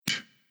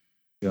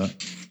Yeah.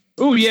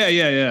 Oh,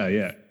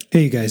 yeah.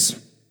 Hey, you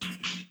guys.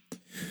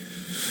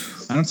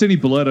 I don't see any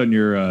blood on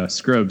your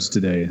scrubs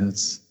today.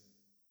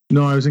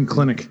 No, I was in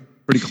clinic.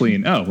 Pretty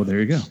clean. Oh, well,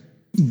 there you go.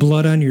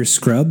 Blood on your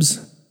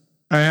scrubs?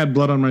 I had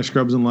blood on my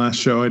scrubs in the last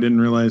show. I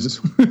didn't realize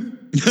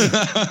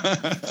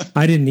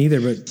I didn't either,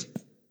 but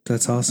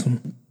that's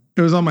awesome.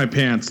 It was on my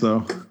pants,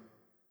 though.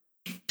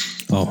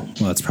 Oh, well,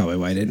 that's probably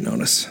why I didn't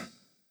notice.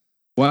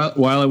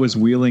 While I was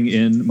wheeling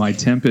in my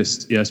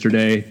Tempest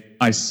yesterday,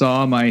 I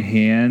saw my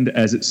hand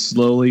as it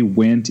slowly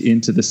went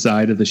into the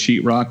side of the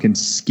sheetrock and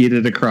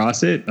skidded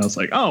across it. I was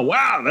like, oh,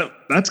 wow,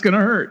 that's going to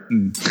hurt.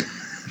 And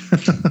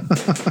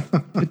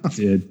it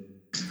did.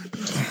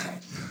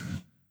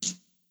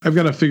 I've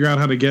got to figure out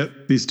how to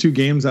get these 2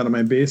 games out of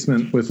my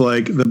basement with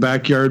like the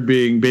backyard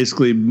being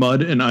basically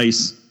mud and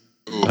ice.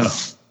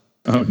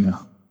 Oh no.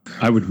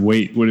 I would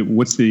wait.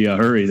 What's the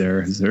hurry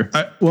there? Is there?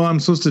 I'm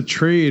supposed to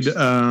trade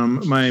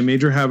my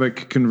Major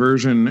Havoc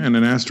conversion and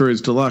an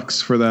Asteroids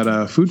Deluxe for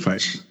that food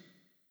fight.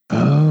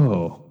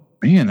 Oh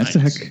man, that's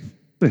nice.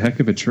 a heck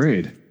of a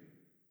trade.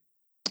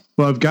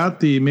 Well, I've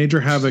got the Major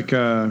Havoc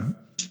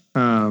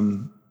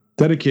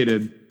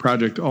dedicated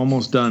project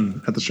almost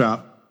done at the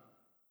shop,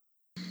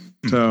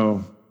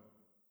 so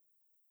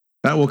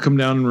that will come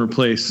down and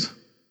replace.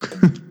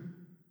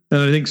 And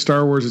I think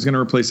Star Wars is going to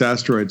replace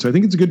Asteroid, so I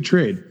think it's a good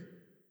trade.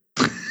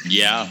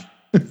 Yeah.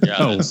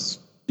 That'll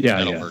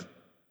work.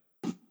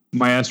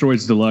 My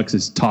Asteroids Deluxe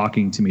is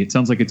talking to me. It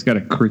sounds like it's got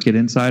a cricket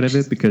inside of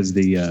it because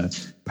the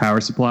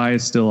power supply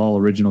is still all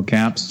original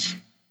caps.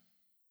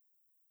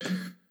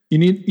 You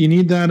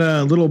need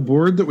that little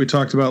board that we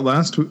talked about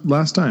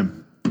last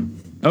time.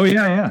 Oh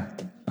yeah.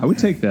 I would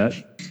take that.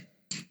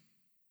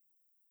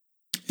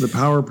 The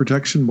power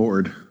protection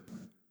board.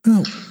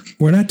 Oh,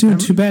 we're not doing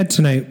too bad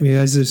tonight. We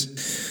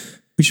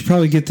should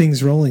probably get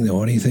things rolling, though.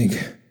 What do you think?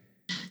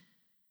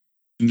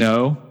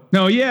 No,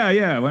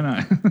 yeah. Why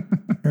not?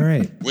 All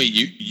right. Wait,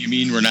 you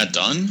mean we're not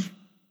done?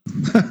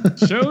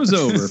 Show's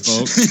over,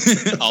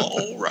 folks.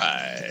 All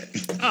right.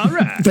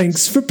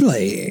 Thanks for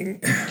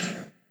playing.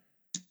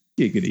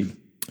 Giggity.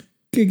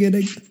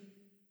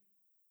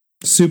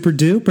 Super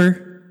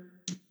duper.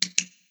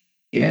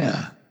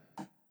 Yeah.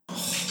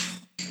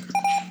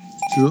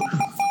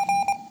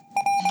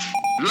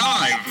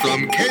 Live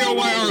from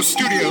KOYR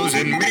Studios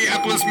in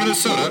Minneapolis,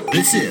 Minnesota,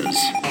 this is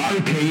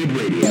Arcade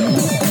Radio.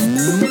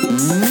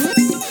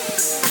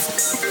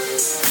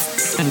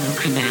 Hello,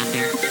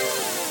 Commander.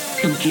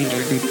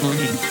 Computer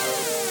reporting.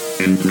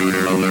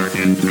 Intruder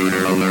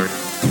alert.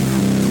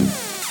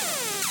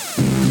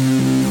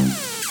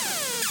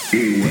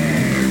 Beware,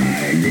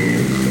 I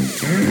live.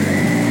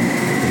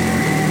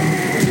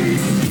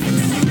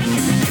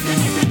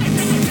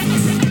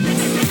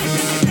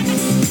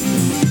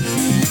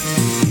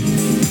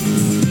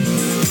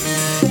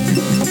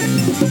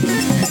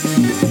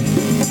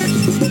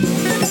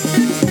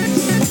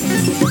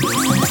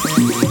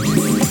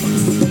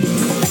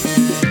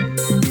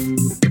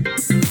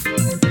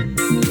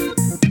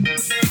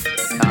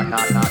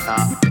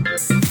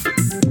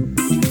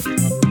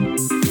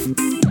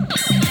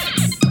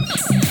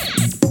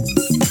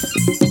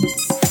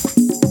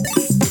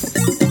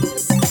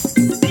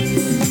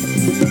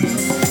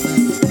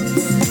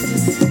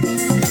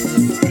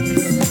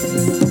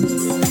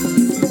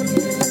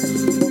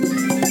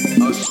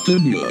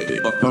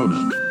 Stimulating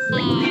opponent.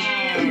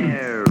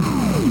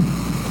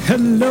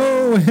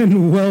 Hello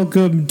and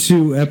welcome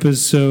to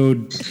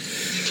episode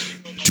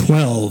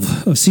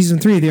 12 of season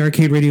 3 of the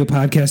Arcade Radio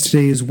podcast.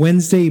 Today is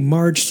Wednesday,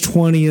 March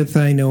 20th.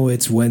 I know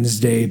it's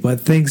Wednesday, but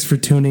thanks for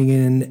tuning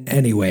in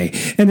anyway.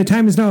 And the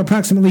time is now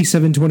approximately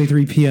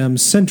 7:23 p.m.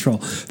 Central.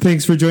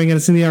 Thanks for joining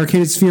us in the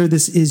Arcade Sphere.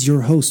 This is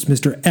your host,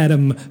 Mr.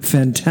 Adam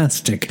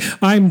Fantastic.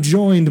 I'm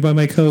joined by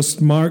my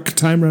co-host, Mark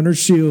Time Runner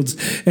Shields,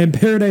 and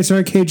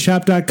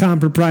ParadiseArcadeShop.com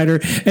proprietor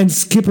and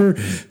skipper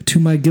to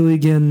my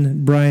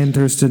Gilligan, Brian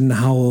Thurston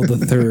Howell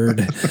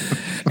III.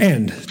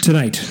 And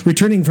tonight,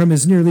 returning from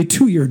his nearly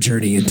 2-year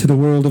journey into the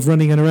world of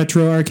running in a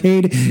retro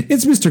arcade,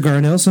 it's Mr. Gar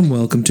Nelson.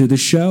 Welcome to the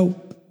show.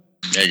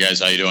 Hey guys,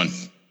 how you doing?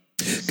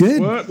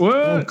 Good. What?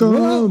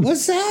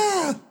 What's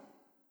up?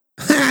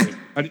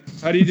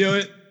 How do you do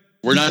it?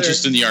 We're not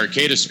just in the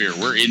Arcade-osphere,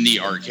 we're in the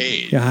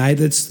arcade. Yeah,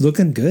 that's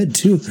looking good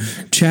too.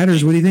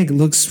 Chatters, what do you think? It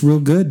looks real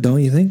good,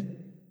 don't you think?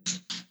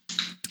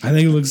 I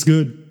think it looks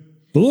good.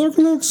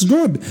 Looks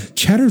good.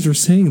 Chatters are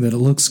saying that it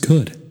looks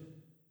good.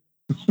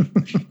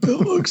 It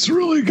looks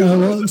really good. Oh,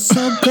 well, it's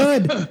so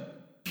good.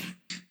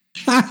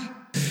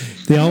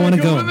 They all want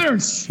to go.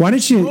 Why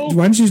don't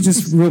you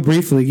just real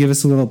briefly give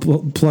us a little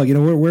plug? You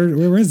know,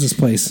 where is this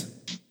place?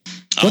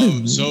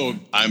 So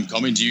I'm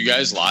coming to you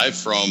guys live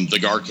from the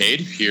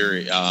Garcade here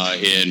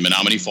in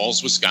Menominee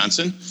Falls,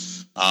 Wisconsin.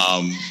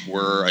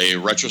 We're a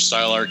retro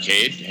style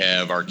arcade,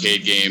 have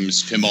arcade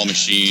games, pinball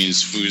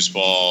machines,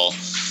 foosball,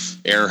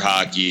 air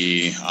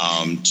hockey,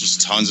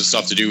 just tons of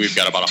stuff to do. We've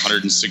got about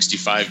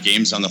 165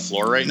 games on the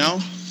floor right now.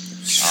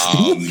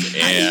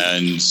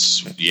 And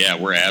yeah,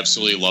 we're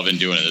absolutely loving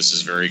doing it. This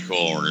is very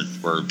cool.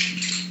 We're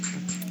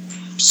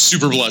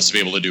super blessed to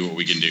be able to do what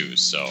we can do.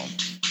 So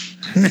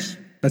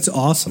That's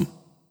awesome.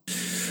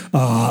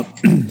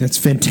 That's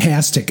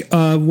fantastic.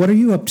 What are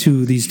you up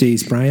to these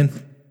days, Brian?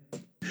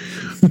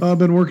 I've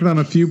been working on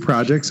a few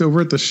projects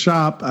over at the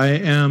shop. I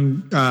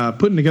am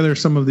putting together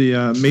some of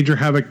the Major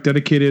Havoc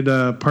dedicated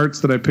parts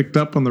that I picked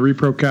up on the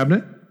repro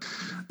cabinet.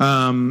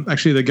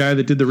 Actually, the guy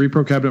that did the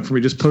repro cabinet for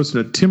me just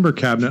posted a timber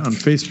cabinet on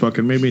Facebook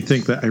and made me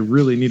think that I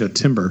really need a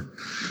timber.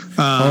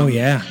 Oh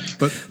yeah,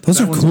 but those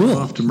are cool.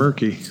 Off to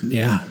murky.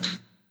 Yeah.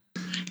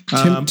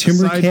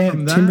 Timber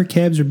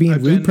cabs are being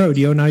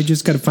reproed. Now I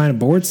just got to find a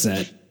board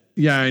set.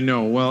 Yeah, I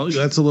know. Well,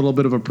 that's a little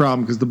bit of a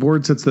problem because the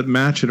board sets that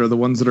match it are the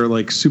ones that are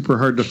like super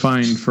hard to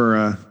find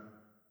for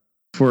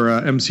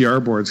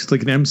MCR boards. It's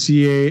like an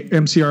MCR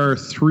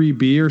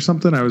 3B or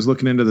something. I was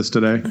looking into this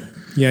today.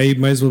 Yeah, you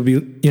might as well be,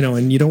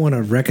 and you don't want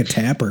to wreck a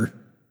tapper.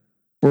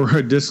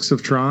 Or Discs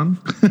of Tron.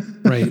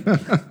 Right.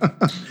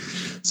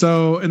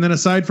 So, and then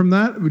aside from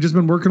that, we've just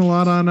been working a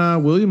lot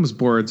on Williams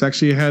boards.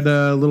 Actually, I had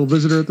a little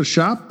visitor at the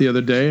shop the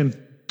other day, and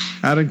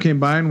Adam came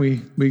by, and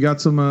we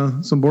got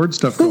some board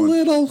stuff going.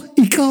 Little.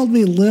 He called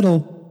me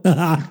little.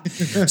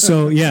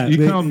 So, yeah.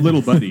 You call him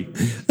little buddy.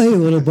 Hey,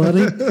 little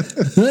buddy.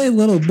 Hey,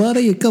 little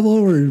buddy, you come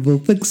over and we'll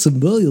fix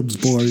some Williams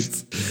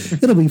boards.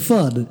 It'll be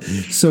fun.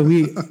 So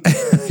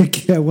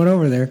I went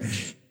over there,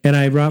 and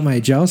I brought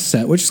my joust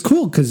set, which is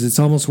cool because it's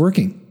almost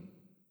working.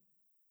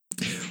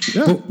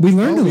 Yeah. But we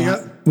learned a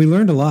lot. We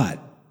learned a lot.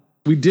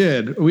 We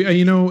did.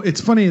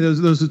 It's funny.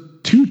 Those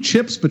two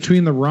chips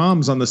between the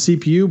ROMs on the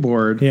CPU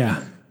board.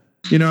 Yeah.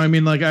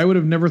 I would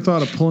have never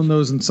thought of pulling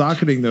those and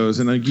socketing those.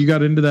 And you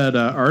got into that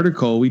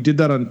article. We did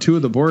that on two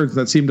of the boards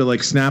that seemed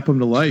to snap them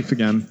to life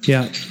again.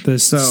 Yeah. The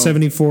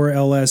 74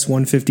 LS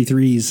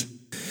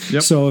 153s.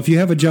 Yep. So if you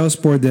have a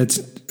joust board that's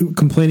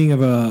complaining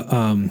of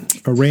a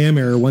RAM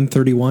error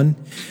 131,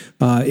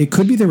 it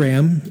could be the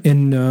RAM,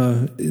 and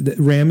the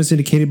RAM is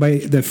indicated by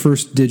the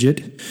first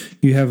digit.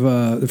 You have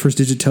the first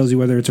digit tells you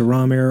whether it's a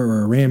ROM error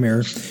or a RAM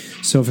error.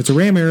 So if it's a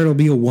RAM error, it'll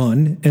be a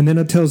 1, and then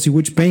it tells you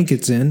which bank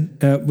it's in.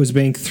 Was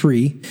bank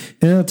 3,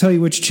 and it'll tell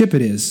you which chip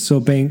it is. So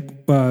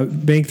bank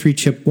 3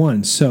 chip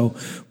 1. So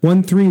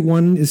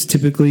 131 is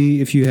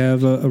typically if you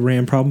have a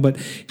RAM problem, but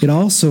it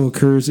also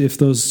occurs if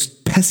those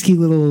pesky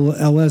little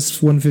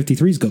LS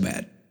 153s go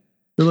bad.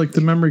 They're like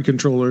the memory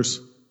controllers.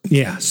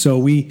 Yeah. So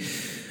we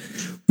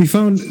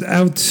found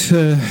out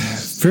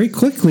very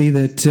quickly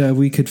that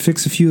we could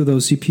fix a few of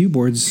those CPU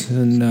boards,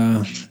 and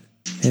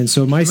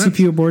so my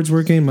CPU board's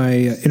working, my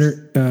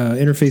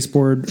interface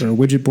board or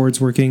widget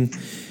board's working.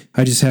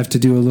 I just have to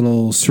do a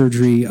little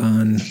surgery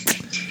on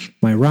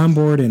my ROM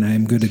board, and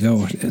I'm good to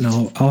go. And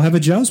I'll have a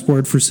joust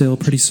board for sale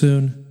pretty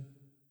soon.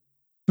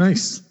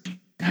 Nice.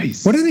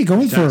 What are they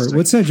going for?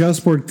 What's that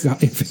joust board?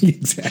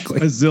 Exactly.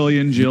 A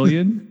zillion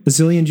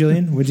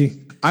jillion. Would you?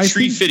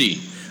 Tree Fitty.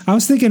 I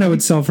was thinking I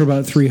would sell for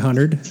about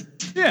 300.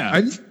 Yeah,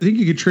 I think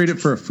you could trade it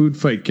for a food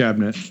fight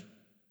cabinet.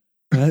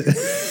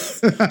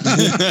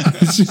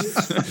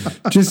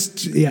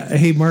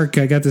 Hey, Mark,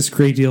 I got this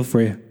great deal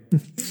for you.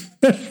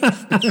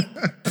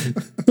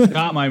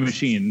 Not my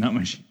machine.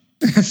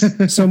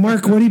 So,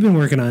 Mark, what have you been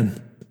working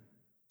on?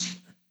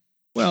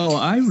 Well,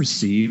 I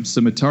received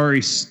some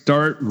Atari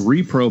Start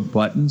Repro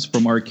buttons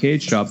from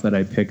Arcade Shop that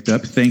I picked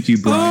up. Thank you,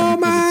 Brian. Oh,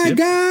 my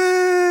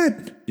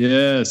God.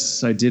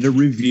 Yes, I did a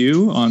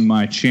review on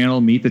my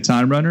channel, Meet the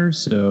Time Runner.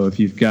 So if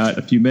you've got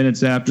a few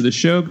minutes after the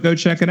show, go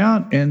check it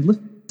out and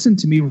listen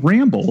to me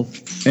ramble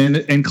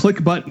and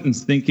click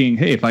buttons thinking,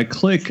 hey, if I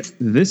click,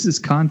 this is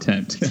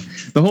content.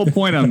 The whole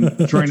point I'm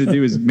trying to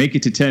do is make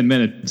it to 10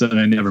 minutes, and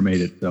I never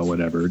made it. So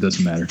whatever, it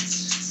doesn't matter.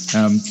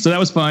 So that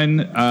was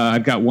fun.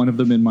 I've got one of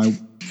them in my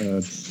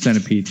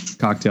Centipede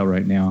cocktail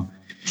right now.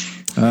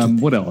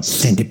 What else?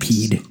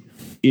 Centipede.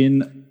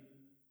 He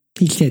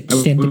said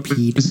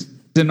centipede.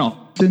 In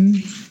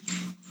Austin,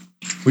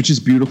 which is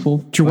beautiful.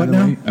 To what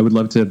now? I would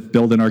love to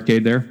build an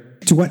arcade there.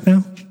 To what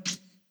now?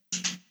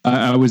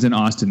 I was in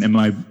Austin. Am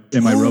I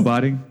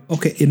roboting?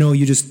 Okay,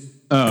 you just.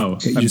 Oh,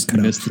 okay, you just kind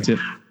of missed the tip.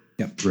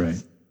 Yep. Right.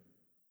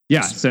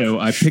 Yeah. So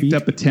I picked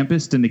up a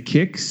Tempest and the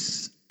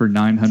Kicks for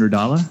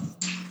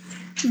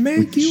 $900.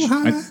 Make you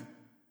high.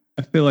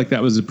 I feel like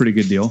that was a pretty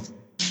good deal,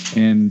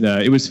 and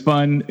it was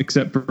fun.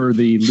 Except for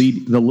the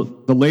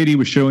lady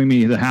was showing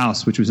me the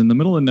house, which was in the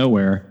middle of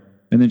nowhere.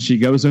 And then she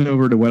goes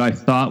over to what I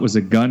thought was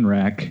a gun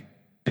rack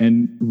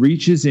and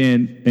reaches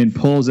in and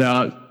pulls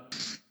out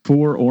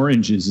 4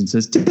 oranges and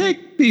says,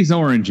 take these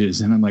oranges.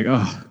 And I'm like,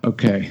 oh,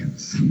 okay.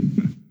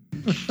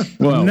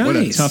 Well, nice. What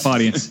a tough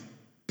audience.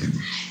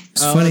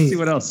 It's funny. Let's see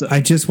what else. I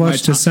just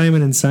watched a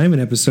Simon and Simon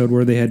episode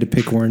where they had to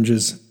pick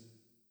oranges.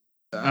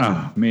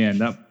 Oh,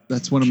 man,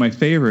 that's one of my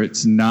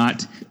favorites.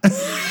 Not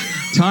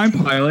Time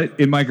Pilot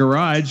in my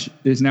garage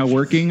is now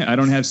working. I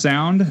don't have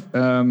sound,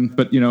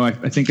 but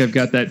I think I've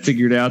got that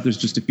figured out. There's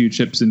just a few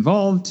chips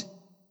involved.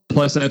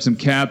 Plus, I have some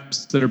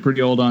caps that are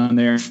pretty old on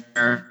there.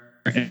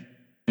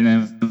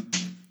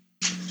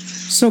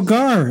 So,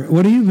 Gar,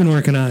 what have you been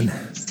working on?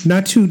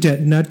 Not too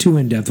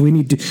in depth.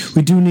 We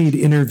do need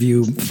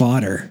interview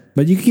fodder,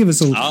 but you can give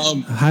us a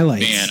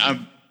highlights.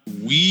 Man,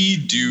 we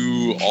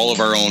do all of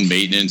our own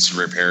maintenance and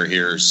repair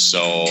here,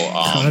 so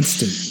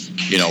constant.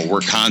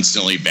 we're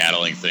constantly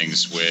battling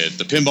things with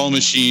the pinball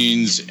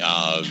machines,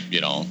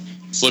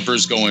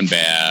 flippers going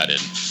bad, and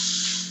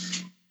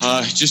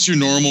just your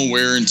normal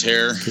wear and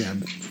tear. Yeah.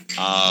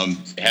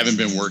 Haven't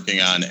been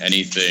working on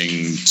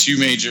anything too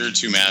major,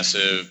 too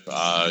massive.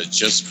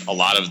 Just a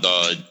lot of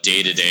the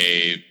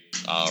day-to-day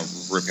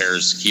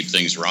repairs keep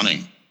things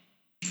running.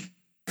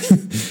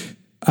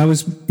 I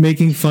was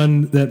making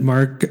fun that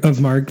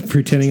Mark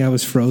pretending I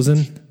was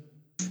frozen,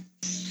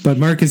 but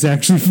Mark is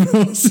actually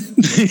frozen.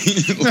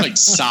 Like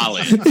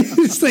solid.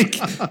 It's like,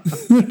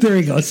 there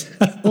he goes.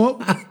 Well,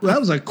 that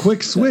was a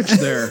quick switch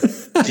there.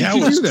 Yeah,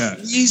 it was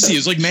easy. It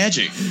was like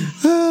magic.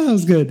 Oh, that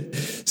was good.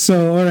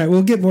 So, all right,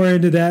 we'll get more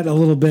into that a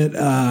little bit.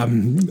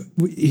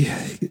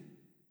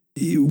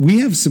 We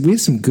have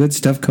some good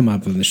stuff come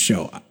up on the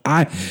show.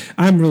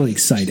 I'm really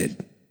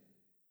excited.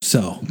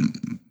 So,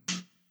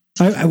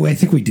 I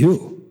think we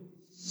do.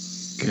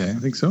 Okay, I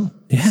think so.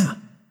 Yeah.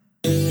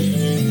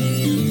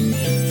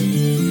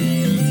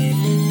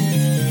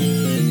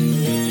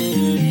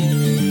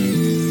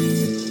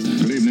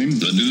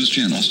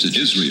 Channel, hostage,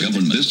 Israel,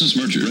 government, business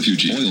merger,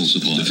 refugee, oil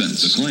supply,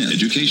 defense, the Klan,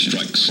 education,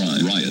 strikes,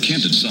 crime, riot,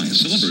 camped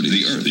science, celebrity,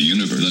 the earth, the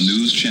universe, the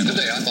news channel.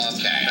 Today I'm Bob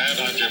Cash.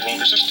 And I'm Jim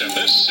Wilkerson.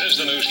 This is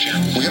the news channel.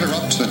 We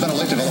interrupt the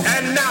ventilated.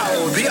 And now,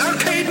 the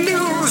Arcade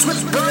News with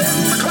Brian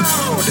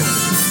McLeod.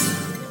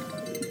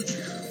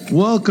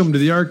 Welcome to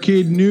the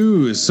Arcade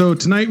News. So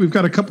tonight we've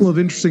got a couple of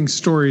interesting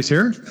stories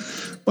here.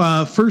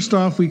 First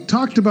off, we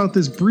talked about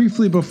this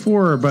briefly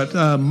before, but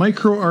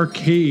Micro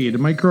Arcade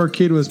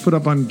was put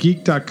up on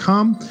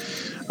geek.com.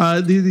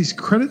 These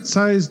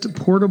credit-sized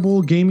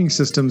portable gaming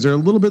systems are a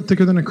little bit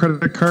thicker than a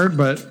credit card,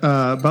 but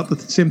about the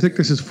same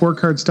thickness as 4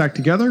 cards stacked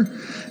together.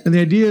 And the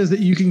idea is that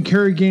you can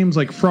carry games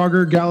like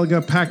Frogger,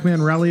 Galaga,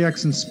 Pac-Man, Rally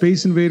X, and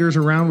Space Invaders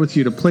around with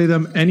you to play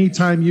them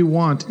anytime you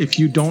want if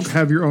you don't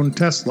have your own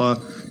Tesla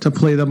to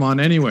play them on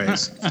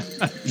anyways.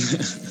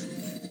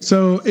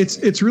 So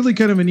it's really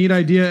kind of a neat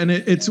idea, and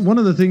it's one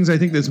of the things I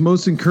think that's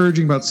most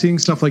encouraging about seeing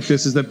stuff like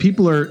this is that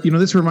people are,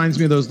 this reminds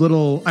me of those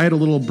I had a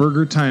little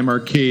Burger Time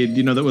arcade,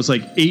 that was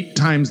like 8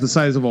 times the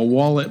size of a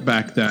wallet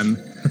back then.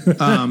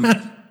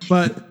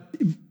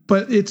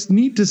 But it's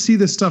neat to see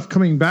this stuff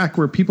coming back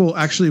where people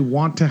actually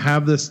want to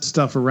have this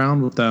stuff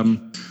around with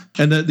them,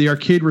 and that the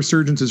arcade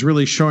resurgence is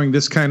really showing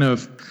this kind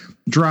of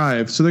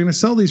drive. So they're going to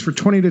sell these for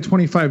 $20 to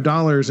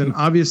 $25, and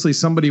obviously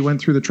somebody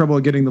went through the trouble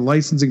of getting the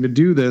licensing to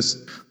do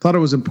this, thought it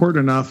was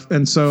important enough,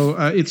 and so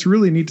it's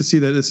really neat to see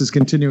that this is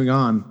continuing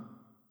on.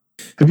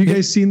 Have you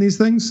guys seen these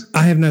things?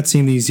 I have not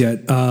seen these yet.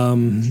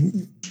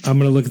 I'm going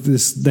to look at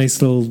this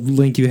nice little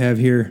link you have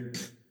here.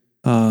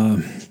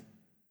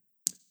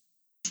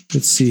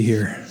 Let's see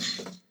here.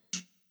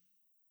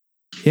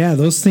 Yeah,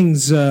 those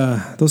things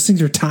are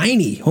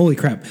tiny. Holy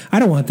crap. I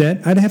don't want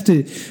that. I'd have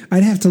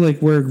to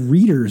like wear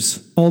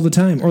readers all the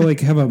time or like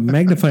have a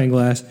magnifying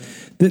glass.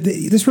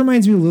 This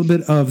reminds me a little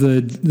bit of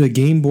the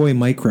Game Boy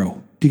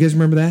Micro. Do you guys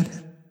remember that?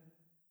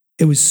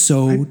 It was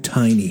so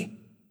tiny.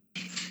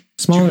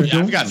 Smaller. Yeah,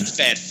 I've got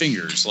fat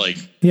fingers.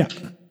 Yeah.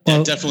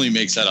 That definitely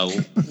makes that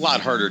a lot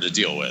harder to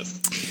deal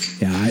with.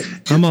 Yeah,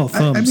 I'm all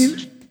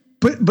thumbs.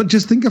 But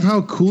just think of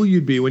how cool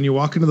you'd be when you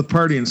walk into the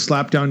party and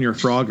slap down your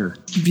Frogger.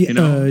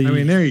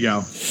 There you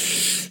go.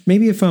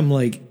 Maybe if I'm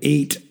like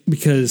 8,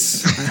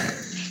 because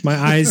my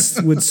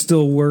eyes would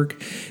still work.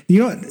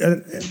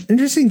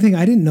 Interesting thing,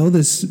 I didn't know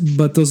this,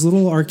 but those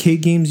little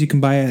arcade games you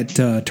can buy at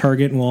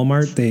Target and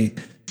Walmart, they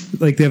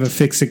have a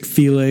Fix-It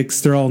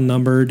Felix. They're all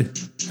numbered.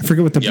 I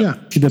forget what you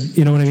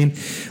know what I mean?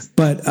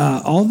 But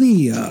all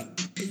the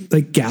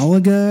like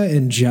Galaga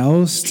and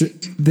Joust,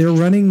 they're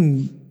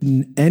running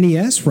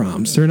NES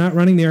ROMs. They're not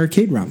running the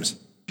arcade ROMs.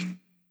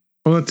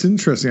 Oh, that's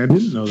interesting. I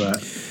didn't know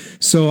that.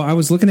 So I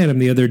was looking at them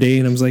the other day,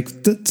 and I was like,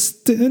 "That's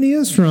the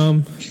NES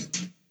ROM."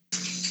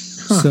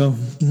 Huh. So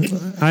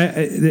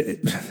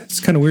it's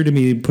kind of weird to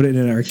me to put it in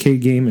an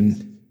arcade game,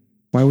 and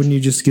why wouldn't you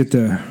just get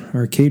the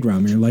arcade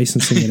ROM? You're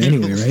licensing it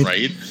anyway, right?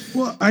 Right.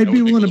 Well, I'd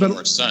be willing to bet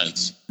more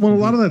sense. Well, a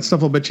lot of that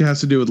stuff I'll bet you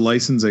has to do with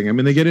licensing. I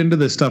mean, they get into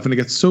this stuff, and it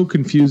gets so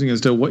confusing as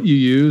to what you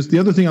use. The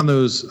other thing on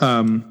those.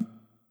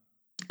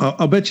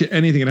 I'll bet you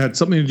anything it had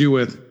something to do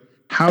with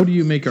how do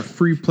you make a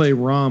free play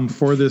ROM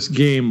for this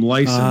game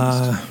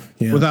licensed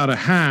without a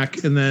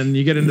hack, and then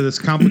you get into this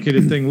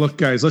complicated thing. Look,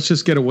 guys,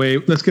 let's get away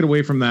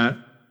from that.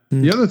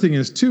 The other thing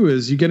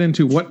is you get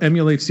into what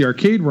emulates the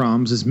arcade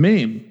ROMs is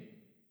MAME.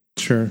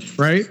 Sure.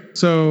 Right?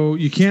 So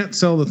you can't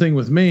sell the thing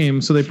with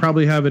MAME, so they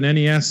probably have an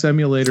NES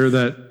emulator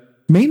that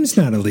MAME's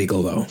not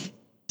illegal though.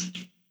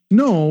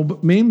 No,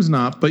 but MAME's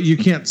not, but you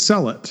can't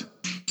sell it.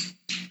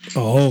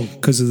 Oh,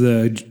 because of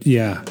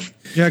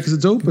Yeah, because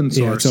it's open source.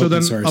 Yeah, it's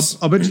open source.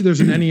 I'll bet you there's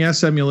an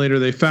NES emulator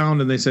they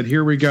found, and they said,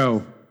 here we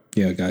go.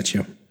 Yeah, got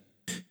you.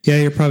 Yeah,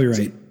 you're probably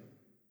right.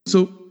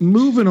 So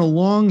moving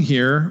along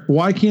here,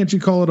 why can't you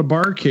call it a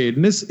barcade?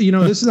 And this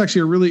is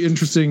actually a really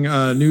interesting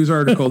news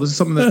article. This is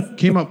something that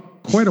came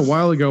up quite a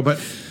while ago, but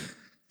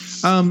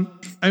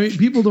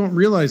people don't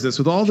realize this.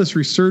 With all this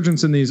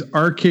resurgence in these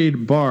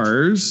arcade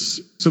bars,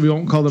 so we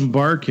won't call them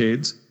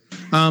barcades,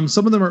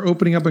 Some of them are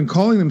opening up and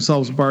calling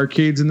themselves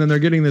Barcades, and then they're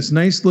getting this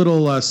nice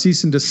little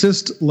cease and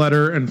desist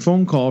letter and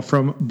phone call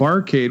from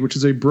Barcade, which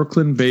is a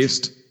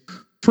Brooklyn-based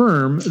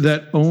firm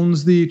that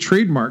owns the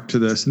trademark to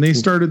this. And they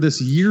started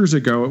this years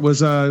ago. It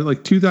was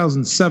like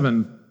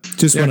 2007. I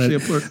just want to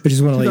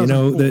let you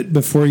know that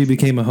before you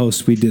became a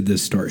host, we did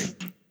this story.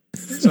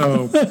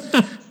 So,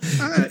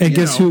 and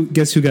guess who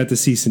got the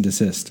cease and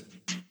desist?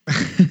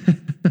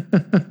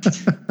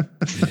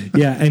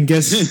 Yeah, and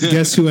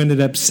guess who ended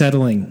up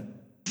settling?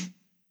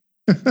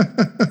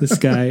 This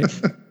guy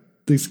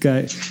who's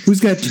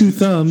got 2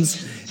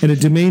 thumbs and a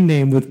domain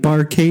name with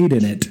Barcade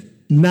in it.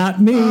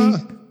 Not me.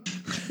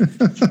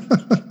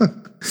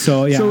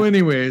 So yeah. So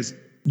anyways,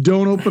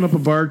 don't open up a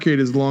Barcade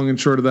is long and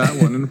short of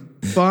that one.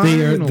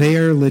 And they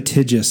are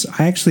litigious.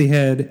 I actually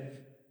had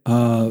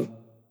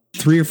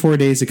 3 or 4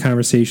 days of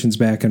conversations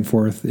back and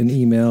forth in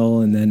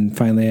email, and then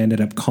finally I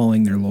ended up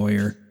calling their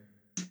lawyer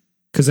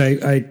because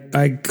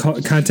I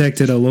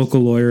contacted a local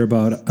lawyer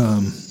about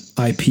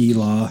IP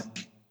law,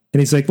 and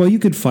he's like, "Well, you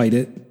could fight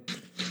it,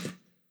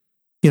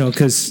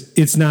 because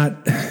it's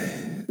not."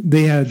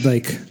 They had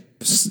like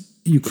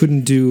you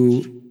couldn't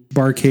do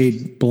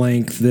Barcade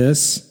blank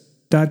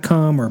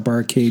this.com or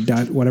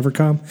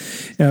Barcade.whatever.com,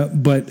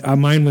 but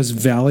mine was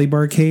Valley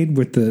Barcade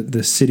with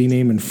the city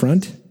name in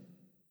front.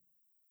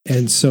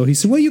 And so he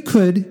said, well, you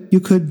could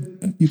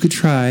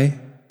try,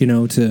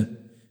 to,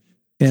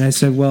 and I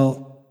said,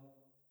 well,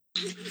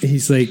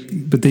 he's like,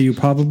 but then you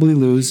probably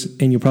lose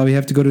and you'll probably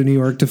have to go to New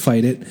York to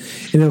fight it.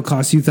 And it'll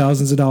cost you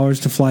thousands of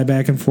dollars to fly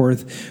back and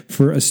forth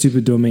for a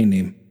stupid domain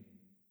name.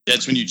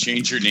 That's when you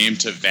change your name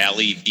to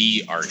Valley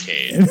V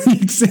Arcade.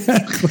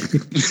 Exactly.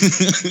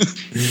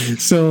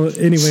 So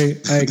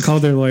anyway, I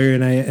called their lawyer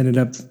and I ended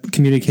up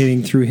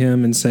communicating through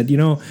him and said,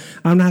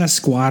 I'm not a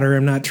squatter.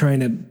 I'm not trying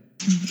to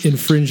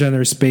infringe on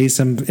their space.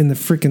 I'm in the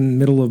freaking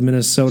middle of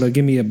Minnesota.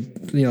 Give me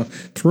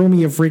throw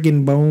me a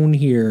freaking bone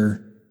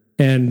here.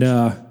 And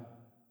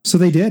so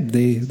they did.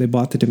 They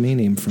bought the domain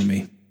name from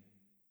me.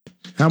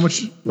 How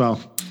much?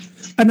 Well,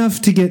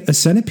 enough to get a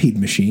Centipede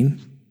machine.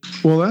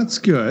 Well, that's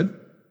good.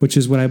 Which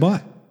is what I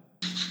bought.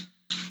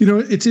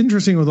 It's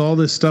interesting with all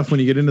this stuff when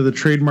you get into the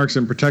trademarks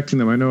and protecting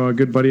them. I know a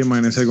good buddy of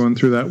mine is going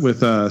through that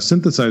with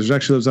synthesizers.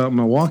 Actually lives out in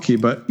Milwaukee,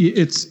 but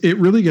it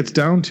really gets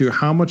down to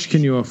how much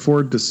can you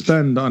afford to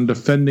spend on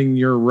defending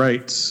your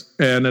rights.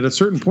 And at a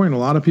certain point, a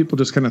lot of people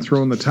just kind of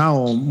throw in the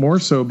towel, more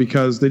so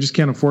because they just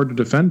can't afford to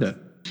defend it.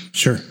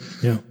 Sure.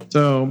 Yeah.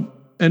 So,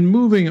 and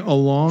moving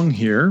along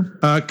here,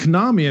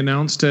 Konami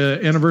announced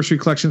anniversary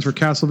collections for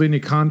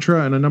Castlevania,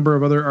 Contra, and a number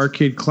of other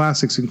arcade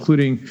classics,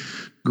 including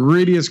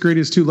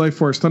Gradius 2, Life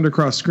Force,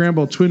 Thundercross,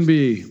 Scramble,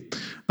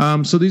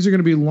 Twinbee. So these are going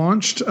to be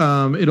launched.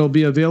 It'll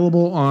be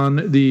available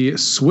on the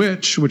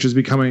Switch, which is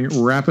becoming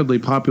rapidly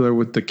popular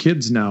with the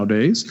kids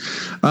nowadays.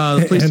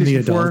 PlayStation and the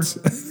adults.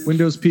 4,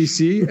 Windows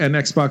PC, and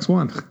Xbox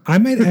One. I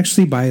might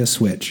actually buy a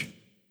Switch.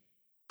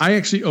 I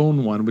actually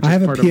own one, which I is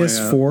have part a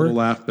PS4, of my little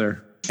laugh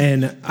there.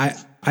 And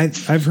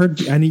I've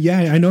heard, I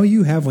know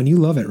you have one. You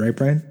love it, right,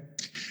 Brian?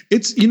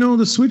 It's,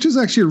 the Switch is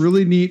actually a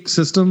really neat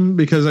system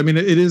because, it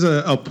is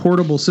a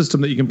portable system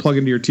that you can plug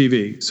into your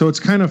TV. So it's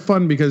kind of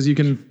fun because you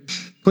can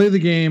play the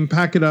game,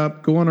 pack it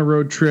up, go on a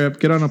road trip,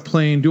 get on a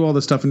plane, do all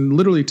this stuff, and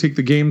literally take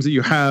the games that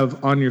you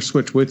have on your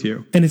Switch with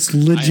you. And it's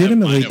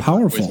legitimately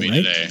powerful, right?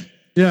 Today.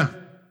 Yeah.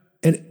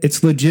 And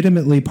it's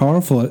legitimately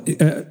powerful.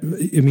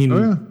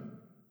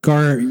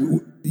 Gar,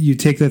 you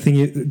take that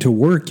thing to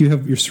work,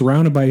 you're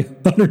surrounded by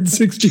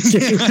 160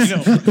 games.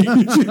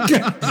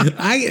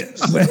 I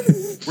know.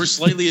 We're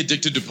slightly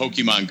addicted to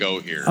Pokemon Go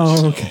here.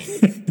 Oh, okay.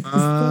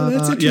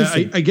 That's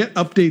interesting. I get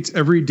updates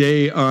every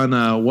day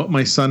on what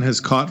my son has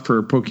caught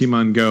for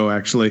Pokemon Go,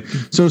 actually.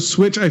 So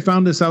Switch, I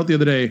found this out the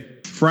other day.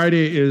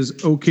 Friday is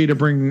okay to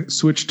bring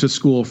Switch to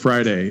school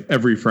Friday,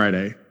 every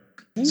Friday.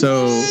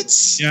 So,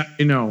 yeah,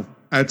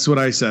 that's what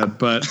I said.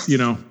 But,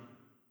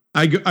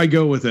 I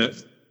go with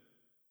it.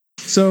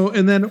 So,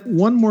 and then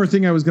one more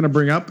thing I was going to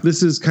bring up.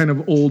 This is kind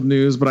of old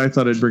news, but I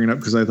thought I'd bring it up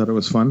because I thought it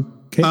was fun.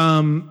 Okay.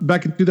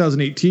 Back in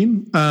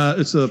 2018,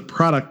 it's a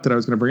product that I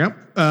was going to bring up.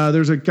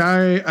 There's a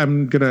guy,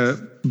 I'm going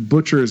to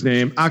butcher his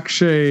name,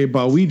 Akshay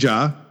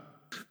Bawija,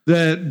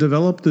 that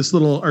developed this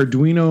little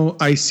Arduino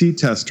IC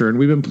tester. And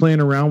we've been playing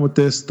around with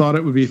this, thought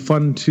it would be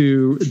fun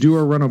to do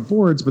a run of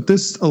boards, but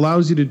this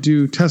allows you to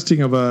do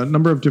testing of a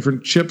number of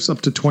different chips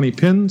up to 20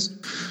 pins,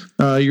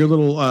 your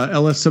little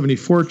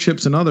LS74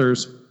 chips and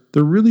others.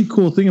 The really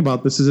cool thing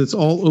about this is it's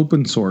all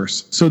open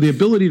source. So the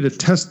ability to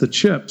test the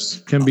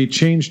chips can be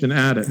changed and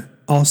added.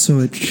 Also,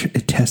 it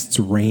tests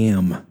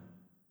RAM.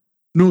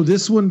 No,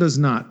 this one does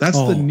not. That's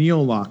the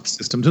Neolock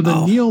system. So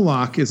the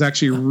Neolock is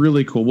actually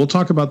really cool. We'll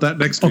talk about that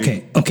next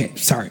week. Okay.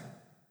 Sorry.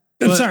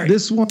 I'm sorry.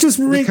 This one,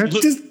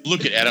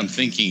 look at Adam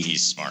thinking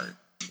he's smart.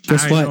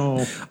 Guess what?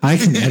 Know. I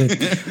can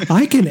edit.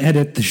 I can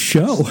edit the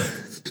show.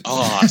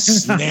 Oh,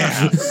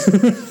 snap.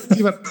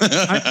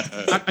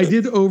 I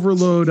did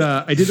overload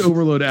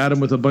Adam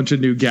with a bunch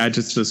of new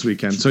gadgets this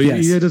weekend. So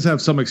he does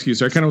have some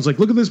excuse. I kind of was like,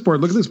 look at this board.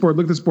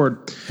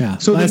 Yeah.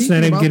 So last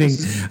night I'm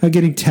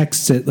getting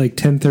texts at like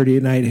 10:30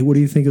 at night. Hey, what do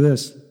you think of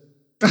this?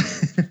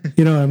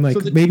 You know, I'm like,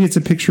 maybe it's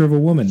a picture of a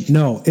woman.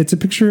 No, it's a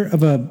picture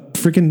of a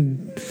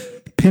freaking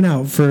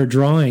pinout for a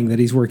drawing that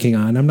he's working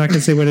on. I'm not going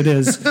to say what it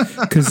is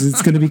because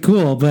it's going to be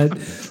cool. But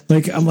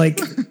like, I'm like,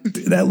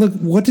 that look.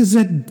 What does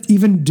that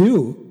even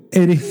do?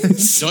 And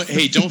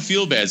don't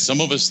feel bad. Some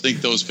of us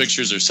think those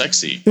pictures are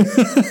sexy.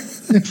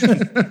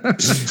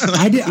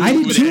 I did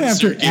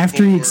too.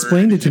 After he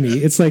explained it to me,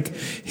 it's like,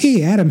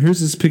 hey, Adam, here's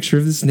this picture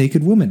of this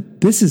naked woman.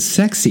 This is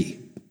sexy.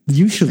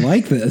 You should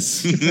like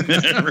this.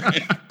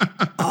 Right.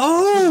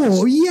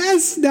 Oh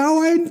yes,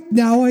 now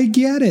I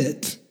get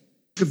it.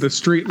 Look at the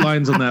straight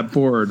lines on that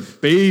board,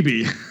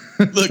 baby.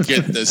 Look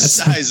at the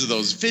size of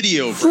those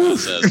video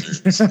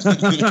processors.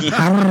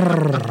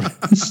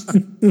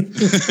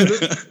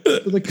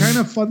 The kind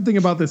of fun thing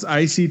about this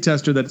IC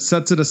tester that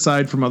sets it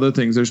aside from other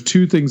things, there's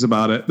two things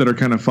about it that are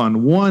kind of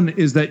fun. One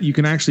is that you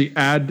can actually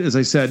add, as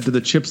I said, to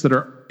the chips that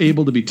are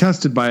able to be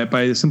tested by it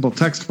by a simple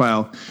text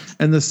file.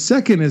 And the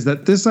second is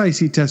that this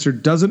IC tester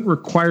doesn't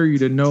require you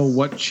to know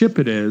what chip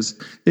it is.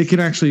 It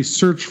can actually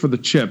search for the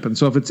chip. And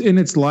so if it's in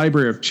its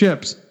library of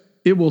chips,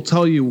 it will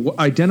tell you,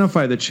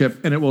 identify the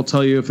chip, and it will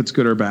tell you if it's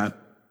good or bad.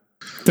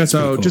 That's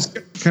so cool. Just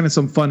kind of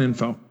some fun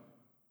info.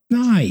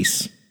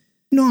 Nice.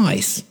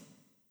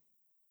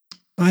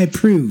 I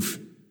approve.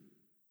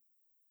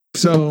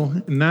 So,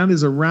 and that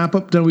is a wrap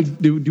up. Do we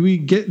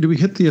hit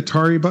the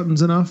Atari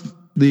buttons enough?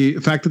 The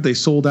fact that they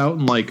sold out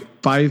in like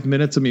 5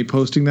 minutes of me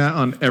posting that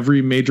on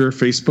every major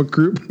Facebook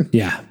group.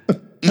 Yeah.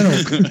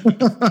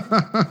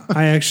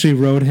 I actually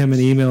wrote him an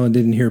email and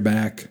didn't hear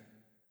back.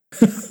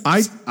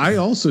 I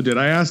also did.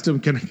 I asked him,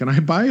 can I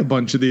buy a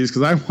bunch of these?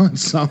 Because I want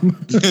some.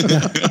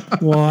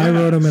 Well, I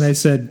wrote him and I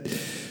said,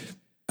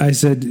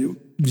 do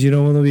you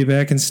know when they'll be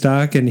back in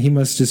stock? And he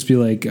must just be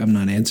like, I'm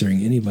not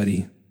answering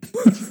anybody.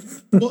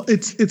 Well,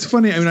 it's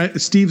funny. I mean,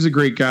 Steve's a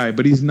great guy,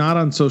 but he's not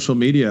on social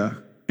media.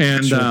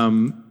 And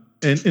sure.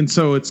 And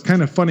so it's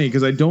kind of funny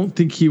because I don't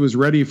think he was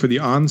ready for the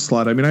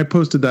onslaught. I mean, I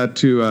posted that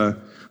to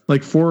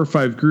like 4 or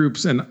 5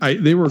 groups, and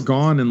they were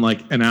gone in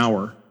like an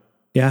hour.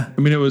 Yeah.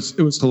 I mean, it was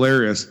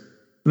hilarious.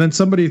 And then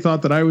somebody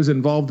thought that I was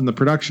involved in the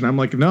production. I'm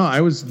like, no,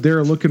 I was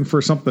there looking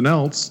for something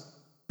else.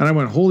 And I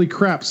went, holy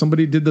crap,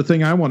 somebody did the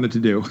thing I wanted to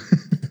do.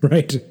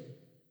 Right.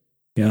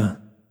 Yeah.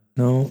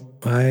 No,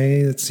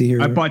 let's see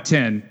here. I bought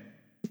 10.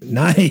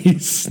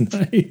 Nice.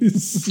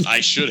 I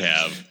should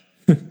have.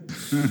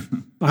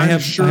 I'm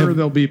sure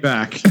they'll be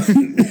back.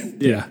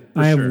 Yeah.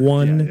 I have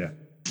one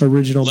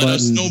original button. Let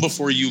us know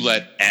before you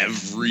let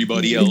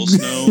everybody else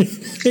know.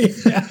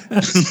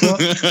 Well,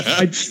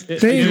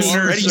 you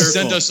already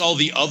sent us all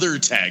the other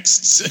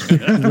texts.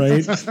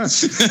 Right?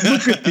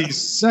 Look at these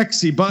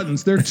sexy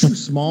buttons. They're too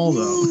small,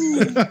 though.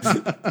 Look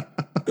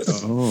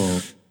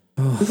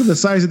at the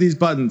size of these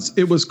buttons.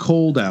 It was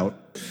cold out.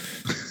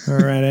 All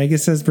right. I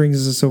guess that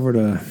brings us over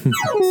to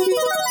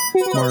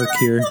Mark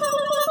here.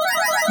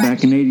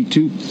 Back in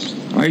 '82,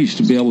 I used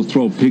to be able to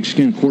throw a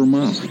pigskin a quarter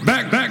mile.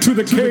 Back to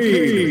the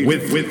cave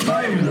with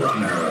Time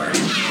Runner.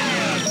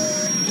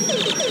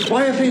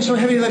 Why are things so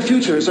heavy in the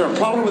future? Is there a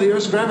problem with the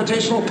Earth's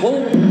gravitational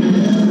pull?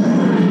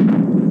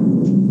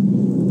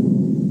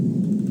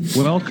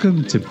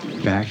 Welcome to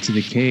Back to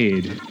the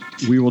Cade.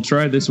 We will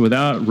try this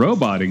without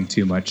roboting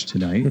too much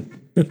tonight.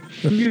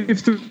 We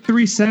have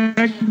 3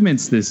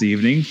 segments this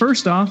evening.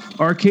 First off,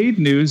 arcade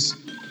news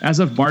as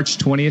of March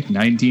 20th,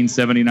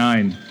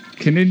 1979.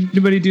 Can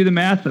anybody do the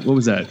math? What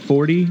was that?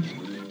 40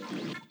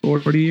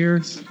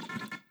 years?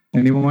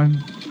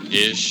 Anyone?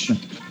 Ish.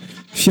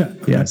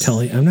 Yeah,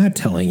 I'm not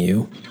telling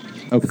you.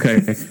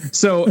 Okay.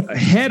 So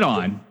Head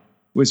On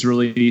was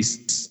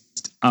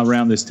released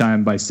around this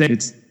time by Sega.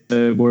 It's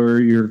where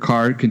your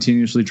car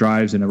continuously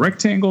drives in a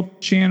rectangle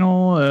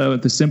channel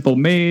with a simple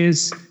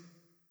maze.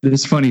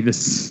 This is funny.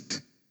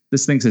 This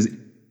thing says,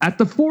 at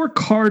the 4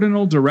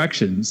 cardinal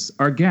directions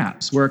are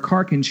gaps where a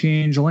car can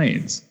change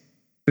lanes.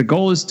 The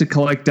goal is to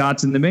collect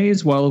dots in the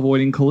maze while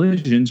avoiding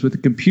collisions with a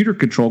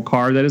computer-controlled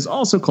car that is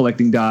also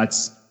collecting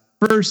dots.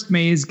 First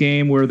maze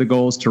game where the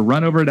goal is to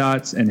run over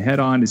dots, and Head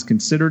On is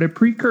considered a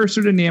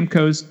precursor to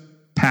Namco's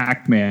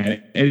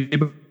Pac-Man.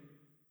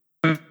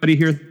 Anybody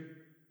here?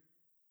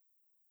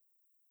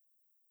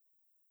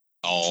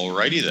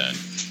 Alrighty then.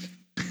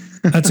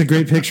 That's a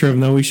great picture of him,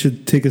 though. We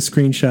should take a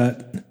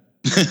screenshot.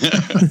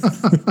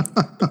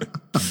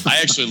 I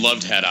actually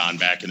loved Head On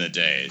back in the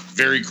day.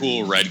 Very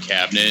cool red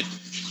cabinet.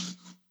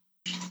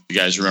 You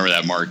guys remember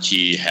that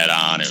marquee Head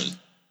On? It was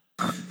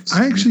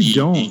I actually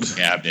don't.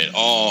 Cabinet.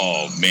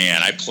 Oh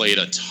man, I played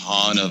a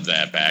ton of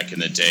that back in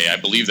the day. I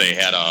believe they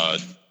had a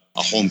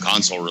home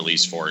console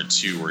release for it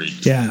too, where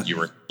you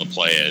were able to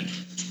play it.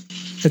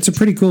 It's a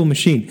pretty cool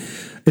machine.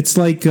 It's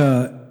like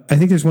I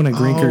think there's one at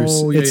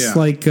Grinkers. It's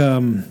like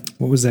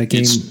what was that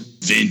game? It's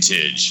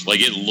vintage.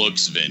 Like it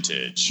looks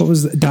vintage. What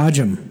was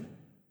Dodgem?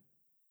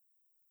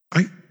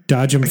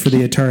 Dodgem for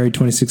the Atari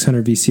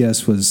 2600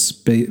 VCS was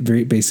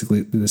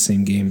basically the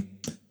same game.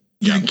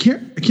 Yeah, I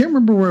can't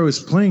remember where I was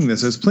playing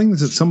this. I was playing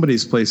this at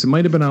somebody's place. It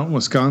might have been out in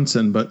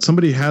Wisconsin, but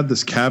somebody had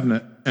this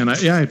cabinet, and I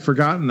had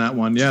forgotten that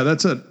one. Yeah,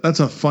 that's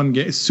a fun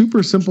game. It's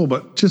super simple,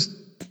 but just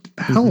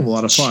hell of a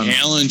lot of fun.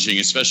 Challenging,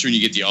 especially when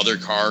you get the other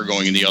car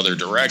going in the other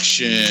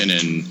direction,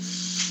 and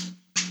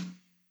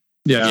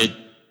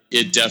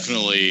it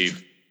definitely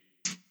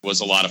was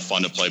a lot of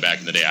fun to play back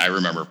in the day. I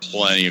remember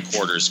plenty of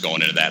quarters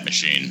going into that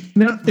machine.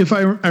 Now, if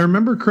I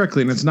remember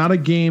correctly, and it's not a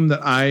game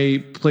that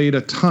I played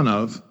a ton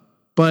of,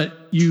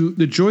 but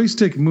the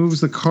joystick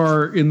moves the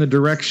car in the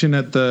direction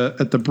at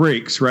the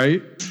brakes,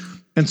 right?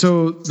 And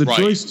so the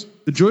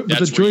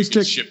joystick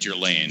you shift your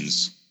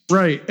lanes.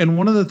 Right. And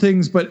one of the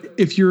things, but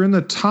if you're in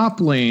the top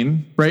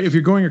lane, right, if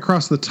you're going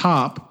across the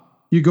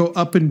top, you go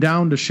up and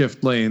down to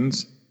shift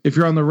lanes. If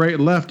you're on the right,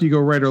 left, you go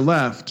right or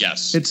left.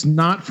 Yes. It's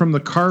not from the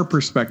car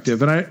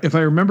perspective. And if I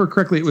remember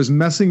correctly, it was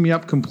messing me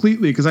up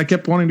completely because I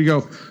kept wanting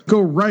to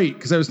go right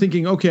because I was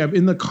thinking, okay, I'm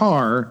in the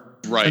car.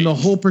 Right. And the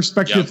whole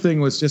perspective thing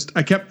was just,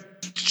 I kept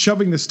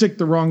shoving the stick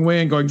the wrong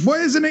way and going, why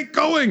isn't it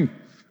going?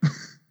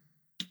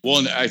 Well,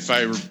 and if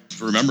I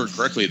remember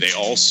correctly, they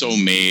also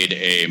made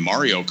a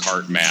Mario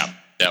Kart map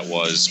that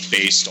was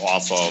based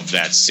off of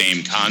that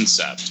same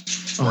concept,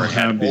 where it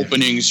had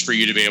openings for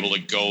you to be able to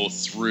go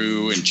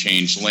through and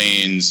change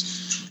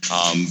lanes,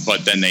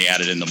 but then they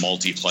added in the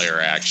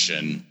multiplayer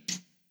action.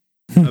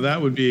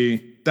 That would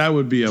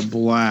be a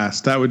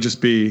blast. That would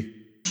just be.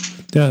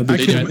 I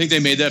think they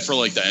made that for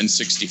like the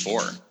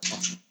N64.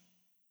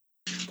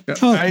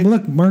 Oh,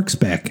 look, Mark's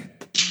back.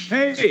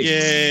 Hey!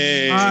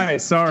 Yay! Hi,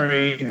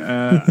 sorry.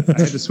 I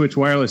had to switch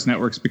wireless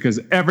networks because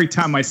every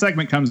time my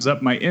segment comes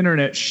up, my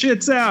internet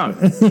shits out.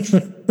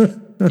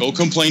 Go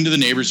complain to the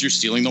neighbors you're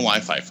stealing the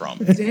Wi-Fi from.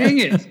 Dang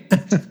it!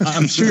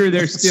 I'm sure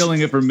they're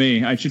stealing it from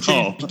me. I should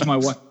change my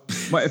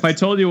if I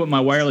told you what my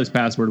wireless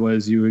password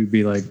was, you would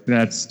be like,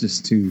 "That's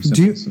just too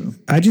simple."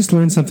 I just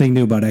learned something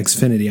new about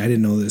Xfinity. I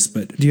didn't know this,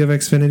 but do you have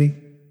Xfinity?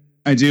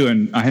 I do,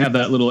 and I have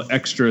that little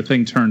extra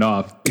thing turned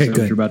off. Okay, good.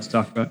 What you're about to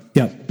talk about.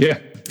 Yep. Yeah.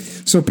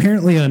 So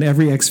apparently on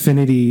every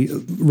Xfinity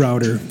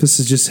router, this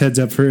is just heads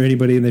up for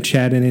anybody in the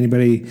chat and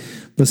anybody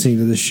listening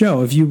to the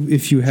show. If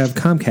you have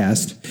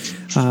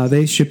Comcast,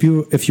 they ship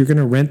you, if you're going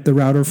to rent the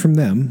router from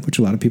them, which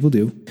a lot of people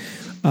do,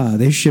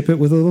 they ship it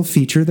with a little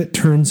feature that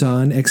turns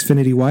on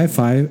Xfinity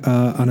Wi-Fi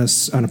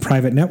on a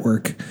private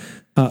network.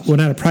 Well,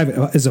 not a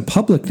private, as a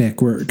public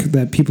network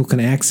that people can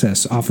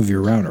access off of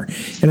your router.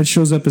 And it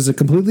shows up as a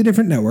completely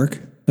different network,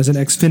 as an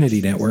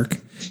Xfinity network,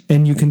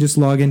 and you can just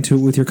log into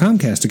it with your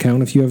Comcast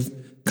account if you have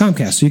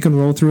Comcast. So you can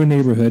roll through a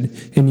neighborhood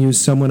and use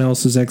someone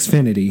else's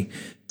Xfinity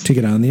to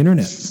get on the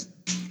internet.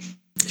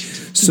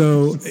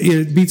 So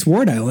it beats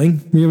war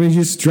dialing. You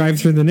just drive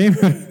through the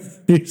neighborhood.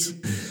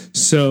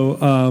 So,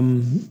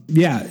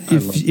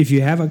 if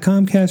you have a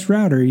Comcast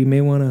router, you may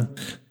want to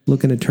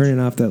look into turning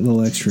off that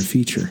little extra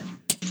feature.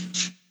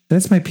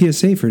 That's my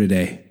PSA for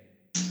today.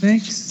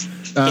 Thanks.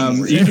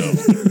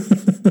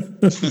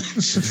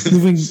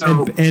 Moving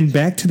and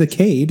back to the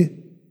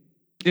Cade.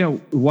 Yeah,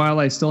 while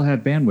I still have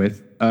bandwidth,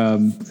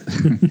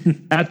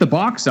 at the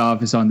box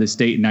office on this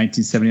date in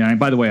 1979.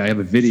 By the way, I have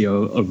a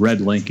video of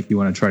Red Link if you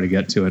want to try to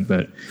get to it.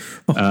 But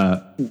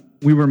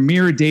we were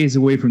mere days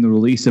away from the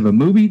release of a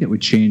movie that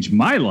would change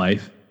my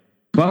life,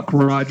 Buck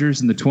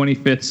Rogers in the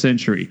 25th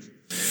Century.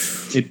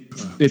 It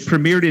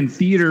premiered in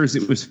theaters.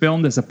 It was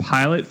filmed as a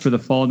pilot for the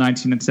fall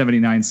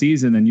 1979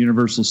 season, and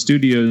Universal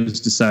Studios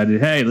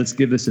decided, hey, let's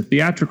give this a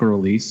theatrical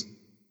release.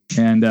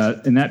 And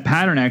that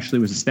pattern actually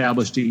was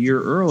established a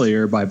year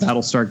earlier by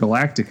Battlestar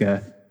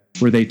Galactica,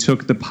 where they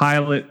took the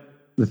pilot,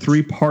 the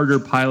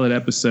 3-parter pilot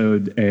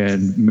episode,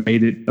 and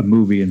made it a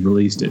movie and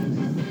released it.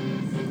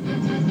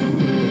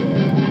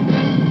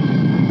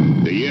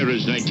 The year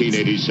is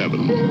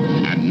 1987,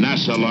 and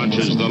NASA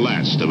launches the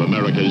last of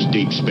America's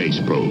deep space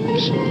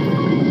probes.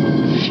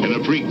 In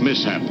a freak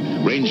mishap,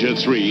 Ranger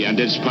 3 and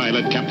its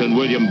pilot, Captain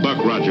William Buck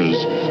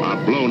Rogers,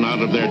 are blown out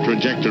of their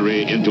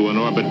trajectory into an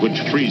orbit which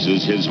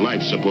freezes his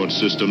life support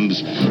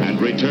systems and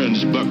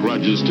returns Buck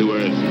Rogers to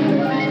Earth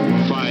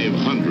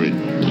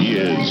 500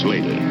 years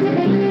later.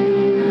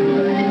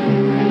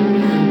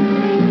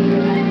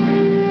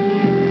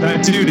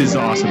 That dude is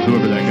awesome,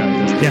 whoever that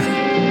guy is.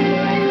 Yeah.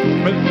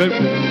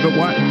 But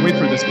why? Wait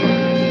for this part.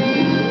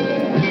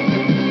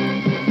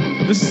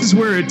 This is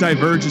where it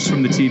diverges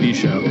from the TV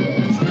show.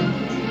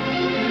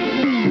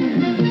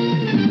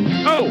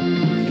 Oh,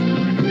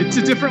 it's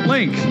a different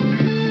link.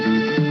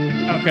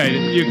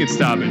 Okay, you can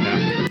stop it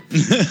now.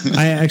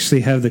 I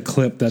actually have the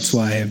clip. That's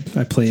why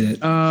I played it.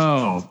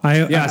 Oh,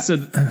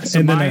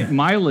 so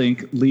my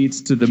link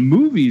leads to the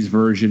movie's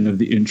version of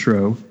the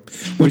intro,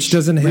 which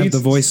doesn't have the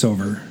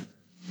voiceover.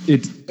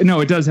 It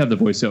does have the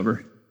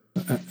voiceover.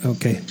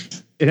 Okay,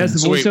 it has the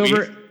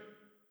voiceover.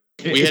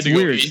 We had to go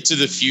into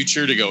the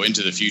future to go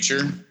into the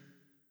future.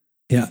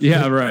 Yeah.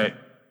 Yeah. Right.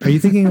 Are you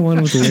thinking of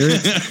one with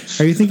lyrics?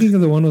 Are you thinking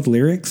of the one with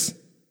lyrics?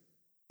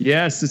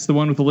 Yes, it's the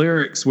one with the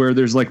lyrics where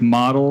there's like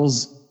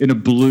models in a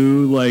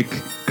blue, like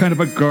kind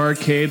of a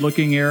garcade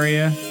looking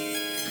area.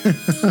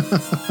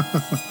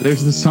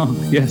 There's the song.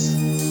 Yes.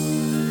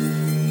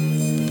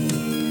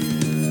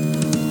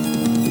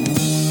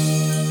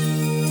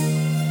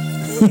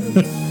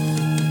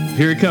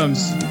 Here it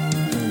comes.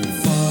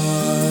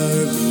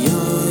 Far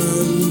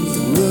beyond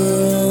the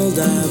world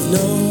I've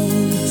known,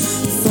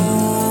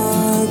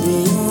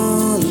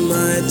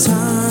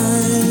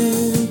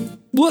 time.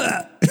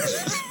 What?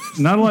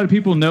 Not a lot of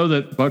people know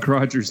that Buck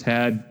Rogers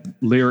had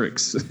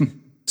lyrics.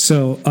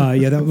 So,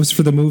 yeah, that was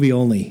for the movie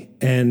only.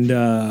 And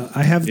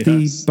I have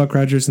the Buck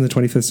Rogers in the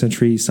 25th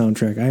Century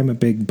soundtrack. I am a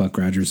big Buck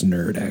Rogers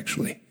nerd,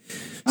 actually.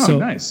 Oh, so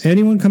nice.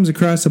 Anyone comes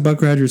across a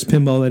Buck Rogers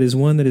pinball, that is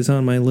one that is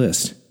on my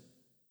list.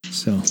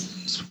 So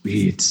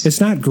sweet.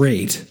 It's not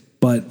great,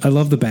 but I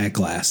love the back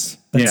glass.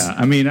 Yeah,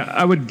 I mean,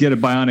 I would get a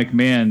Bionic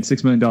Man,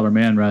 $6 Million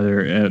Man,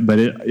 rather, but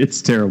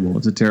it's terrible.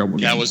 It's a terrible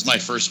game. That was my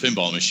first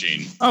pinball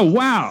machine. Oh,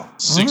 wow.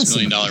 $6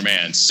 Million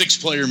Man,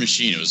 6-player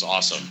machine. It was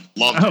awesome.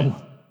 Loved it.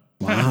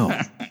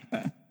 Wow.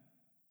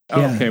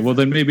 Okay, well,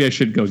 then maybe I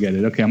should go get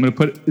it. Okay, I'm going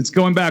to it's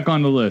going back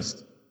on the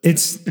list.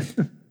 It's,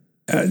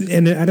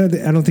 and I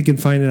don't think you can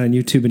find it on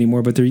YouTube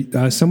anymore,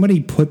 but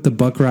somebody put the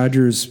Buck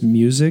Rogers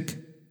music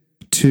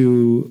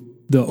to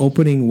the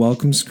opening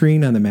welcome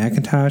screen on the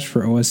Macintosh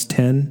for OS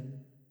X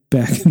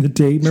back in the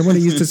day. Remember when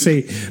it used to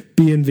say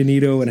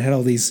Bienvenido and it had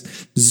all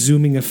these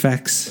zooming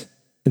effects,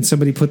 and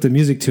somebody put the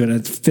music to it and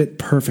it fit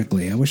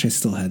perfectly. I wish I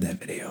still had that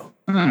video.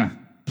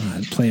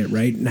 I'd play it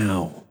right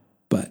now,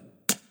 but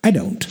I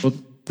don't. Well,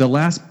 the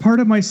last part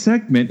of my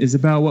segment is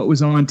about what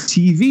was on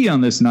TV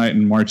on this night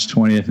in March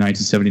 20th,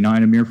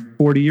 1979, a mere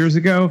 40 years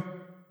ago.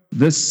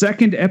 The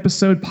second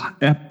episode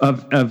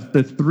of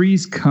the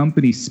Three's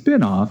Company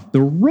spinoff,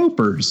 The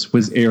Ropers,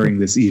 was airing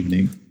this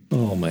evening.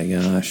 Oh my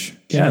gosh.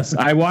 Yes,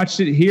 I watched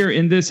it here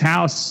in this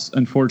house,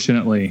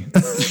 unfortunately.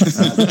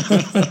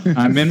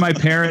 I'm in my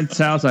parents'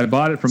 house. I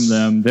bought it from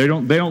them. They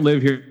don't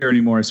live here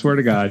anymore, I swear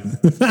to God.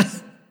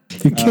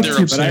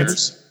 They're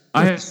upstairs.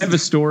 I have a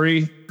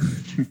story.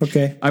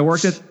 Okay. I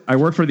worked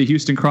for the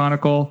Houston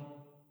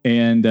Chronicle,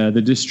 and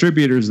the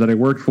distributors that I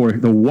worked for,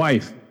 the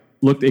wife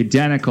looked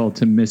identical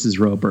to Mrs.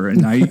 Roper,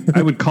 and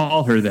I would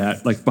call her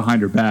that, like,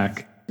 behind her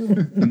back.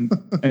 And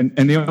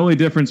the only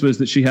difference was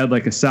that she had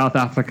like a South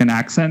African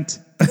accent.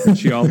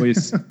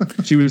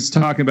 She was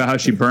talking about how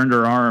she burned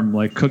her arm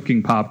like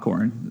cooking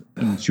popcorn,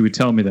 and she would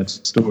tell me that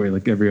story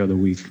like every other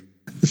week.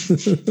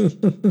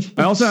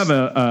 I also have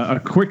a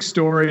quick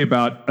story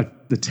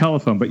about the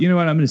telephone, but you know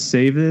what? I'm going to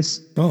save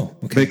this. Oh,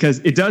 okay. Because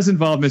it does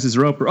involve Mrs.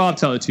 Roper. I'll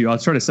tell it to you. I'll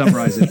try to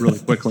summarize it really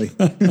quickly.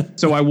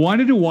 So I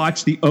wanted to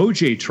watch the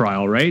OJ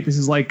trial, right? This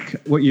is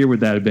like, what year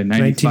would that have been?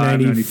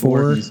 95,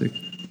 94? 96.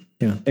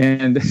 Yeah.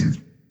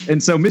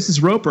 And so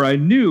Mrs. Roper, I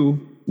knew,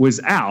 was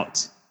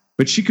out,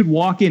 but she could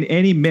walk in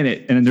any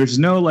minute, and there's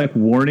no like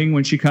warning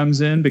when she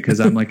comes in because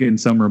I'm like in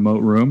some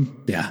remote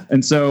room. Yeah.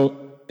 And so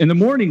in the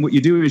morning, what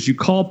you do is you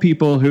call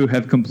people who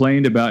have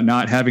complained about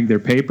not having their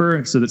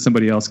paper so that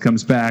somebody else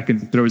comes back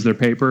and throws their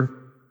paper.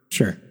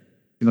 Sure.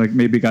 Like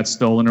maybe it got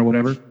stolen or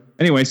whatever.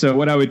 Anyway, so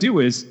what I would do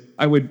is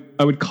I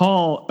would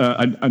call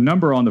a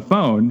number on the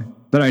phone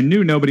that I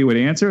knew nobody would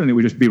answer, and it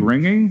would just be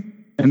ringing.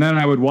 And then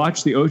I would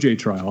watch the OJ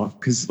trial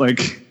because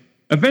like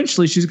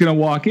eventually she's going to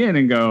walk in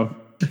and go,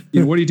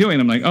 what are you doing?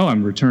 I'm like, oh,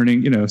 I'm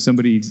returning,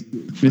 somebody's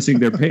missing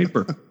their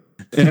paper.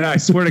 And I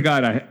swear to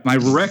God, my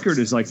record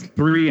is like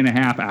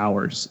 3.5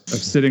 hours of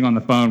sitting on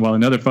the phone while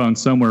another phone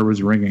somewhere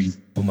was ringing.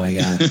 Oh my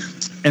God.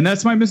 And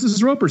that's my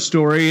Mrs. Roper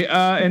story.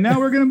 And now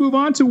we're going to move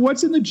on to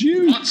What's in the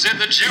Juke. What's in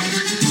the Juke?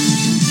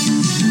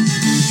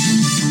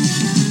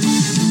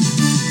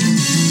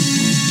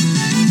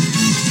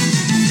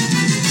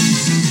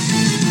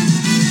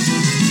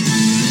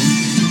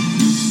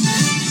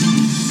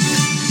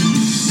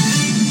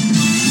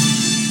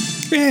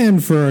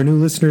 And for our new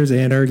listeners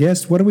and our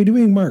guest, what are we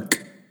doing,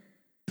 Mark?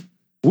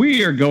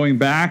 We are going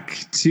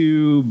back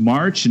to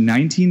March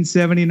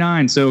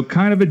 1979. So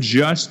kind of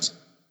adjust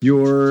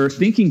your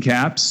thinking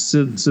caps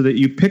so that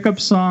you pick up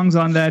songs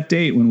on that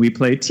date when we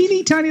play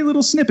teeny tiny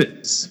little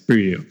snippets for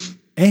you.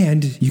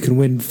 And you can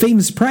win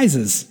famous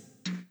prizes.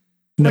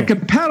 Like a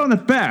pat on the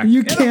back. You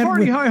and can't a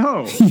party win.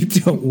 hi-ho. You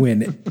don't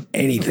win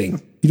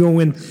anything. You don't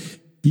win.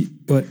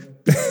 What?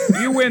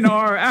 You win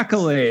our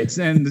accolades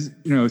and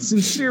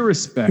sincere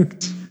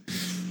respect.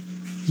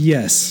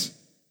 Yes.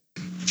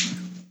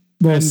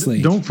 Mostly.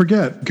 And don't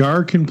forget,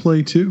 Gar can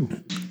play too.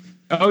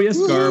 Oh yes,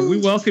 Gar.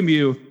 We welcome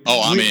you.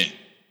 Oh, I'm in.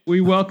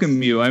 We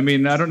welcome you. I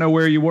mean, I don't know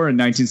where you were in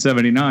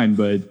 1979,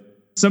 but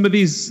some of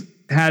these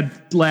had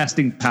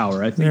lasting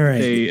power. I think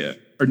they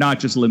are not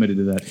just limited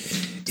to that.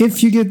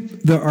 If you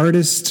get the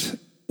artist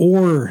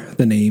or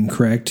the name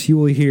correct, you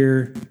will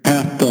hear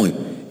half point.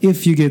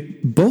 If you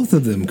get both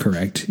of them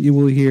correct, you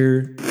will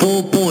hear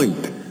full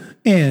point.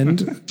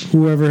 And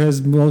whoever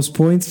has most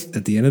points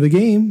at the end of the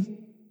game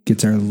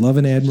gets our love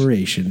and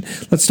admiration.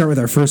 Let's start with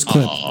our first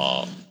clip.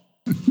 All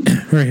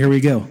right, here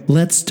we go.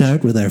 Let's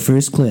start with our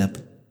first clip.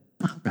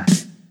 All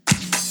right.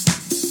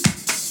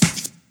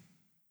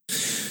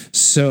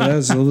 So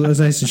that was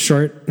nice and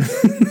short.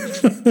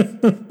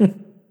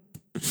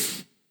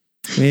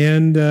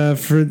 And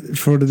for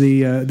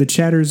the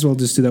chatters, we'll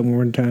just do that one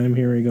more time.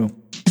 Here we go.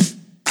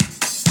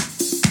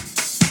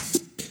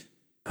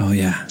 Oh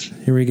yeah,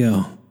 here we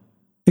go.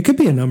 It could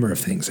be a number of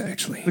things,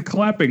 actually. The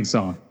clapping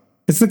song.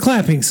 It's the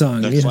clapping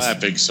song. The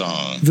clapping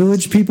song.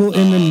 Village people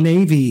in the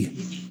Navy,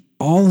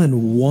 all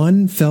in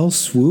one fell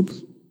swoop.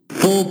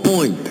 Full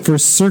point. For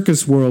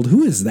Circus World.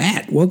 Who is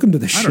that? Welcome to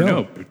the show. I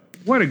don't know.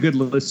 What a good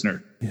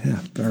listener. Yeah,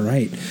 all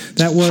right.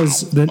 That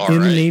was the All In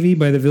the right. Navy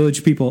by the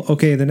Village People.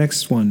 Okay, the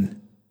next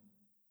one.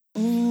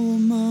 Oh,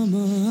 mama,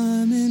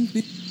 I'm in.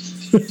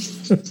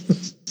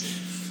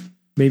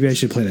 Maybe I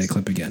should play that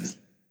clip again.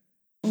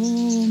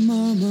 Oh,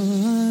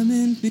 mama, I'm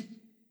in.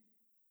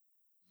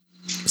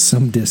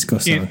 Some disco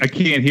song. I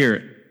can't hear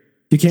it.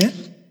 You can't?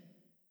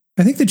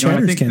 I think the No,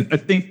 chatters can. I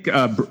think the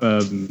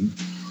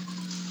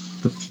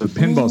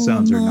pinball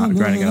sounds are not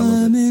grinding out a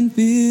little I'm bit. in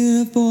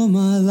fear for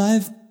my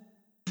life.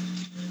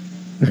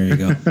 There you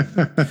go.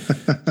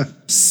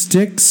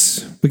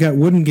 Sticks. We got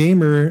Wooden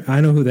Gamer.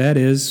 I know who that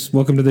is.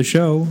 Welcome to the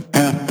show.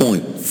 Half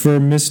point. For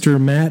Mr.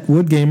 Matt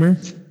Woodgamer.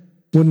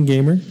 Wooden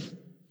Gamer.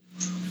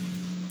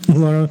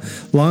 Long,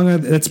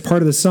 that's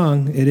part of the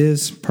song. It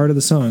is part of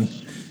the song.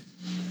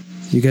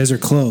 You guys are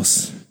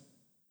close.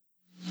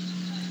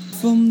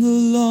 From the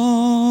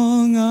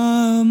long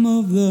arm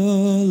of the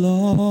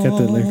law. Got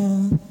that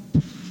lyric.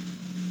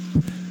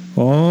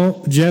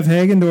 Oh, Jeff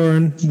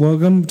Hagendorn,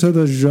 welcome to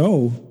the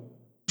show.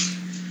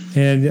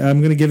 And I'm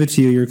going to give it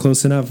to you. You're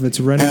close enough. It's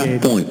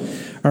Renegade. Half point.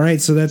 All right,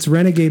 so that's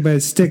Renegade by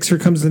Styx. Here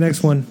comes the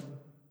next one.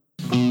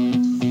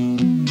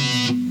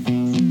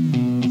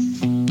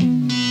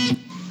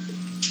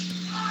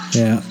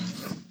 Yeah.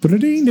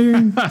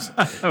 Ba-da-ding-ding.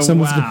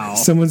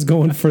 Someone's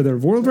going for the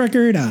world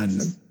record on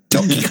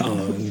Donkey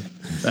Kong.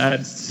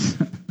 That's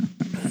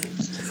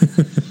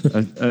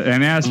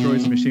an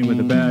asteroids machine with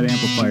a bad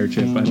amplifier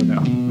chip. I don't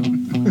know.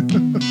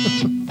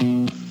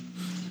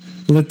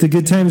 Let the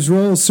good times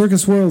roll.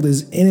 Circus World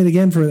is in it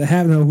again for the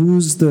half. Now,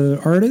 who's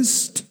the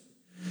artist?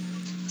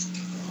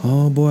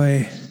 Oh,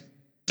 boy.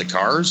 The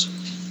Cars?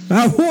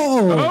 Oh,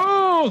 whoa.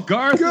 Oh,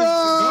 Gar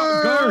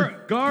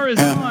is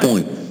Half on.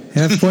 point.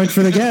 Half point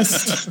for the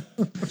guest.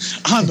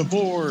 On the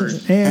board.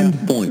 And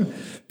Half point.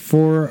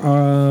 for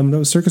that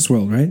was Circus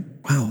World, right?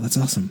 Wow, that's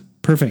awesome.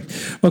 Perfect.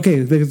 Okay,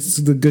 it's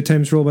the Good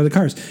Times Roll by the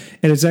Cars.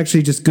 And it's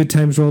actually just Good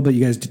Times Roll, but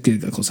you guys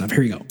did get close enough.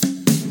 Here you go.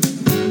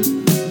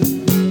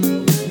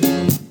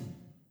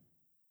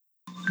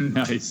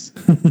 Nice.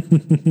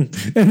 And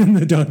then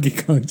the Donkey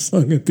Kong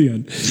song at the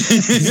end.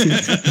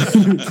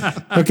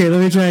 Okay, let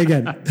me try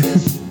again.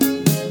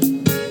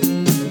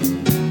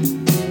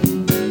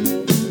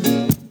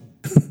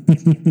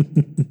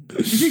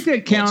 You think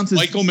that counts as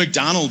Michael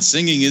McDonald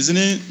singing, isn't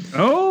it?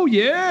 Oh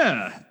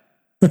yeah.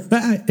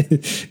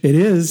 It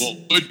is. Well,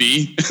 would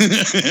be.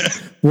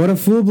 What a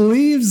Fool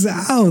Believes.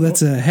 Oh,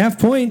 that's a half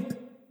point.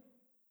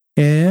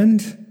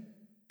 And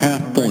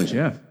Half point.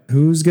 Jeff.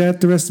 who's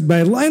got the rest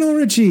by Lionel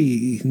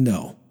Richie?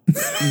 No.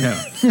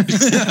 No. You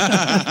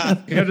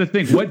have to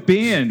think, what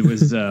band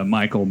was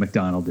Michael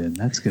McDonald in?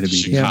 That's going to be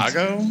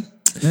Chicago?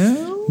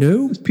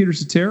 No. It's Peter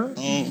Cetera.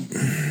 Oh.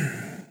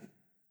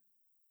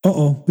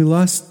 Uh-oh. We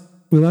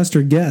lost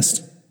our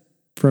guest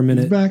for a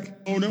minute. He's back.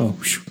 Oh, no. Oh,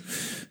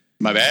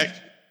 Am I back?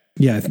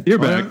 yeah. You're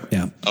back.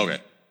 Yeah. Okay.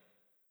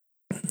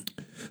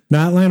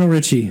 Not Lionel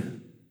Richie.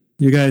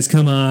 You guys,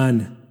 come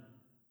on.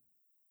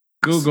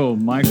 Google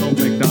Michael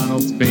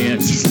McDonald's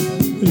band.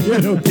 Yeah,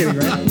 no kidding,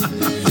 right?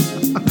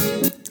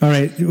 All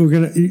right,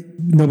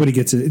 nobody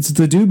gets it. It's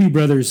the Doobie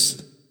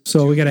Brothers.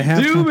 So we got a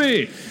half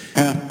Doobie.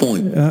 Half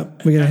point.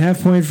 we got a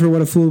half point for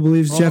What a Fool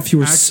Believes. Jeff, you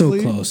were so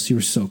actually- close. You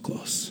were so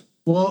close.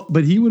 Well,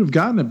 but he would have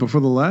gotten it before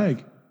the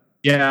lag.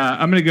 Yeah,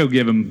 I'm going to go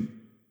give him.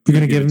 You're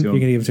gonna give him? it to You're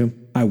gonna give it to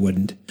him? I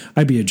wouldn't.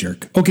 I'd be a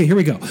jerk. Okay, here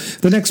we go.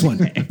 The next one.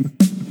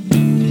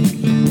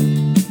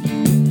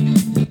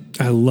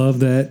 I love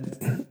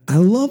that.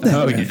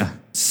 Oh, riff. yeah.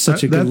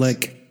 Such a good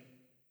lick.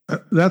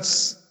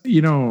 That's,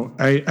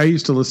 I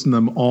used to listen to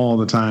them all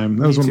the time.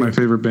 That was one of my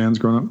favorite bands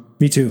growing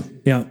up. Me too.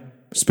 Yeah,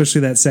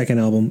 especially that second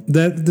album.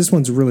 This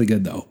one's really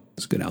good though.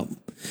 It's a good album.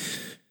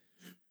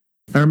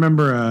 I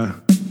remember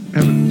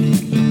having.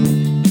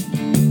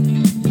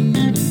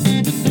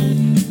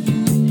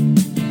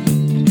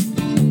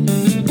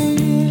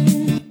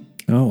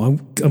 Oh,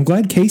 I'm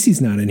glad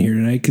Casey's not in here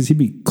tonight because he'd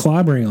be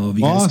clobbering all of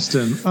you guys.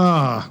 Boston.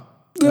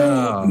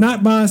 No,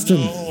 not Boston.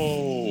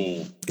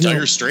 Oh.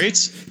 Dire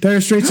Straits? Dire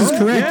Straits is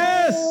correct.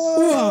 Yes.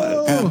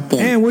 Whoa.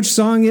 And which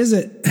song is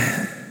it?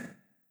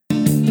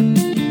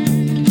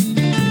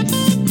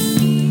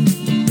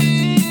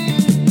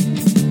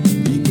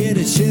 You get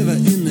a shiver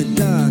in the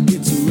dark.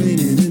 It's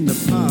raining in the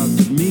park.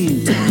 But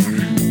meantime,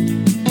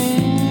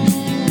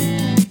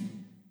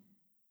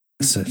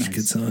 Such a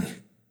good song.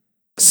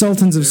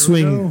 Sultans of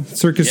Swing.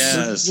 Circus.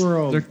 Yes.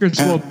 World. Circus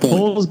World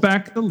pulls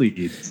back the lead.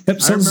 Yep, I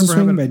Sultans of remember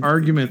Swing. having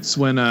arguments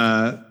when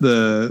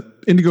the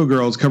Indigo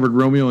Girls covered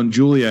Romeo and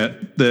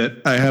Juliet,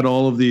 that I had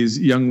all of these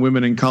young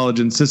women in college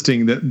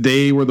insisting that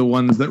they were the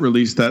ones that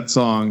released that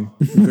song.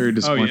 Very Oh,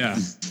 disappointing. yeah.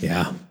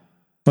 Yeah.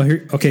 Well,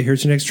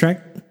 here's your next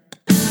track.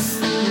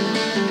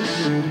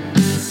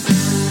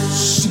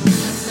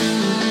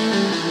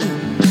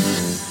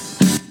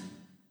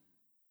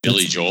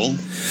 Billy Joel?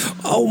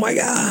 Oh my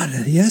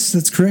God! Yes,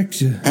 that's correct.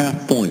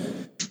 Half point.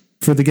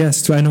 For the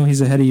guest, I know he's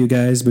ahead of you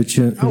guys, but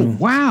Oh,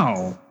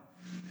 wow.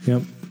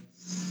 Yep.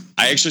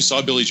 I actually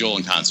saw Billy Joel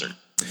in concert.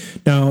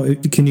 Now,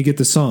 can you get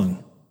the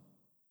song?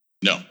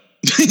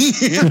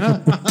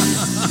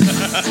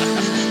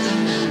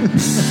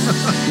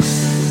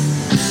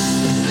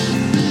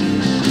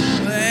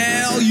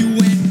 Well, you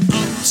went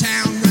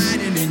uptown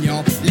riding in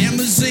your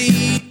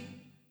limousine.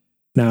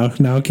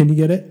 Now can you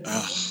get it?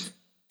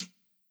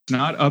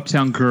 Not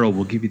Uptown Girl.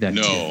 We'll give you that.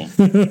 No.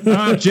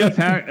 Jeff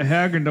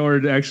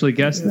Hagedorn actually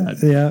guessed that.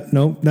 Yeah,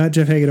 no, not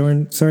Jeff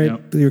Hagedorn. Sorry,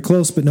 Nope. you're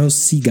close, but no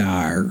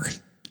cigar.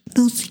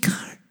 No cigar.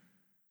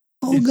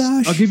 Oh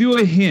gosh, I'll give you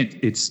a hint.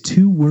 It's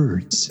 2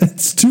 words.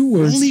 it's 2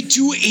 words. Only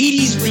 2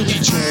 80s really,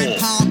 Joel.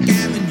 Park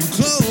Avenue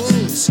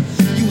clothes.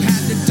 You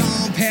had the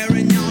Dom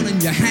Perignon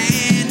in your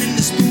hand and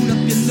the spoon up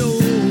your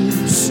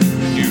nose.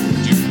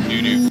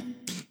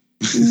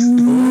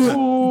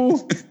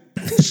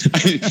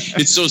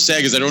 It's so sad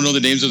because I don't know the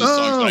names of the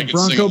songs, but I can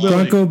sing along.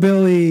 Bronco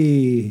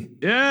Billy.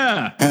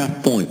 Yeah.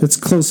 Half point. That's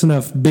close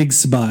enough. Big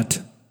spot.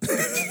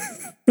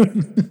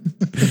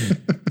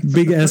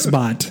 Big S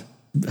bot.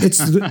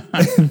 It's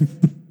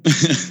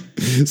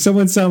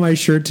someone saw my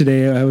shirt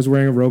today. I was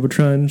wearing a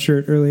Robotron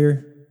shirt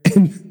earlier,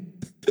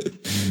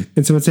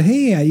 and someone said,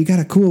 "Hey, you got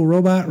a cool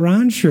Robot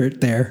Ron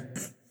shirt there."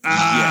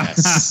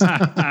 Yes.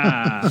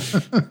 I'm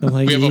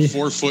like, We have a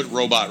 4-foot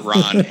robot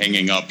Ron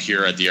hanging up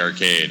here at the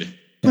arcade.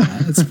 Yeah,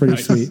 that's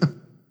pretty sweet.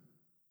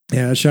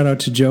 Yeah, shout out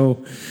to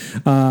Joe,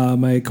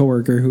 my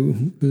coworker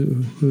who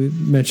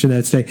mentioned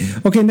that today.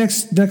 Okay,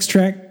 next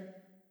track.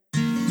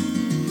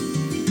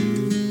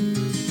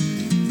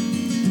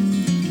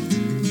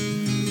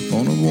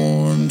 On a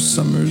warm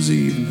summer's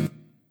evening.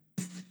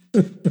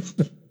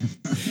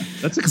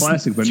 That's a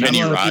classic, but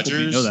Kenny not a lot of people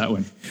Rogers? know that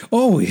one.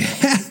 Oh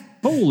yeah.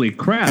 Holy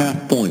crap.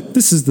 Half point.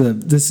 This is I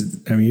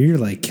mean, you're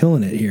like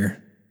killing it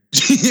here.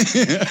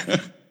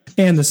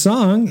 And the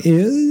song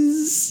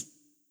is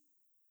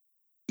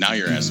Now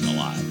you're asking a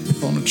lot.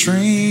 On a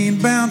train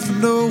bound for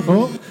nowhere.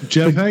 Oh,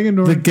 Jeff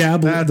Hagedorn. the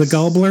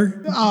gobbler.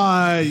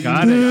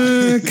 Got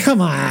it. Come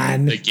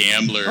on, The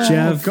Gambler.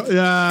 Jeff. Come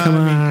Come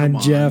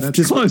on, Jeff. That's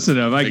Just Close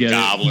enough. I The get it.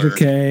 Gobbler.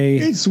 okay.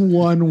 It's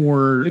one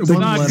word. It's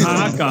one not letter.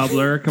 cock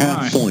gobbler. Come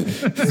on. Half point.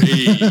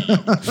 Hey.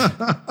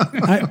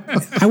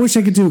 I wish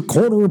I could do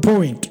quarter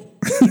point.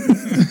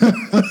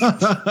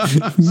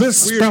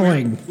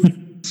 Misspelling.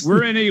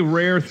 We're in a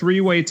rare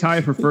 3-way tie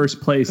for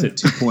first place at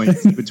 2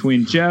 points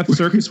between Jeff,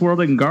 Circus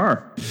World, and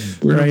Gar.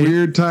 We're in Right. a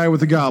weird tie with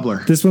the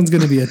gobbler. This one's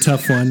going to be a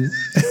tough one.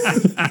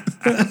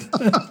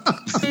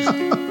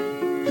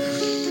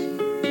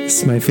 This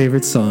is my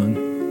favorite song.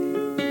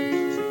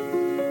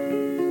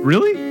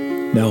 Really?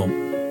 No.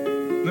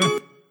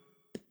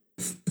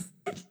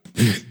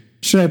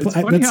 Should I It's play?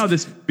 funny how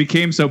this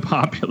became so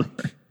popular.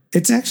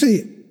 It's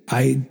actually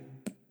I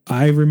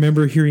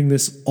remember hearing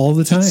this all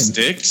the time.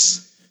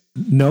 Sticks?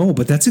 No,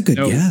 but that's a good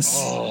No. guess.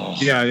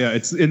 Yeah,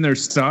 it's in their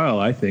style,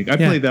 I think. I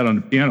Yeah. played that on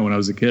the piano when I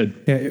was a kid.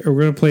 Yeah, we're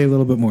gonna play a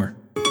little bit more.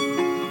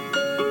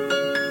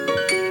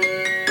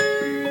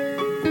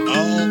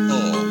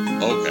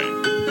 Oh, okay.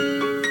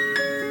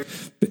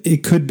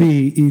 It could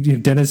be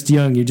Dennis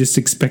DeYoung. You just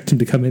expect him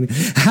to come in.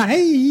 Hi,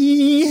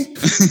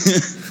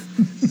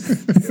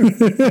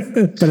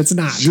 but it's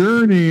not.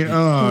 Journey.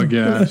 Oh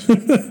gosh.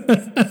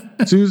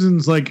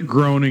 Susan's like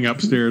groaning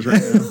upstairs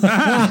right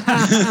now.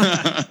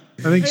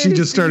 I think she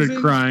just started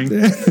crying.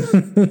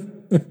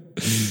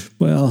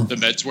 Well, The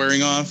Mets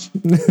wearing off?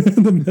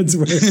 the meds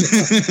were.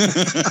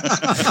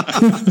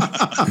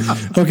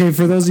 Okay,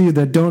 for those of you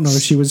that don't know,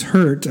 she was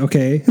hurt.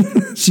 Okay,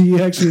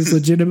 she actually is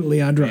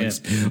legitimately on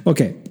drugs.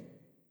 Okay,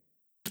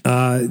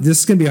 this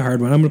is gonna be a hard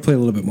one. I'm gonna play a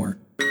little bit more.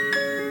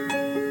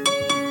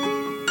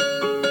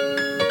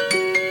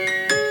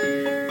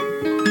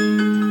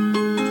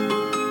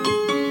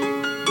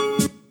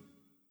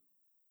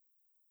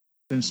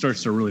 Then it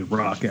starts to really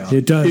rock out.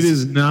 It does. It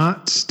is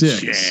not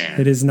Sticks. Yeah.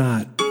 It is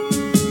not.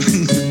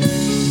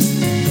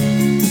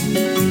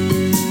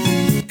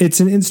 It's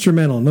an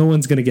instrumental. No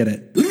one's gonna get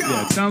it.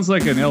 Yeah, it sounds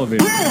like an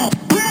elevator. Yeah,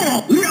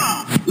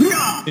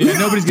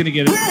 nobody's gonna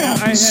get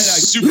it.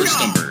 Super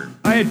Stumper.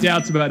 I had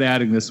doubts about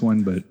adding this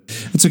one, but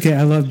It's okay.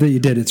 I love that you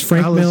did. It's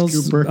Frank Alice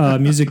Mills, Cooper.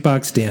 Music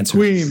Box Dancer.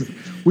 Queen.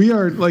 We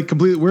are like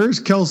completely. Where's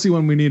Kelsey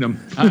when we need him?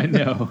 I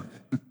know.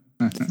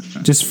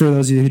 Just for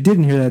those of you who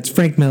didn't hear that, it's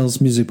Frank Mills,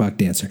 Music Box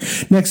Dancer.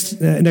 Next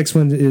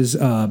one is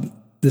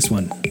this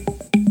one.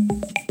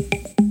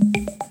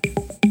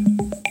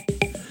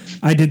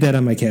 I did that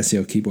on my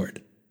Casio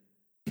keyboard.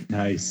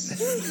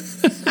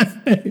 Nice.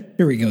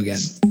 Here we go again.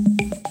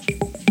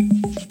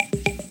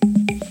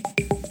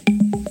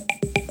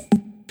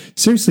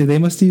 Seriously, they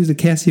must have used a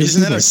Casio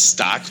Isn't that keyboard. a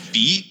stock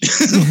beat?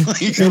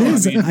 It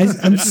is.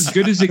 I'm As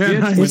good as it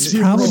gets. it's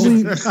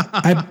probably.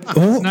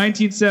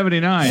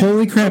 1979.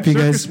 Holy crap, you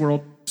guys! Circus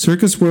World.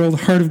 Circus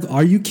World, Heart of.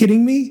 Are you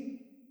kidding me?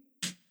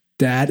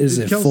 That is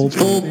a full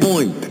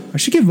point. I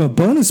should give him a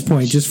bonus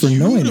point just for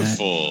knowing that.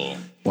 Beautiful.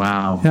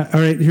 Wow. Yeah, all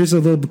right, here's a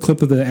little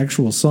clip of the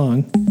actual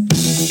song.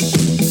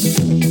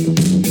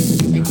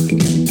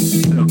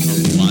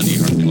 Monty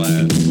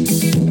Heartglass.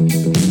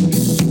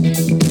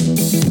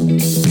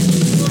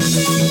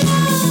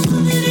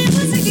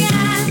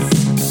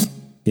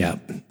 Yeah.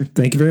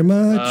 Thank you very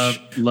much.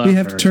 Love we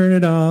have her. to turn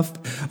it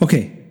off.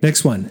 Okay,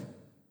 next one.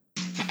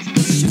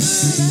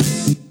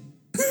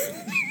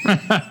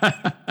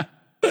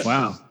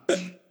 Wow.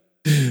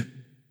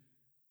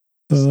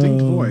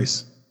 Distinct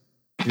voice.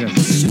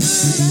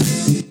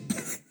 Yes.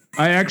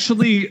 I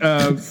actually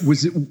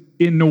was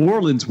in New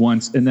Orleans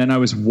once, and then I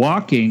was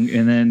walking,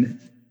 and then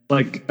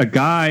like a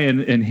guy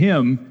and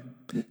him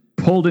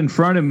pulled in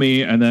front of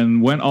me and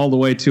then went all the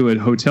way to a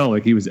hotel.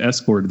 Like he was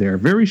escorted there.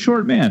 Very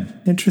short man.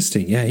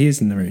 Interesting. Yeah, he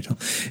is in the very tall.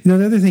 You know,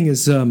 the other thing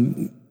is,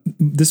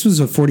 this was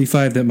a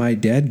 45 that my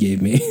dad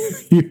gave me.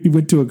 He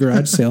went to a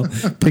garage sale,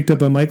 picked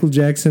up a Michael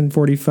Jackson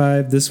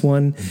 45, this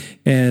one,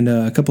 and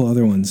a couple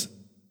other ones.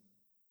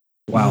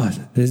 Wow.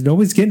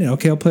 Nobody's getting it.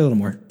 Okay, I'll play a little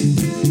more.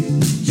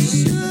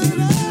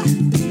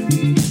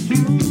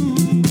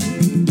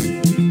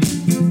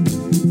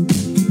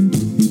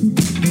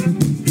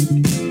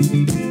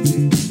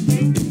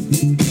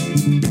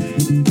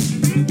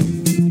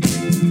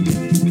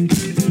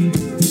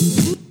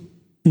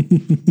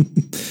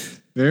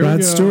 There Rod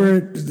we go.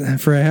 Stewart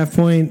for a half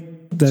point.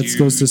 That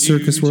goes to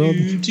Circus World.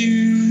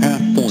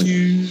 Half point.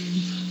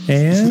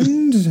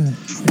 And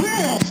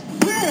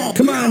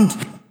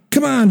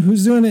come on,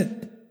 who's doing it?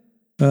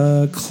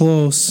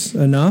 Close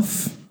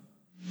enough.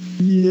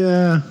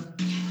 Yeah.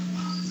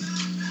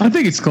 I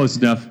think it's close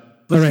enough.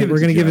 All right, we're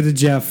gonna give it to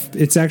Jeff.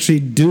 It's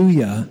actually do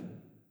ya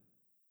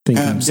think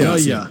I'm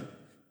sexy? Yeah.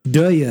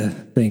 Do ya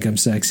think I'm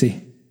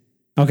sexy?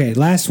 Okay,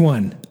 last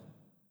one.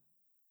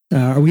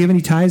 Are we have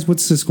any ties?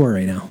 What's the score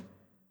right now?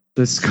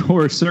 The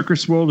score is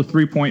Circus World of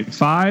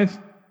 3.5,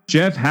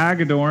 Jeff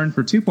Hagedorn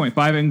for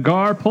 2.5, and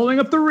Gar pulling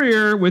up the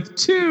rear with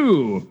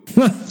 2.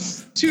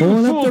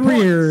 Pulling up the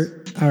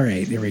rear. All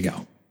right, here we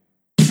go.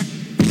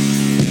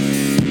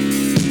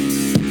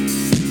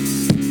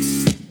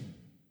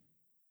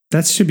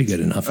 That should be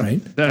good enough,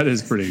 right? That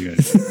is pretty good.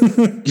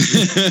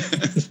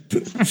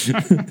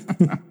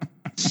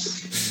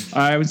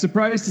 I was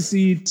surprised to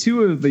see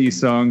 2 of these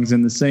songs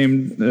in the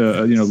same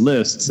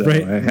list, so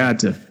Right. I had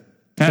to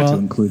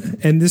include them.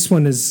 And this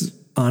one is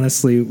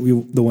honestly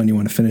the one you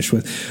want to finish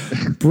with.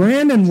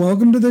 Brandon,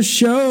 welcome to the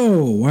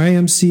show.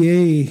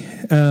 YMCA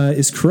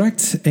is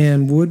correct,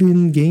 and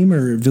Wooden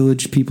Gamer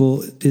Village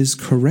People is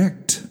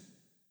correct.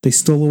 They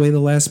stole away the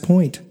last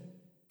point.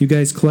 You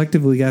guys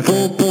collectively got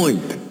Full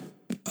point.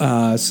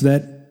 So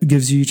that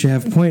gives you each a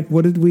half point.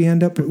 What did we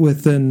end up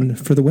with then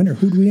for the winner?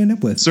 Who did we end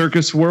up with?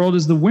 Circus World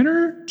is the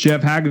winner.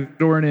 Jeff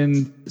Hagedorn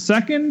in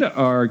second.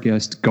 Our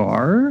guest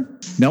Gar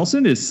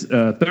Nelson is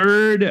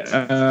third.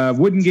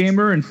 Wooden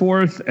Gamer in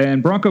fourth,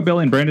 and Bronco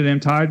Billy and Brandon M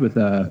tied with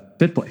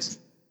fifth place.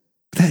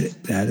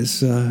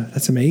 That's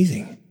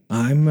amazing.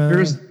 I'm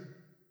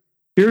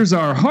here's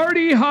our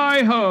Hardy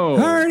Hi Ho.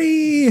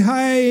 Hardy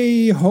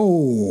Hi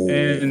Ho,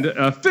 and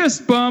a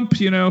fist bump,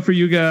 for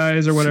you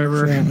guys or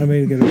whatever. Yeah, I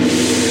mean,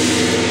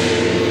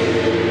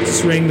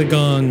 just ring the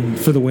gong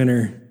for the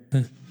winner.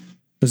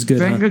 That's good.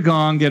 Bang a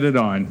gong, get it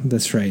on.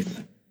 That's right.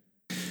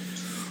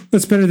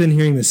 That's better than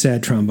hearing the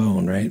sad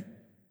trombone, right?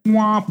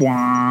 Wah,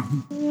 wah.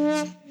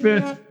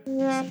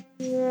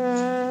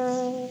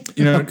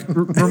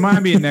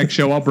 Remind me of next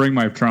show. I'll bring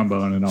my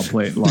trombone and I'll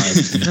play it live.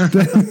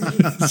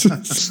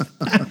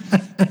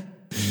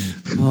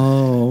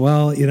 Oh,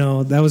 well,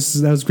 that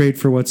was great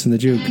for What's in the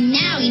Juke.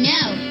 Now we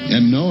know.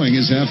 And knowing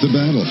is half the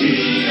battle.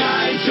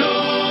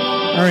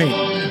 All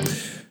right.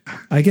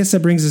 I guess that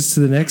brings us to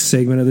the next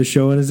segment of the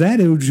show, and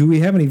do we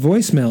have any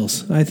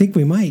voicemails? I think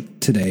we might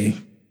today.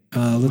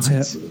 Yeah,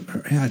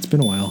 it's been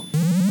a while.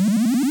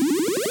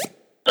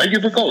 Thank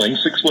you for calling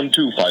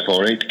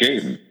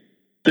 612-548-GAME.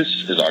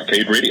 This is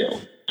Arcade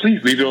Radio.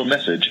 Please leave your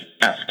message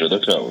after the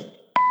tone.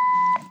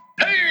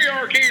 Hey,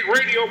 Arcade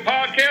Radio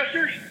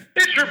podcasters.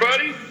 It's your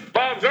buddy,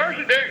 Bob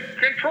Garzadek,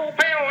 control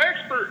panel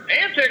expert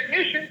and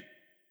technician.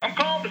 I'm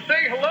calling to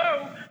say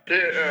hello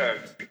to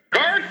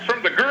Garth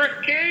from the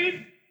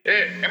Garthcade.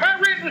 Am I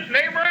reading this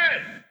name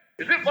right?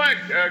 Is it like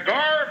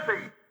Gar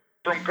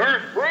from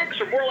Garth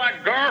Brooks, or more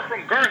like Gar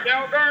from Garth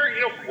Algar?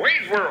 From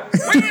Wayne's World.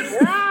 Wayne's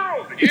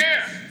World,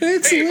 yeah. Hey,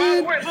 by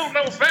the way, little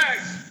known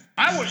fact,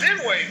 I was in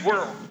Wayne's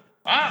World.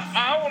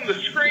 I own the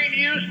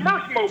screen-used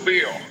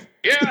Mirthmobile.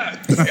 Yeah,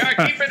 I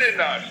keep it in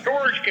a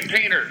storage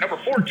container, number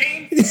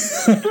 14.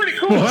 Pretty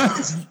cool.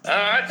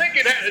 I think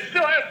it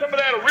still has some of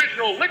that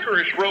original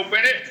licorice rope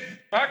in it.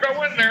 I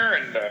go in there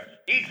and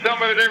eat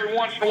some of it every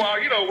once in a while,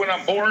 when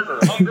I'm bored or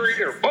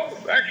hungry, or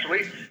both,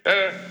 actually.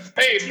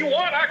 Hey, if you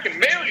want, I can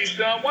mail you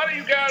some. Why don't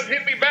you guys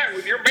hit me back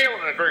with your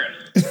mailing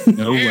address?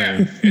 No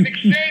way. In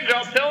exchange,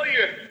 I'll tell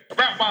you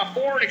about my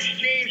foreign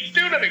exchange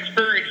student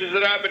experiences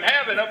that I've been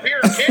having up here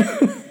in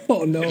Canada.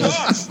 Oh, no. It's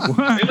awesome.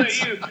 They let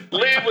you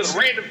live with a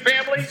random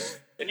family,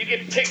 and you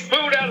get to take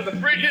food out of the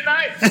fridge at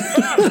night. It's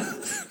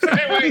awesome.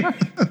 Anyway,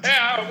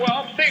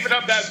 I'm saving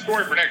up that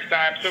story for next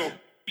time, so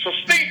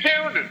stay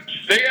tuned and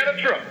stay out of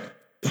trouble.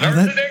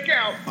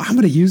 I'm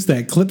going to use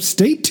that clip.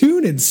 Stay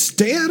tuned and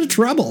stay out of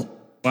trouble.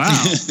 Wow.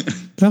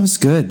 That was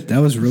good. That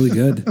was really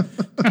good.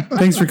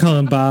 Thanks for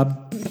calling,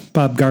 Bob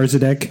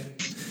Garzadek.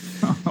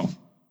 Oh,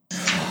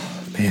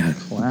 man.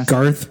 Classic.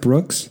 Garth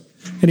Brooks.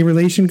 Any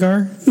relation,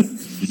 Gar?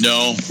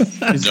 No.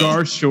 Is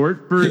Gar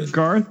short for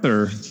Garth,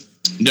 or?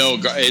 No,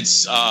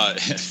 it's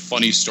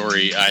funny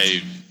story.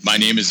 My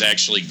name is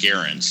actually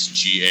Garance,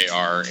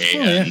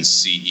 Garance.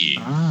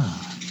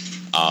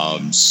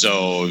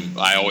 So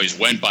I always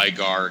went by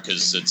Gar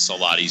because it's a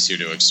lot easier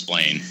to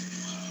explain.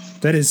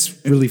 That is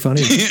really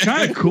funny.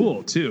 Kind of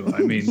cool too.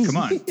 I mean, come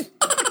on.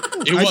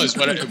 It was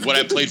when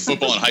I played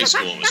football in high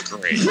school. It was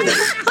great.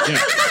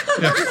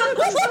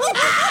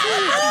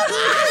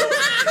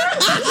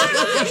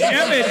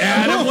 Damn it,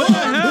 Adam! What the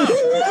hell?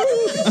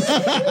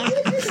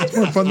 It's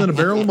more fun than a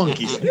barrel of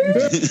monkeys.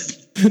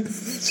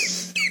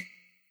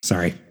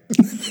 Sorry.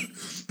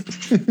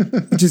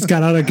 Just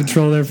got out of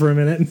control there for a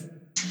minute.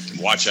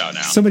 Watch out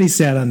now. Somebody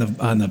sat on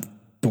the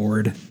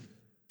board.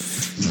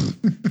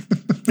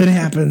 It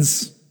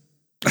happens.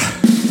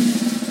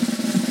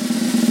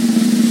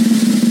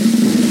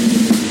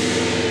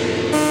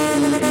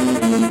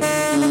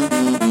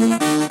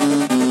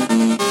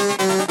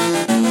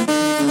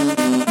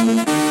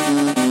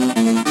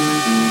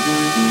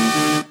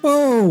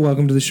 Oh,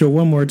 welcome to the show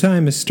one more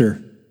time,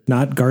 Mr.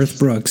 Not Garth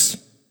Brooks.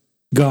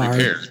 Gar.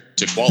 Prepare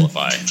to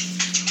qualify.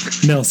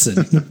 Nelson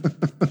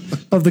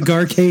of the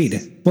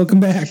Garcade. Welcome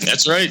back.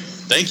 That's right.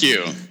 Thank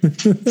you.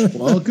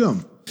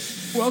 Welcome.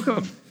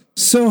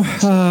 So,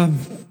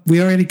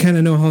 we already kind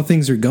of know how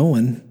things are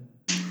going.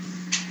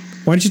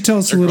 Why don't you tell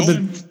us a little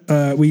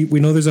bit? We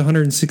know there's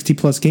 160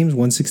 plus games.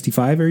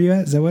 165 are you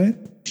at? Is that what?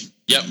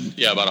 Yep.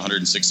 Yeah, about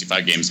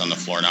 165 games on the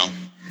floor now.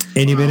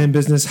 And you've been in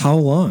business how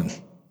long?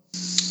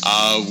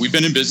 We've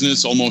been in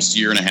business almost a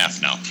year and a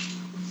half now.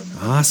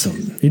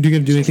 Awesome. Are you going to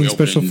do anything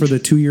special for the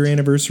 2-year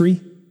anniversary?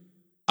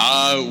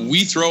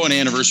 We throw an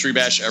anniversary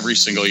bash every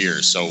single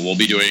year. So we'll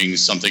be doing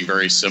something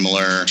very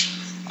similar.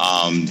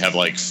 Have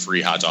like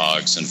free hot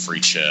dogs and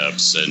free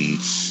chips, and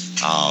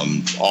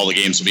all the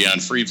games will be on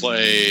free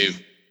play.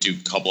 Do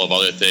a couple of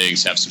other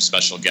things, have some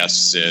special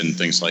guests in,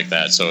 things like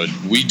that. So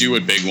we do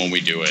it big when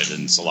we do it,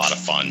 and it's a lot of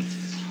fun.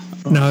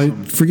 Now,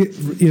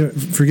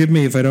 forgive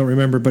me if I don't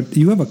remember, but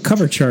you have a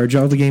cover charge.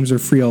 All the games are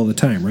free all the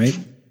time, right?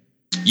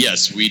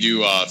 Yes, we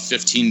do a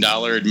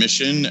 $15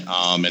 admission,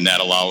 and that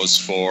allows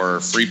for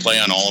free play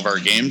on all of our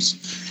games.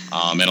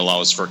 It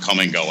allows for come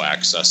and go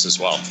access as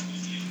well.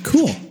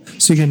 Cool.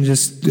 So you can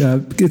just,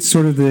 it's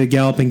sort of the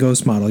Galloping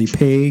Ghost model. You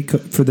pay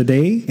for the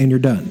day and you're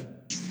done.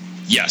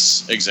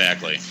 Yes,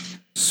 exactly.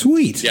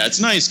 Sweet. Yeah, it's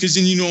nice because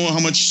then you know how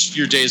much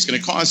your day is going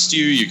to cost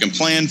you. You can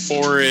plan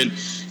for it.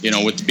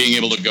 With being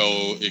able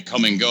to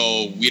come and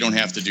go, we don't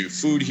have to do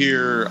food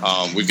here.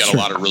 We've got a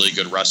lot of really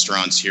good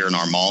restaurants here in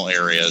our mall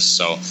areas.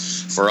 So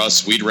for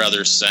us, we'd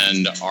rather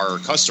send our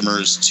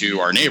customers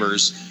to our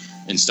neighbors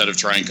instead of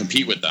try and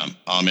compete with them,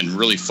 and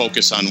really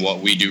focus on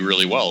what we do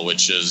really well,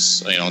 which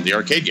is, the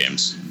arcade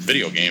games,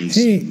 video games,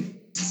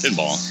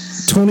 pinball.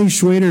 Tony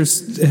Schwader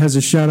has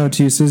a shout out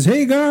to you. Says,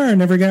 "Hey Gar, I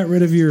never got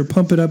rid of your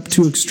Pump It Up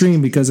Too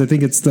Extreme because I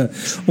think it's the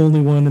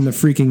only one in the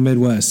freaking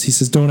Midwest." He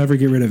says, "Don't ever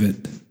get rid of it."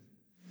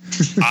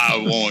 I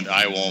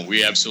won't.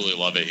 We absolutely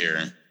love it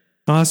here.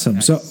 Awesome.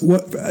 Nice. So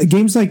what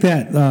games like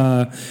that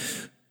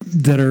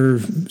that are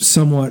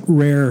somewhat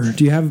rare,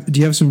 do you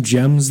have some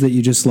gems that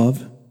you just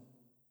love?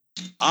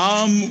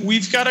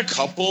 We've got a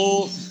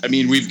couple. I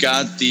mean, we've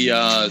got the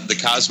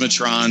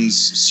Cosmotron's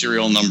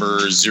serial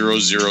number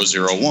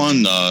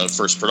 0001, the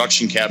first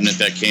production cabinet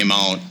that came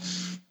out.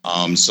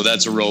 So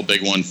that's a real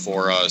big one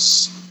for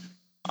us.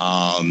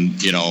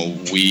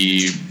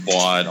 We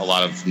bought a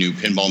lot of new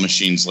pinball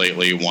machines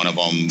lately. One of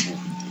them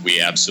we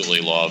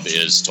absolutely love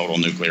is Total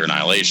Nuclear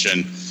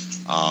Annihilation.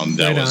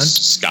 That was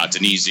Scott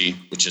Denisi,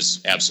 which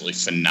is absolutely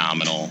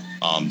phenomenal.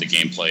 The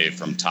gameplay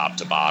from top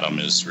to bottom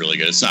is really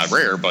good. It's not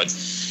rare, but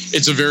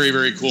it's a very,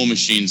 very cool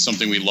machine,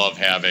 something we love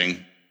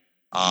having.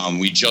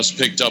 We just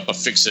picked up a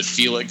Fix-It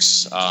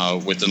Felix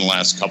within the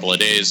last couple of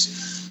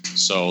days.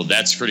 So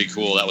that's pretty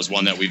cool. That was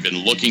one that we've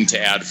been looking to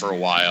add for a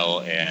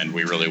while, and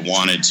we really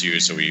wanted to.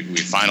 So we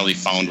finally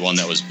found one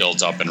that was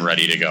built up and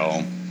ready to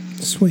go.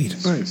 Sweet.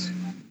 Nice.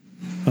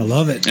 I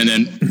love it. And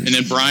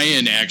then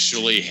Brian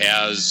actually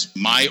has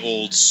my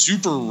old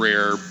super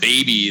rare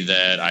baby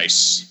that I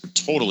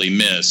totally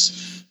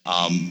miss,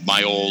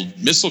 my old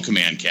Missile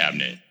Command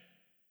cabinet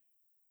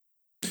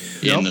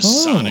in the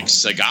Sonic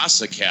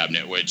Sagasa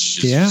cabinet,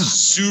 which is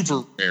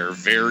super rare,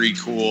 very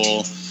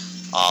cool.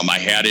 I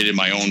had it in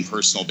my own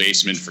personal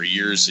basement for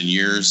years and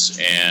years,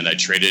 and I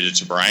traded it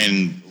to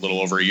Brian a little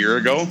over a year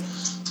ago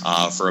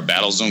for a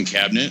Battlezone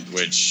cabinet,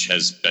 which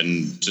has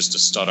been just a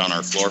stud on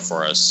our floor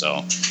for us.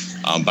 So,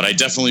 but I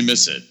definitely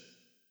miss it.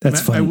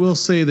 That's fun. I will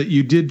say that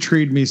you did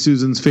trade me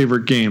Susan's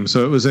favorite game,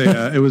 so it was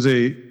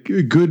a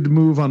good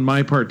move on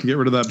my part to get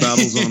rid of that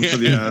Battlezone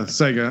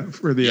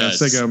for the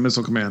Sega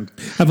Missile Command.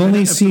 I've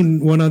only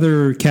seen one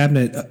other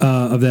cabinet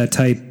of that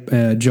type.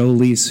 Joe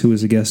Leese, who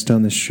was a guest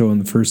on this show in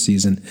the first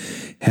season,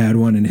 had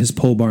one in his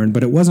pole barn,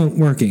 but it wasn't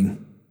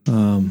working.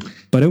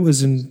 But it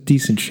was in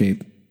decent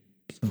shape.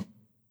 So.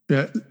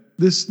 Yeah,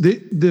 this.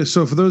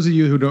 So for those of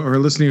you who are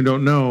listening who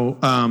don't know,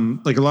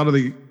 like a lot of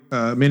the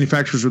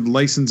manufacturers would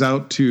license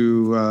out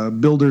to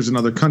builders in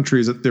other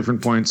countries at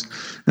different points.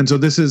 And so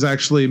this is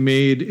actually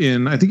made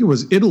in, I think it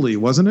was Italy,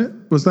 wasn't it?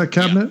 Was that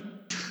cabinet?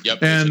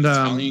 Yep. And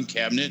Italian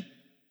cabinet.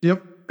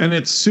 Yep. And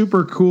it's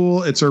super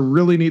cool. It's a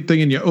really neat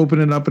thing, and you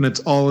open it up, and it's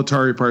all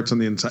Atari parts on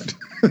the inside.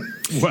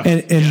 Wow.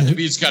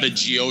 It's got a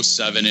Geo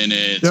 7 in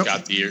it. It's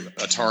got the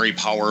Atari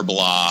Power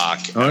Block.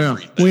 Oh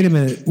everything. Yeah. Wait a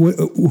minute.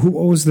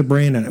 What was the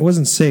brand on it? It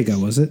wasn't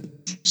Sega, was it?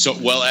 So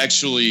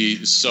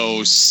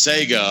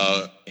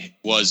Sega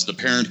was the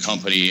parent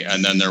company,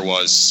 and then there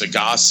was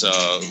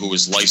Sagasa, who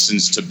was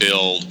licensed to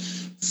build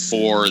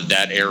for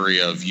that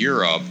area of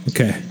Europe.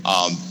 Okay.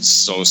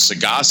 So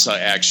Sagasa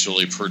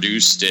actually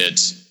produced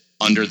it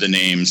under the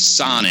name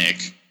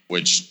Sonic,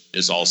 which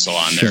is also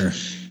on there.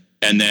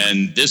 And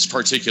then this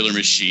particular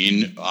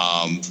machine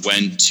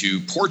went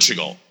to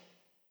Portugal.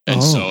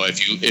 And so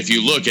if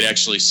you look, it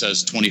actually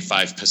says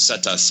 25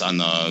 pesetas on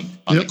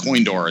the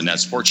coin door, and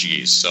that's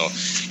Portuguese. So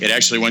it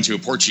actually went to a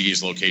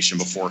Portuguese location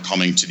before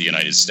coming to the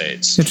United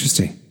States.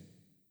 Interesting.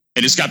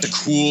 And it's got the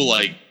cool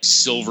like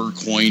silver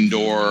coin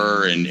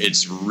door, and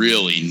it's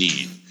really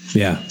neat.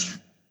 Yeah.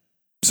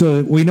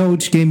 So we know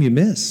which game you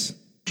miss.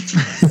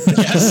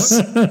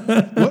 Yes.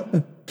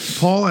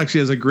 Paul actually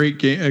has a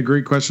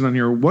great question on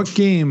here. What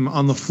game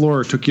on the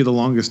floor took you the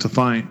longest to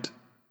find?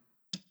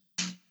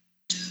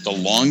 The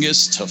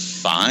longest to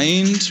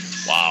find?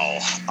 Wow.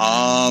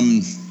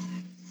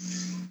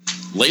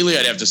 Lately,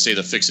 I'd have to say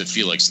the Fix-It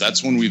Felix.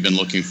 That's one we've been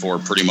looking for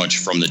pretty much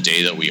from the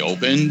day that we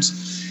opened,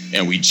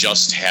 and we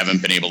just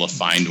haven't been able to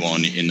find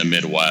one in the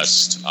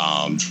Midwest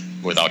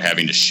without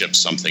having to ship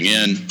something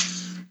in.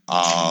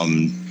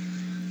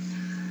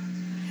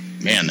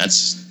 Man,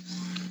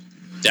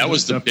 that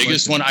was the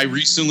biggest one.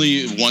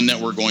 One that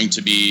we're going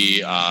to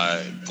be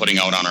putting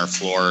out on our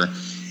floor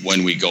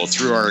when we go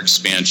through our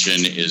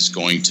expansion is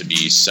going to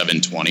be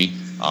 720.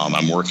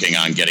 I'm working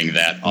on getting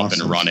that up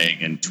and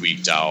running and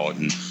tweaked out,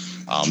 and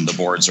the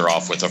boards are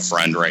off with a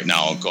friend right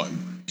now,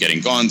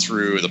 getting gone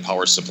through. The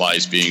power supply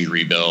is being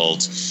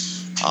rebuilt,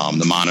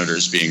 the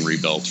monitors being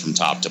rebuilt from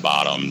top to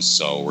bottom.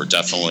 So we're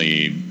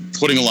definitely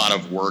putting a lot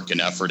of work and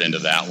effort into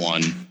that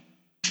one.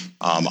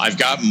 I've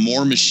got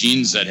more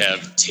machines that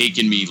have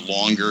taken me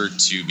longer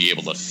to be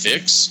able to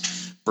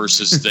fix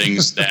versus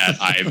things that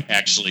I've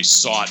actually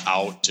sought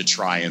out to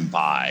try and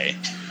buy.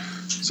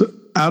 So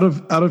out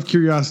of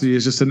curiosity,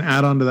 is just an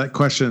add-on to that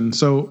question.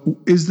 So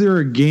is there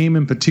a game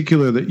in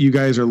particular that you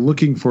guys are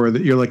looking for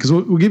that you're like, because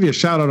we'll give you a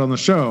shout out on the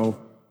show.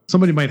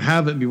 Somebody might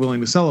have it and be willing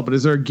to sell it, but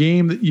is there a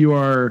game that you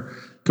are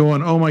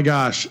going, oh my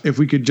gosh, if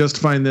we could just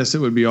find this, it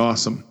would be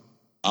awesome?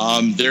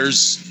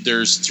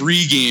 There's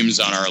 3 games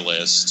on our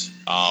list.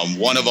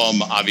 One of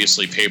them,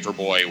 obviously,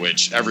 Paperboy,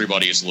 which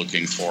everybody is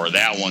looking for.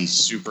 That one's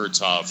super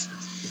tough.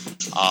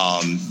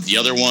 The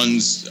other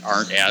ones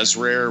aren't as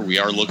rare. We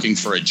are looking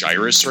for a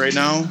Gyrus right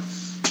now.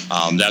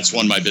 That's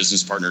one my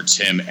business partner,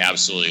 Tim,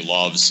 absolutely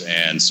loves.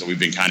 And so we've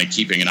been kind of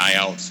keeping an eye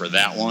out for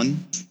that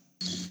one.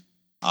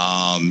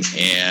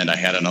 And I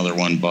had another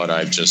one, but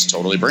I've just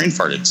totally brain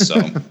farted. So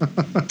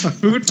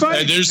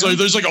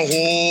there's like a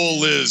whole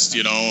list,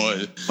 you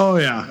know. Oh,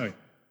 yeah.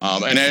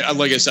 And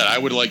like I said, I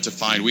would like to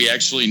find, we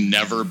actually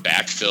never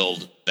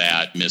backfilled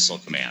that Missile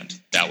Command.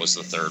 That was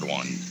the third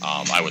one.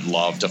 I would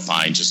love to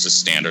find just a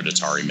standard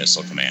Atari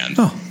Missile Command.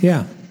 Oh,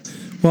 yeah.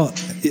 Well,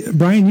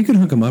 Brian, you can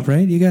hook him up,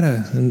 right? You got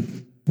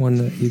one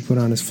that you put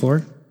on his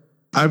floor?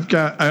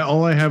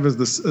 All I have is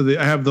this.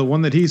 I have the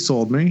one that he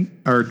sold me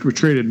or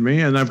traded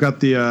me, and I've got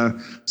the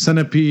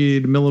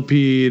Centipede,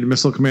 Millipede,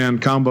 Missile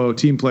Command combo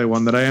team play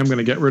one that I am going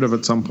to get rid of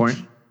at some point.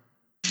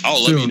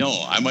 Oh, let me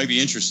know. I might be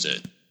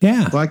interested.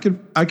 Yeah. Well, I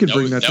could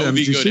bring that to MGC. That would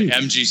be good.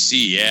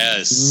 MGC,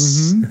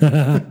 yes.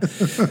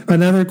 Mm-hmm.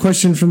 Another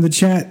question from the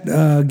chat.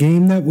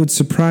 Game that would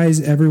surprise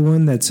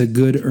everyone that's a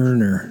good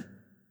earner.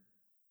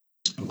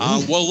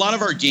 Well, a lot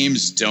of our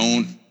games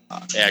don't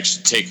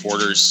actually take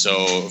orders.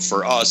 So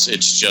for us,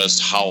 it's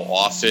just how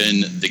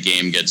often the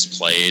game gets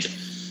played.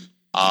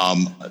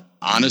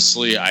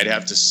 Honestly, I'd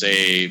have to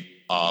say,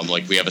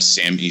 like we have a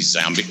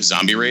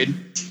Zombie Raid.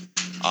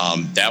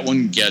 That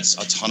one gets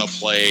a ton of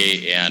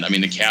play, and I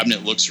mean the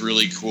cabinet looks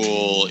really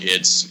cool.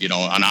 It's an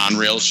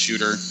on-rails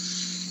shooter,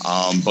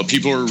 but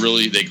people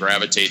they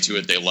gravitate to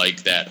it. They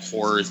like that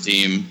horror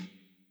theme.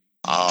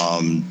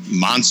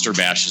 Monster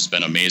Bash has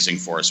been amazing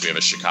for us. We have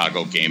a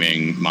Chicago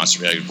gaming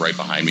Monster Bash right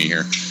behind me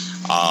here.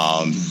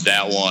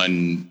 That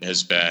one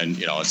has been,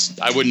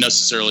 I wouldn't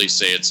necessarily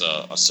say it's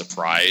a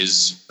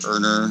surprise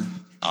earner,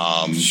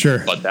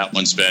 sure, but that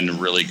one's been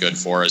really good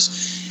for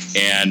us.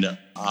 And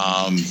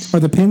are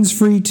the pins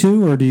free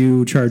too, or do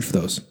you charge for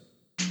those?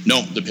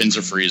 No, the pins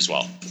are free as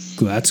well.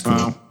 That's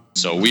cool.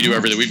 So we do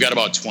everything. We've got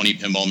about 20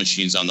 pinball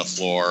machines on the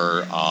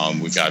floor.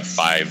 We've got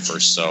 5 or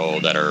so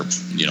that are,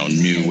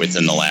 new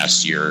within the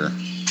last year.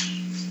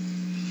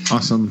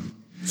 Awesome.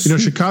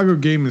 Chicago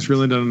Game has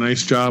really done a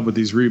nice job with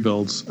these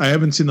rebuilds. I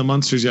haven't seen the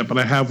Munsters yet, but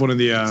I have one of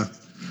the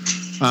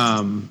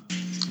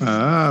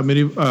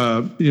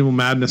Medieval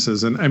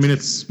Madnesses, and I mean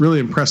it's really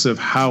impressive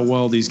how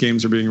well these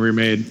games are being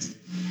remade.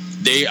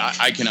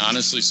 I can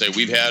honestly say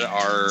we've had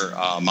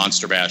our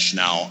Monster Bash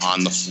now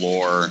on the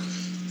floor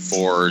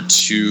for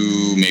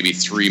 2, maybe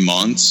 3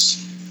 months.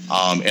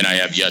 And I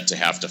have yet to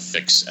have to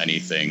fix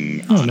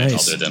anything on it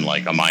other than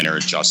like a minor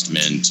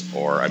adjustment.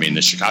 Or, I mean,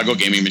 the Chicago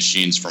gaming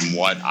machines, from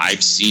what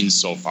I've seen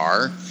so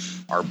far,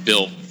 are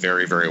built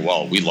very, very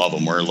well. We love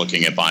them. We're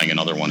looking at buying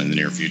another one in the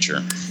near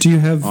future. Do you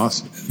have,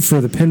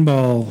 for the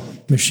pinball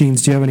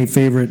machines, do you have any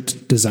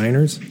favorite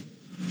designers?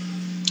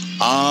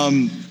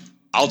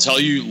 I'll tell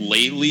you,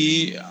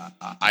 lately,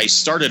 I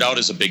started out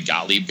as a big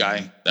Gottlieb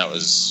guy. That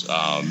was,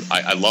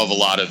 I love a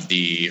lot of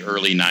the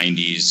early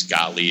 90s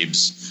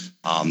Gottliebs,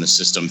 the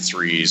System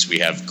 3s. We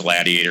have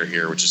Gladiator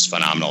here, which is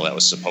phenomenal. That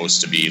was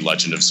supposed to be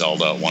Legend of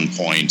Zelda at one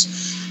point.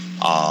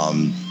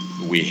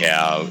 We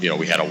have,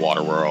 we had a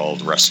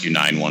Waterworld, Rescue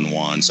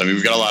 911. So, I mean,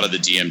 we've got a lot of the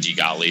DMD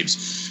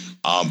Gottliebs.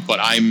 But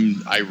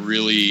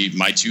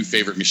my two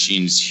favorite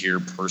machines here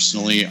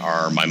personally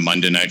are my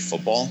Monday Night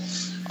Football.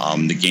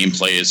 The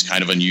gameplay is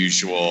kind of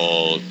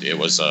unusual. It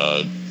was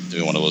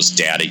one of those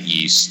Data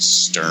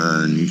East,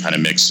 Stern kind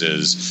of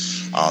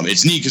mixes.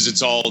 It's neat because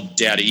it's all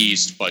Data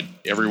East, but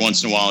every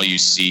once in a while you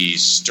see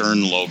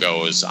Stern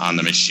logos on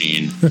the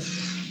machine.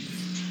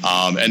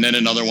 And then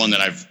another one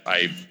that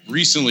I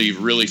recently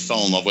really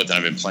fell in love with and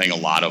I've been playing a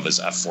lot of is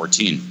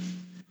F-14.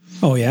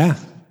 Oh, yeah.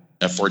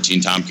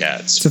 F-14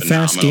 Tomcats. It's a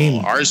fast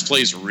game. Ours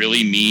plays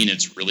really mean.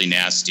 It's really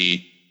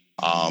nasty.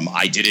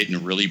 I did it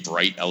in really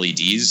bright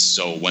LEDs,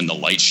 so when the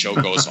light show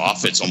goes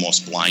off, it's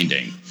almost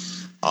blinding.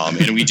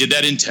 And we did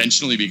that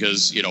intentionally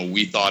because,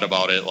 we thought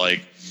about it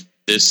like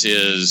this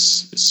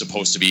is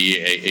supposed to be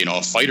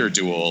a fighter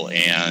duel,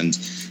 and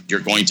you're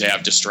going to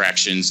have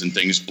distractions and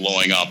things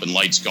blowing up and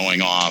lights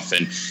going off.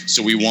 And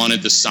so we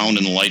wanted the sound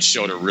and the light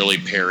show to really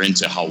pair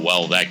into how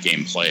well that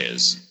game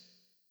plays.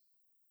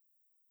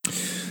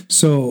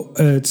 So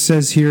it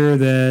says here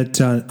that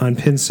on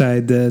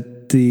Pinside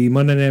that the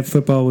Monday Night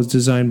Football was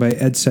designed by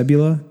Ed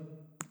Sebula,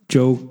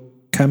 Joe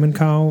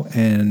Kamenkow,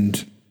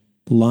 and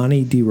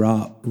Lonnie D.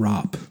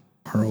 Ropp,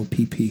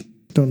 R-O-P-P.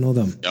 Don't know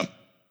them. Yep.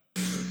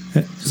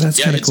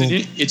 That's kind of cool.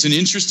 It's an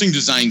interesting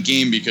design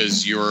game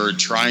because you're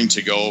trying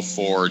to go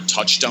for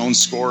touchdown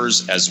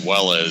scores as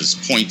well as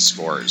point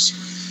scores.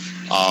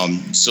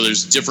 So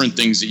there's different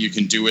things that you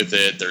can do with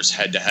it. There's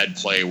head-to-head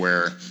play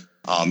where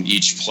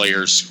each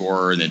player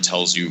score and it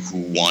tells you who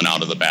won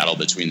out of the battle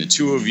between the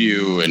two of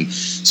you. And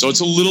so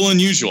it's a little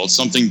unusual. It's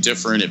something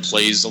different. It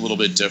plays a little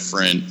bit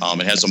different.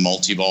 It has a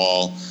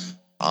multi-ball,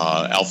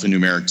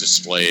 alphanumeric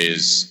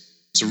displays.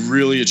 It's a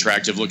really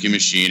attractive looking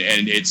machine,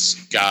 and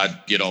it's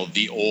got,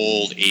 the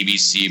old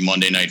ABC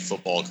Monday Night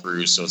Football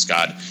crew. So it's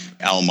got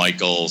Al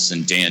Michaels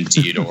and Dan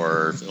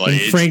Diodor.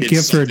 Frank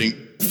Gifford.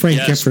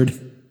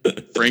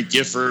 Frank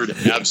Gifford,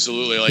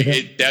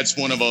 absolutely. That's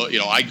one of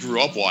I grew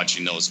up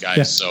watching those guys.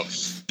 Yeah. So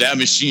that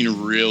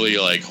machine really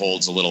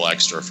holds a little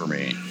extra for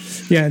me.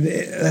 Yeah,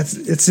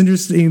 it's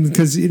interesting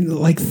because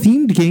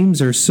themed games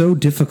are so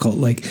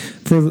difficult. I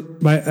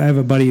have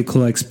a buddy who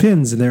collects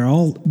pins, and they're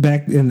all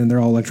they're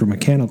all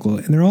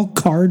electromechanical, and they're all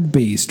card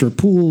based or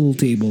pool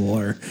table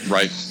or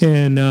right.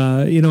 And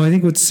I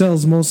think what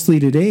sells mostly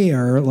today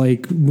are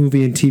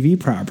movie and TV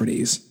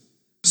properties.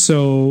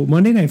 So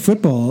Monday Night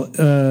Football,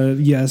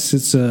 yes,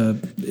 it's a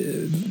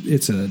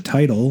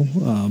title,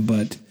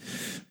 but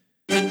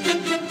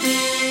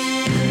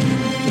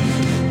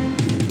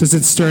does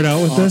it start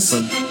out with this?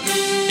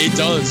 It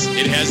does.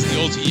 It has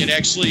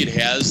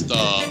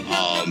the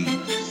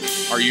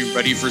Are you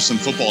ready for some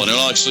football? And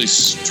it'll actually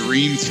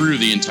stream through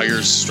the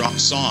entire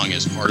song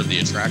as part of the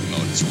attract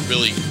mode. It's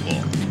really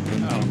cool.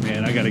 Oh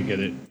man, I gotta get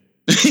it.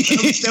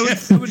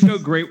 that would go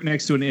great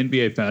next to an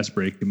NBA fast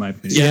break, in my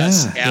opinion.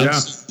 Yes,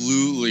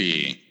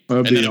 absolutely.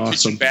 That'd and be then a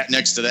awesome. pitching bat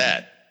next to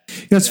that.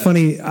 It's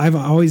funny.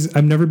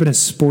 I've never been a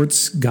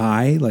sports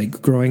guy.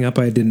 Growing up,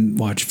 I didn't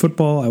watch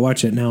football. I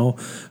watch it now.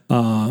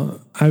 I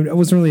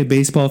wasn't really a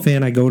baseball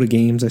fan. I go to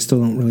games. I still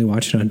don't really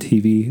watch it on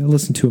TV. I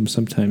listen to them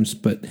sometimes,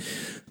 but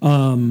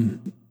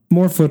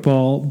more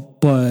football.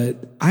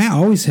 But I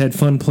always had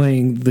fun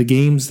playing the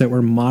games that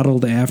were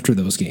modeled after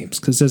those games.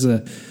 Because as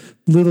a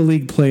little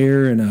league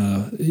player and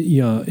a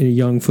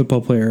young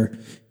football player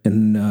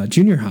in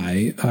junior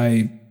high,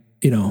 I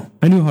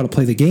knew how to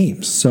play the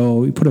games.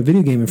 So you put a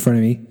video game in front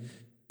of me,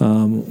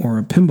 or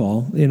a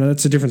pinball,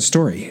 that's a different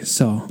story.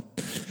 So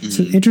it's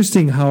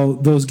interesting how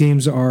those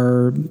games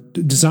are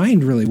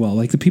designed really well.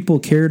 The people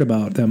cared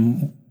about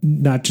them,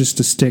 not just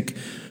to stick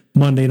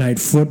Monday Night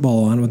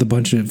Football on with a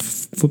bunch of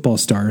football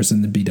stars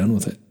and then be done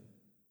with it.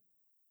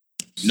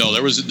 No,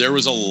 there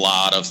was a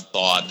lot of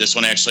thought. This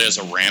one actually has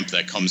a ramp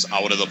that comes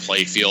out of the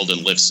play field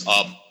and lifts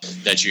up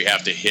that you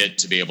have to hit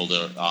to be able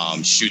to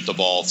shoot the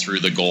ball through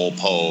the goal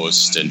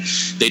post. And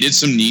they did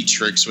some neat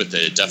tricks with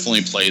it. It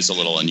definitely plays a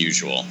little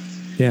unusual.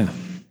 Yeah,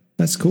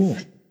 that's cool.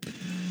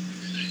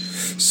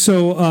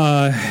 So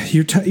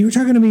you were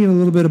talking to me a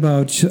little bit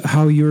about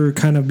how you're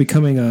kind of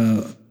becoming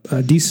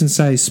a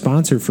decent-sized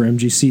sponsor for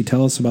MGC.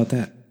 Tell us about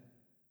that.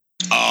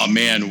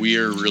 Man, we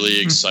are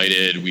really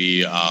excited.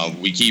 We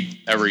keep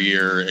every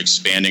year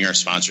expanding our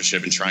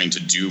sponsorship and trying to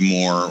do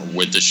more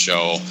with the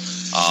show,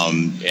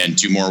 and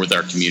do more with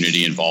our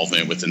community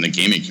involvement within the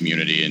gaming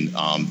community. And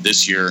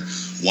this year,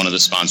 one of the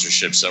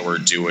sponsorships that we're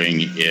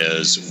doing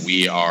is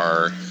we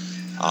are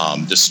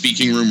the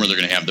speaking room where they're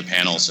going to have the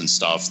panels and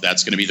stuff.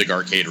 That's going to be the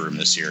Garcade room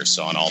this year.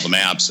 So on all the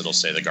maps, it'll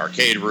say the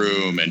Garcade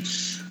room, and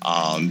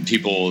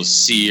people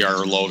see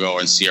our logo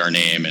and see our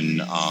name,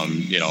 and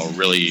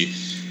really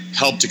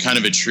help to kind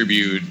of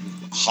attribute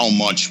how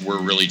much we're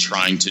really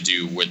trying to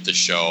do with the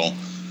show.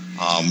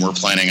 We're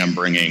planning on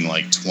bringing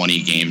like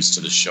 20 games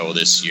to the show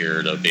this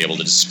year to be able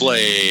to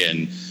display,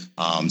 and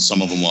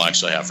some of them we'll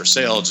actually have for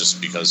sale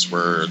just because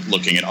we're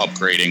looking at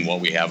upgrading what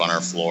we have on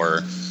our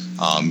floor,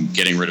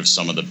 getting rid of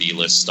some of the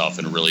B-list stuff,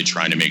 and really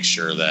trying to make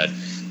sure that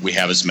we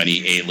have as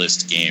many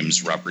A-list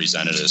games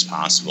represented as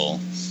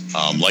possible.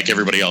 Like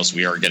everybody else,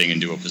 we are getting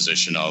into a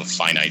position of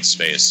finite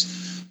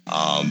space.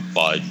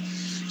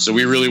 So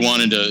we really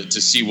wanted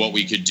to see what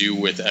we could do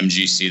with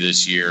MGC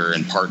this year,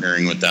 and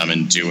partnering with them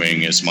and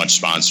doing as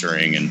much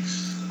sponsoring and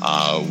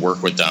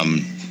work with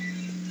them.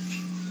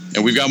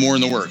 And we've got more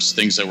in the works,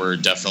 things that we're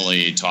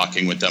definitely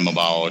talking with them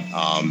about,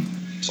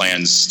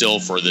 plans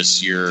still for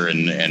this year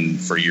and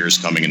for years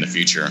coming in the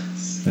future.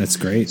 That's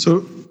great.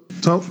 So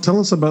tell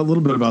us a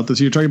little bit about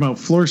this. You're talking about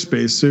floor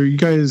space. So you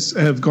guys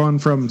have gone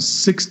from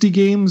 60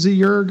 games a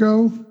year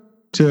ago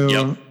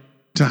to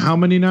how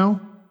many now?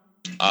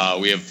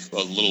 We have a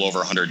little over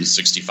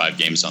 165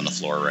 games on the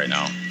floor right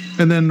now.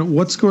 And then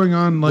what's going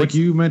on? Like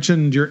you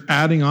mentioned, you're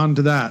adding on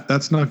to that.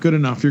 That's not good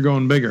enough. You're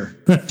going bigger.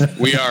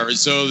 We are.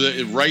 So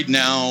right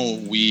now,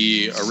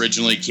 we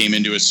originally came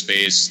into a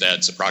space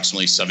that's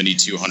approximately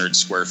 7,200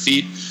 square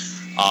feet.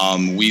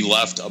 We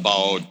left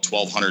about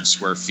 1,200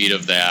 square feet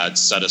of that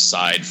set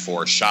aside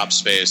for shop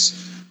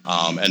space.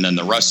 And then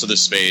the rest of the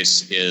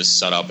space is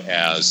set up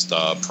as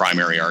the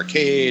primary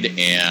arcade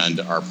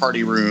and our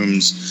party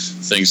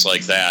rooms, things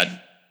like that.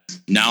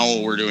 Now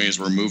what we're doing is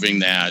we're moving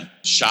that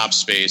shop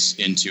space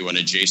into an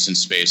adjacent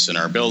space in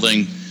our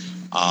building,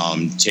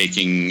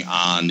 taking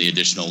on the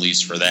additional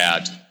lease for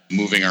that,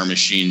 moving our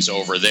machines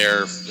over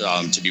there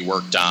to be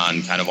worked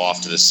on kind of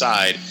off to the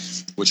side,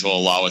 which will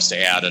allow us to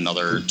add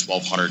another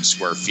 1,200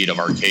 square feet of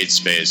arcade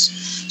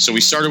space. So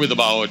we started with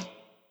about,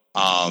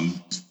 I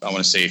want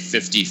to say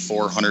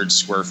 5,400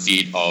 square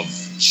feet of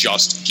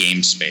just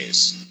game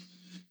space.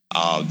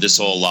 This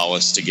will allow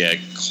us to get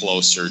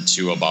closer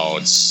to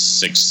about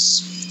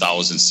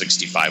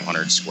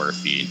 6,500 square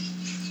feet.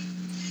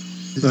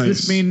 Does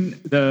this mean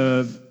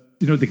the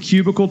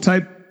cubicle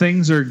type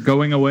things are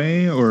going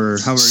away, or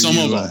how are some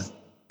you? Of them.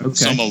 Okay.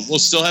 Some of we'll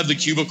still have the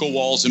cubicle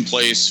walls in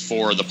place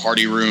for the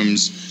party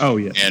rooms. Oh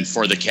yeah. And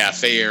for the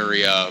cafe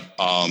area,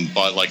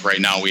 but like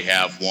right now we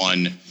have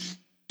one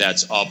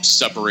that's up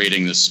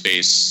separating the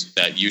space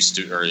that used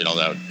to, or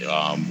that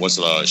was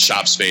the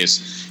shop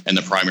space and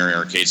the primary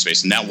arcade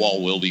space, and that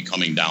wall will be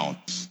coming down.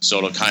 So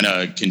it'll kind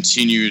of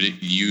continue to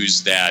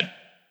use that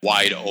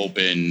wide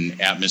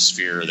open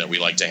atmosphere that we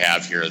like to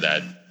have here,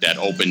 that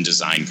open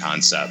design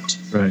concept.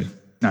 Right.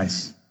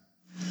 Nice.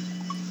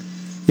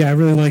 Yeah, I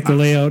really like the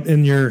layout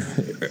in your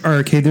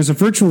arcade. There's a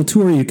virtual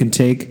tour you can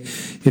take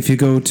if you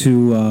go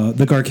to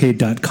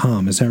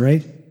thegarcade.com. Is that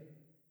right?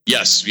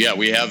 Yes. Yeah,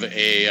 we have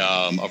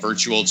a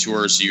virtual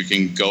tour, so you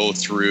can go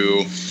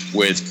through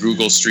with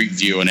Google Street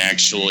View and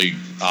actually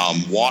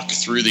walk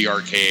through the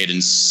arcade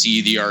and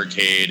see the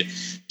arcade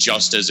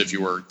just as if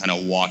you were kind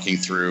of walking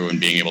through and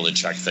being able to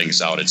check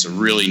things out. It's a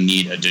really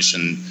neat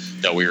addition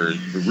that we're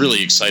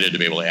really excited to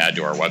be able to add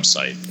to our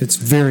website. It's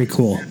very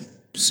cool.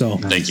 So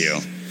Thank you.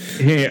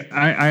 Hey,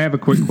 I have a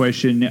quick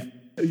question.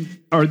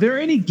 Are there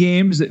any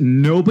games that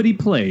nobody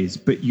plays,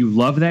 but you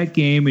love that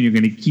game and you're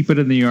going to keep it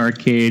in the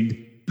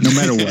arcade no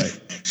matter what?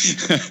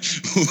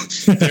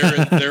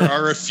 There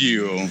are a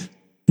few.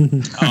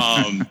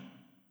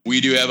 We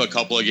do have a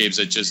couple of games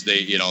that just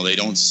they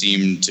don't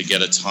seem to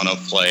get a ton of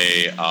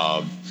play.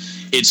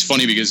 It's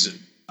funny because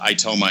I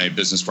tell my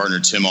business partner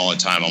Tim all the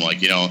time, I'm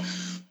like,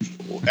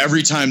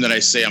 every time that I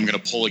say I'm going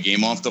to pull a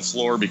game off the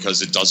floor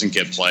because it doesn't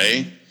get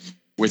play,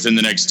 within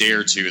the next day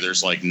or two,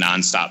 there's like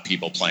nonstop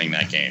people playing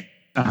that game.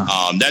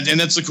 Uh-huh.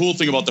 That's the cool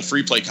thing about the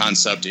free play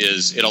concept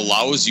is it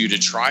allows you to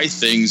try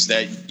things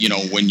that,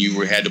 when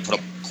you had to put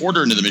a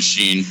quarter into the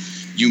machine,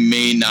 you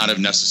may not have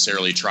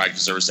necessarily tried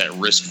because there was that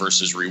risk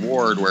versus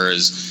reward.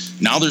 Whereas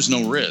now there's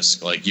no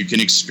risk. Like you can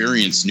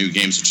experience new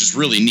games, which is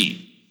really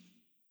neat.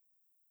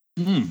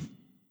 Hmm.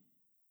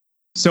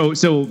 So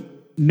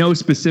no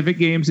specific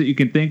games that you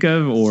can think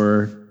of,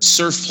 or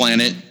Surf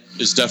Planet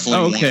is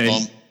definitely one of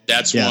them.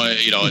 That's why,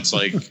 it's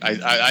like,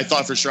 I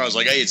thought for sure, I was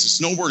like, hey, it's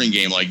a snowboarding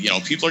game. Like,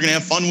 people are going to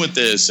have fun with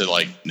this. It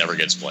like never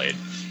gets played.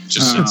 It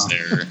just sits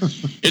there.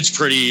 It's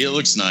pretty. It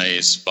looks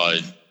nice,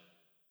 but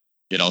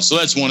so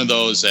that's one of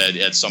those that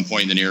at some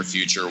point in the near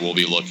future, we'll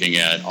be looking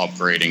at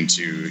upgrading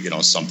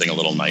to, something a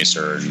little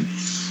nicer and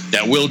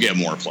that will get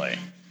more play.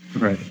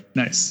 Right.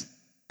 Nice.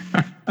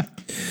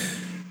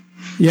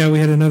 Yeah, we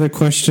had another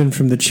question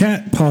from the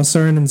chat. Paul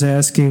Sarinen's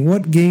asking,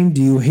 what game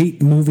do you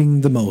hate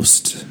moving the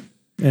most?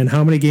 And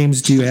how many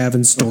games do you have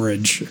in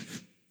storage?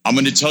 I'm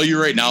going to tell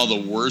you right now,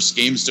 the worst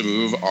games to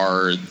move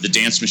are the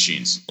dance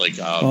machines, like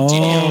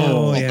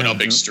Open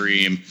Up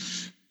Extreme.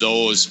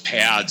 Those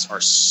pads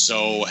are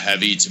so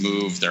heavy to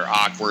move. They're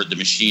awkward. The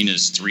machine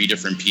is 3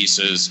 different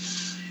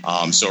pieces.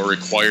 So it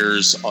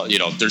requires,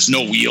 there's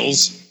no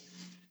wheels.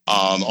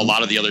 A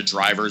lot of the other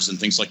drivers and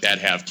things like that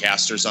have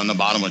casters on the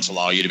bottom, which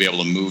allow you to be able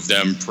to move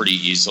them pretty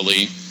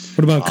easily.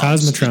 What about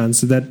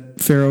Cosmotrons? Did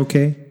that fare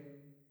okay?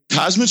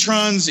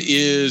 Cosmotrons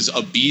is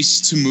a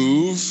beast to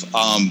move,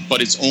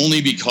 but it's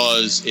only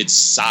because its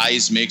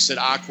size makes it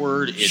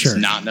awkward. It's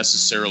not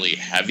necessarily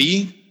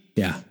heavy.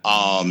 Yeah.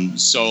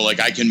 So like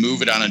I can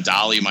move it on a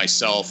dolly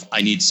myself.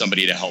 I need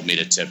somebody to help me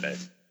to tip it.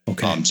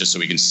 Okay. Just so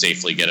we can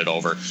safely get it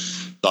over.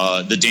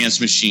 The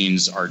dance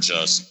machines are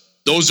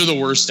those are the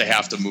worst to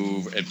have to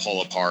move and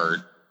pull apart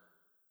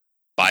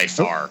by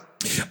far.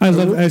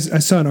 I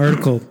saw an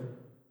article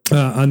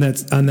on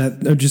that.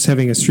 I'm just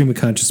having a stream of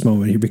conscious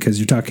moment here because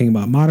you're talking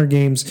about modern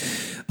games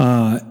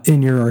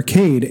in your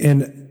arcade,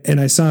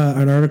 and I saw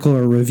an article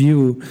or a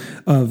review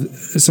of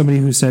somebody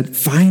who said,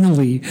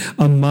 "Finally,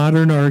 a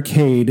modern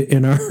arcade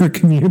in our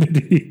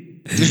community."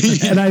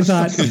 And I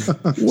thought,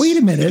 wait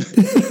a minute,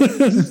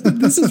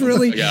 this is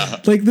really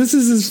this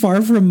is as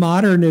far from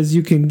modern as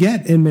you can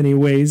get in many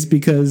ways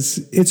because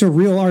it's a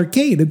real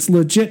arcade. It's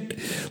legit,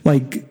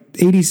 like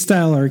 80s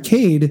style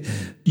arcade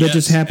that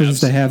just happens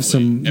to have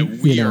some, and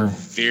we are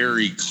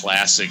very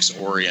classics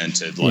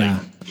oriented.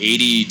 Like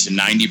 80 to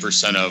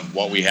 90% of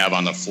what we have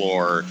on the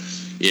floor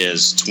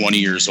is 20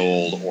 years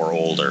old or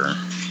older.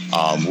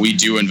 We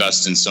do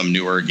invest in some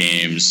newer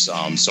games,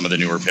 some of the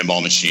newer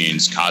pinball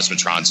machines.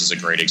 Cosmotrons is a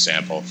great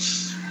example.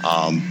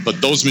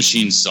 But those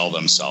machines sell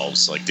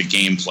themselves. Like the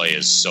gameplay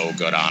is so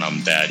good on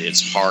them that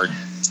it's hard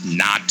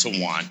not to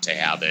want to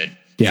have it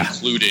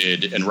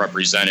included and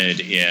represented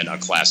in a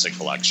classic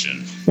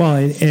collection. Well,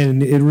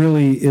 and it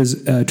really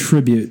is a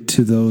tribute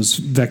to those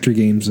vector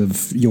games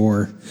of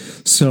yore.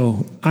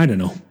 So I don't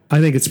know. I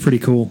think it's pretty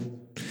cool.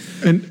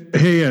 And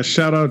hey,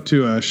 shout out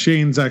to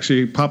Shane's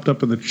actually popped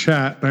up in the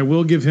chat. I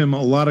will give him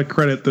a lot of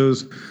credit.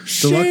 Those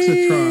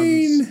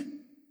Deluxatrons,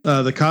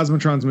 the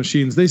Cosmotrons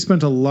machines, they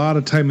spent a lot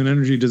of time and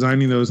energy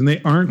designing those, and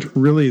they aren't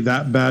really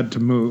that bad to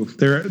move.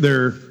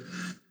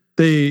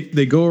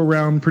 They go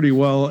around pretty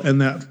well, and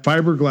that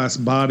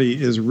fiberglass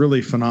body is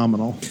really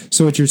phenomenal.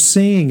 So what you're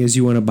saying is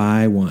you want to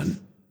buy one.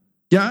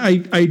 Yeah,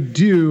 I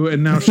do,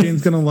 and now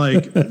Shane's gonna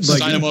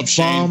sign him up,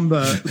 bomb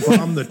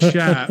the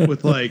chat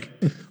with like,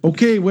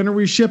 okay, when are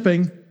we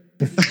shipping?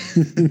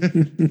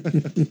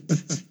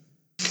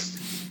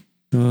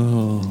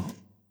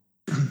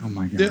 Oh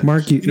my God,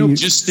 Mark,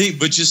 just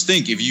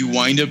think, if you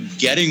wind up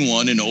getting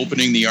one and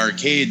opening the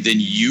arcade, then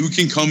you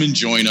can come and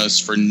join us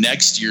for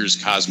next year's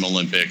Cosmo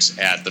Olympics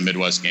at the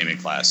Midwest Gaming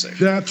Classic.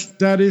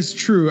 That is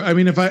true. I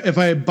mean, if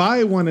I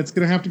buy one, it's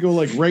gonna have to go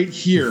like right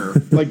here,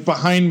 like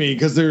behind me,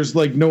 because there's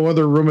like no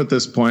other room at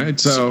this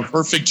point. So it's a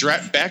perfect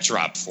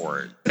backdrop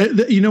for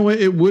it. You know what?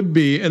 It would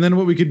be. And then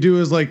what we could do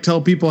is like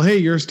tell people, hey,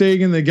 you're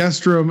staying in the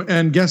guest room,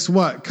 and guess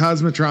what?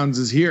 Cosmotrons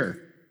is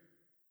here.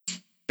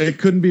 It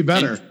couldn't be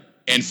better.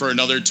 And for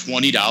another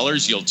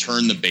 $20, you'll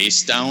turn the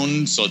bass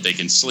down so that they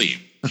can sleep.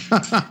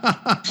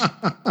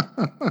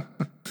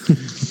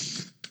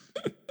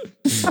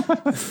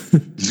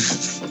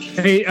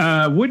 Hey,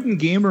 Wooden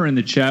Gamer in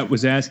the chat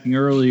was asking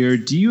earlier,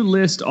 do you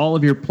list all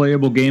of your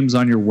playable games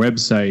on your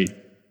website?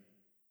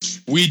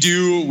 We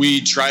do.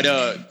 We try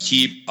to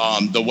keep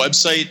the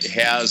website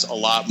has a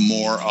lot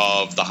more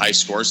of the high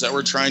scores that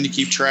we're trying to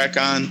keep track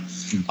on.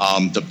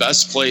 The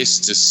best place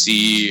to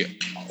see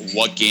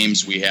what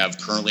games we have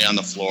currently on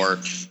the floor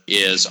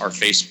is our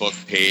Facebook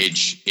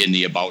page in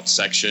the About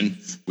section.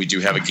 We do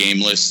have a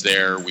game list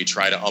there. We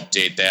try to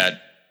update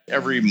that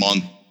every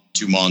month,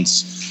 2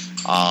 months.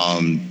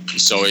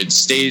 So it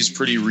stays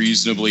pretty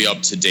reasonably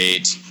up to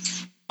date.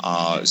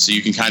 So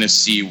you can kind of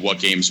see what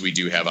games we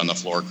do have on the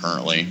floor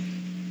currently.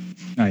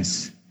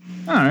 Nice.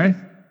 All right.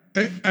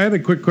 I had a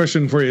quick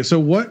question for you. So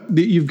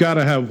you've got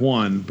to have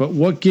one, but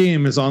what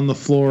game is on the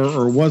floor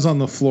or was on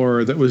the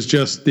floor that was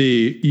just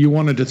you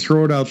wanted to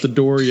throw it out the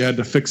door, you had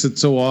to fix it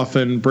so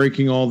often,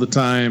 breaking all the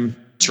time?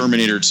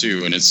 Terminator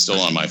 2, and it's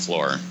still on my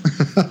floor.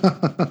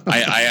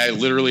 I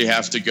literally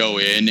have to go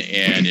in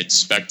and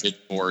inspect it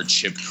for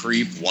chip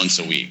creep once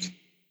a week.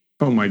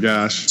 Oh my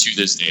gosh. To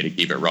this day to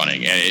keep it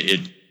running.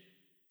 And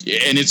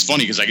it's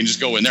funny because I can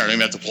just go in there. I don't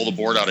even have to pull the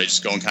board out. I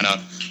just go and kind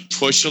of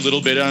push a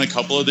little bit on a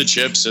couple of the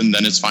chips, and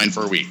then it's fine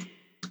for a week.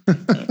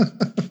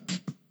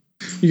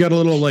 You got a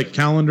little like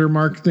calendar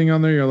mark thing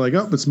on there. You're like,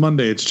 oh, it's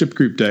Monday. It's chip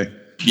creep day.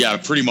 Yeah,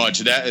 pretty much.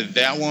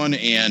 That one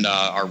and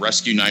our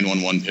Rescue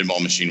 911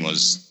 pinball machine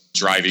was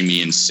driving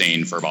me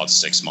insane for about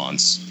 6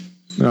 months.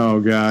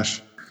 Oh,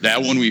 gosh.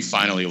 That one we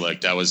finally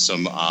licked. That was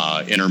some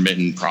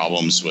intermittent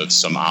problems with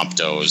some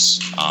optos,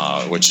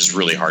 which is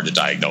really hard to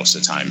diagnose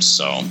at times.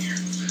 So...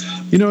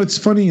 You know, it's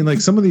funny, like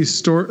some of these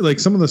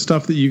some of the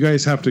stuff that you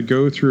guys have to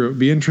go through, it'd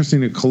be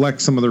interesting to collect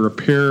some of the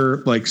repair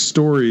like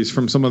stories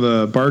from some of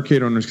the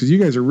barcade owners, because you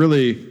guys are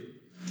really,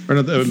 or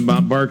not the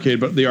barcade,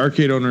 but the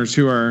arcade owners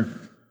who are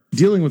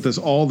dealing with this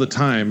all the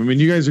time. I mean,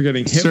 you guys are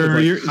getting hit Sir,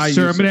 with I'm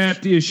going to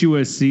have to issue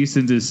a cease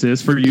and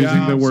desist for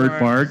using the word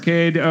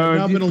barcade.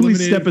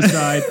 Please step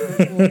aside.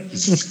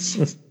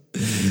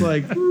 It's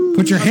like,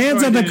 put your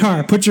hands on the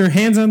car. Put your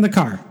hands on the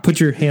car. Put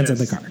your hands on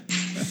the car.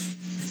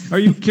 Are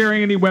you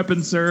carrying any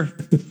weapons, sir?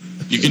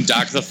 You can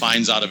dock the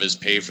fines out of his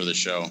pay for the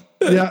show.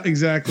 Yeah,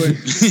 exactly.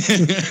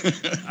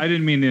 I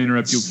didn't mean to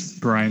interrupt you,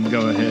 Brian.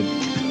 Go ahead.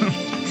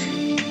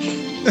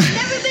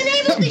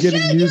 I'm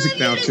getting music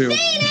now too.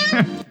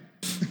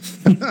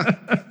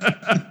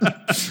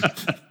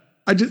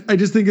 I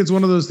just think it's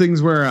one of those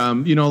things where a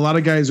lot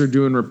of guys are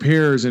doing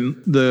repairs,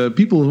 and the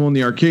people who own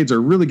the arcades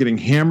are really getting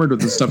hammered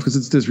with this stuff because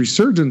it's this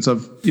resurgence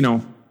of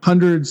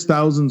hundreds,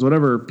 thousands,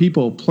 whatever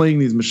people playing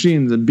these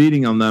machines and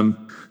beating on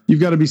them. You've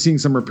got to be seeing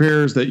some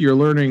repairs that you're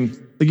learning,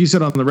 like you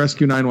said on the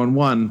Rescue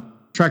 911,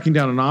 tracking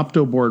down an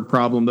opto board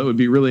problem that would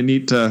be really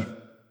neat to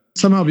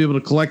somehow be able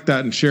to collect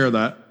that and share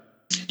that.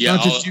 Yeah,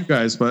 not just you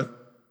guys, but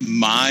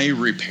my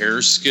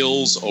repair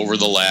skills over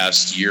the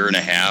last year and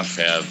a half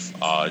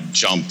have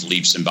jumped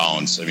leaps and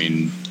bounds. I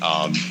mean,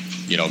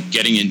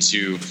 getting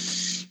into,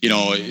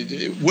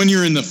 when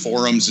you're in the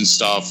forums and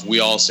stuff, we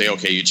all say,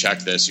 okay, you check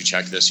this, you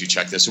check this, you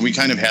check this. And we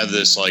kind of have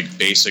this like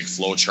basic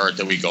flow chart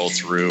that we go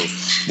through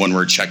when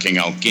we're checking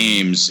out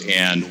games.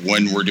 And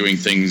when we're doing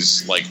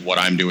things like what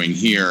I'm doing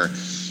here,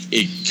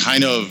 it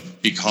kind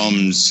of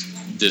becomes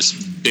this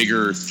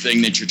bigger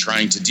thing that you're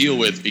trying to deal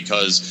with,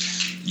 because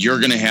you're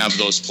going to have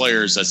those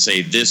players that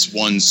say this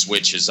one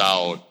switch is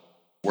out.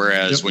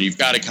 Whereas when you've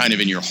got it kind of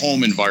in your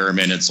home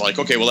environment, it's like,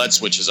 okay, well, that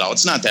switch is out.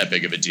 It's not that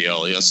big of a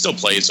deal. It still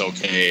plays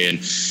okay.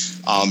 And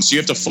so you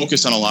have to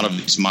focus on a lot of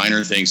these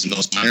minor things, and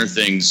those minor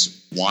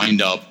things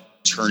wind up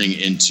turning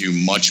into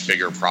much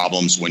bigger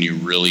problems when you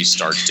really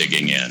start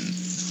digging in.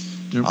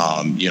 Yep.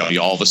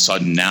 All of a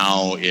sudden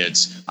now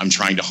I'm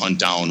trying to hunt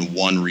down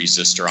one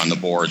resistor on the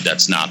board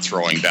that's not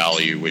throwing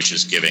value, which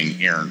is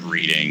giving errant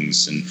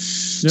readings. And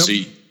so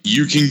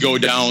you can go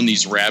down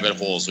these rabbit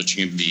holes, which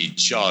can be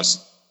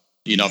just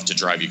enough to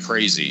drive you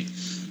crazy.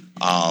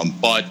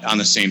 But on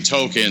the same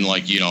token, I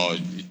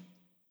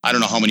don't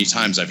know how many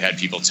times I've had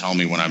people tell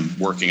me when I'm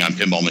working on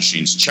pinball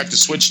machines, check the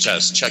switch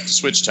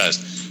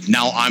test.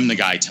 Now I'm the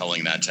guy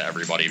telling that to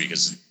everybody,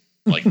 because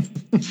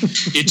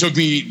it took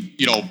me,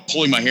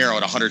 pulling my hair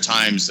out 100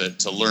 times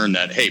to learn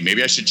that, hey,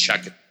 maybe I should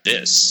check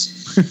this.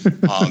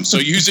 So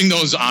using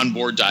those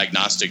onboard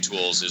diagnostic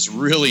tools is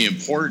really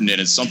important, and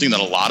it's something that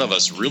a lot of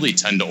us really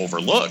tend to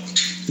overlook.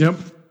 Yep.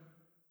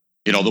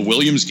 The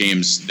Williams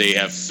games, they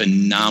have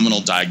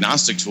phenomenal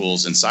diagnostic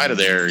tools inside of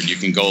there. You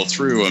can go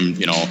through and,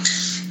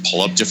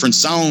 pull up different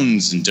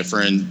sounds and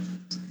different,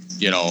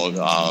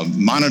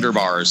 monitor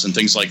bars and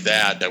things like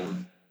that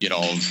I'm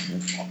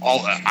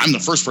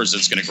the first person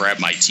that's going to grab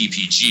my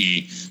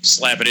TPG,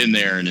 slap it in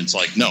there, and it's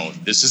like, no,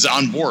 this is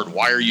on board.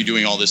 Why are you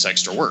doing all this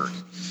extra work?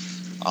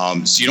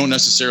 So you don't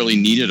necessarily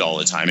need it all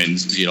the time. And,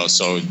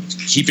 so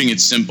keeping it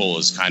simple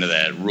is kind of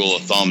that rule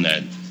of thumb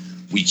that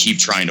we keep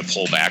trying to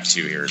pull back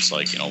to here. It's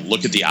like,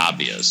 look at the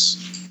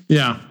obvious.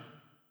 Yeah.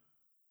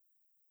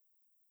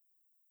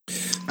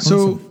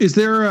 So is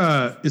there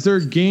a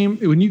game,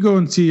 when you go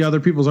and see other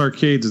people's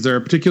arcades, is there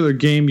a particular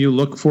game you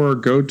look for, or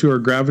go to, or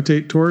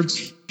gravitate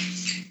towards?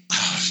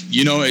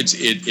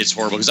 It's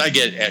horrible, because I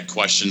get at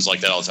questions like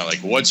that all the time. Like,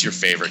 what's your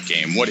favorite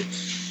game?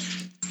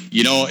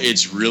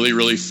 It's really,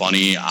 really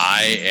funny.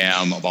 I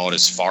am about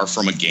as far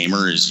from a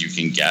gamer as you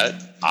can get.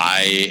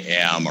 I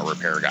am a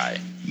repair guy.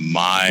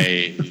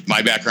 My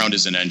background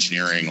is in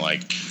engineering.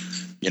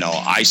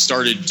 I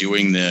started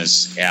doing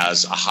this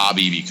as a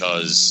hobby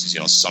because,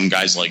 some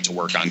guys like to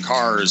work on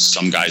cars.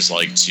 Some guys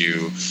like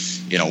to,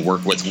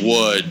 work with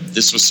wood.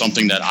 This was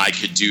something that I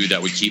could do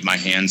that would keep my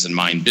hands and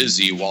mind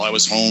busy while I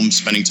was home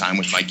spending time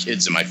with my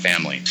kids and my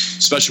family,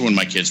 especially when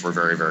my kids were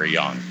very, very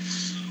young.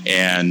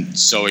 And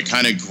so it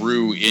kind of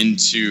grew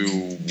into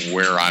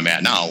where I'm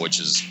at now, which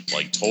is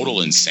like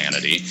total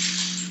insanity.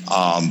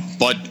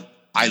 But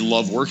I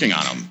love working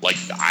on them.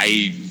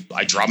 I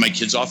drop my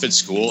kids off at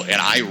school and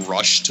I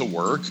rush to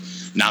work,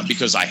 not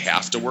because I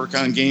have to work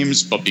on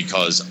games, but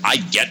because I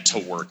get to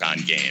work on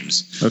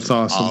games. That's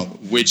awesome.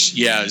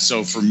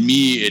 So for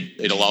me,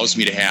 it allows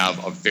me to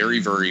have a very,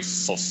 very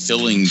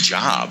fulfilling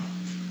job,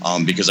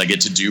 because I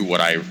get to do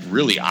what I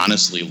really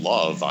honestly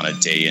love on a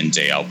day in,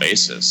 day out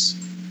basis.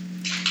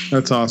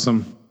 That's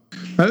awesome.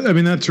 I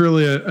mean, that's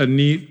really a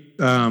neat,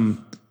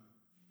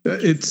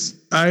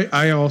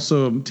 I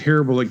also am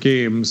terrible at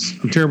games.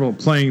 I'm terrible at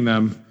playing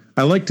them.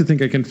 I like to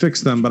think I can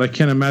fix them, but I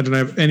can't imagine I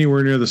have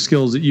anywhere near the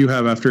skills that you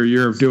have after a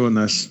year of doing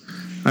this.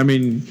 I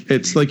mean,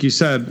 it's like you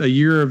said, a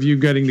year of you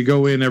getting to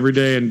go in every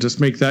day and just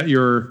make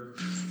your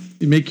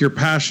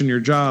passion your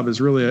job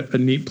is really a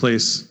neat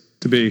place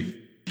to be.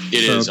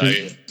 It is.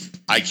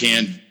 I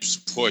can't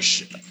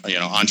push,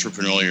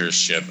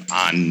 entrepreneurship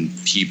on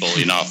people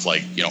enough.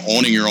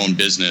 Owning your own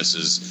business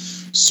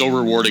is so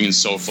rewarding and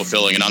so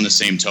fulfilling. And on the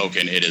same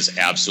token, it is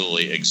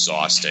absolutely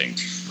exhausting.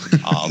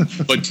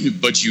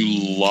 But you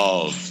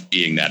love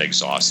being that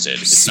exhausted.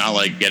 It's not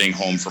like getting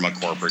home from a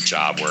corporate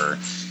job where,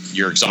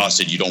 you're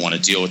exhausted. You don't want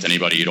to deal with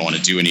anybody. You don't want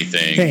to do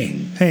anything.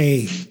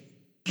 Hey,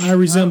 I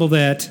resemble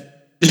that.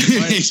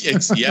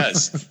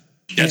 Yes.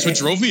 That's what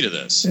drove me to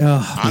this.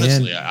 Oh,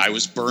 honestly, man. I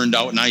was burned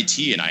out in IT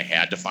and I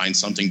had to find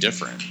something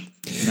different.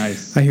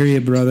 Nice. I hear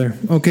you, brother.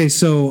 Okay,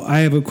 so I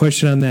have a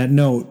question on that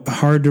note.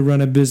 Hard to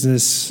run a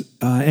business.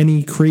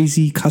 Any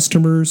crazy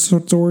customer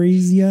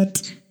stories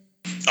yet?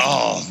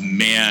 Oh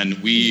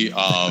man, we did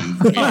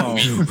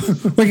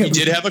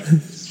have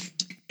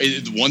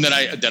one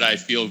that I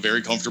feel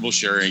very comfortable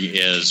sharing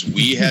is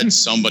we had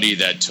somebody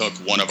that took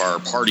one of our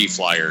party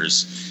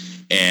flyers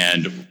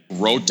and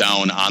wrote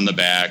down on the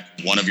back,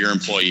 one of your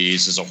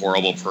employees is a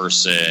horrible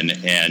person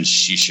and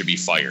she should be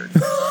fired.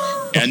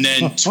 And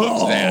then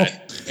took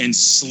that and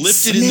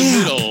slipped it in the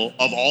middle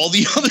of all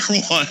the other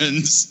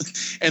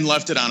ones and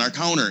left it on our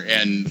counter.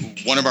 And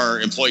one of our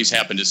employees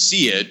happened to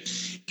see it.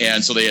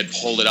 And so they had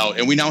pulled it out,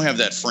 and we now have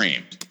that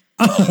framed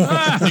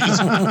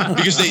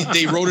because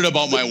they wrote it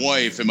about my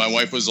wife, and my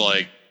wife was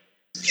like,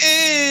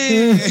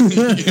 I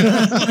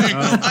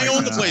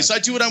own the place. I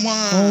do what I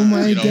want. Oh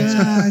my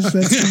gosh,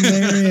 that's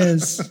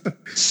hilarious.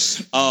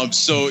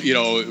 So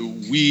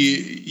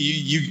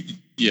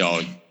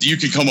you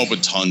can come up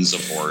with tons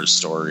of horror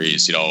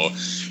stories.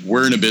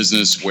 We're in a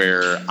business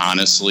where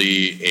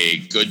honestly, a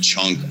good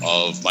chunk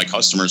of my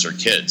customers are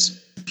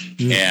kids,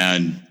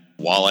 and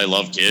while I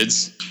love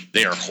kids,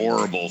 they are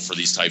horrible for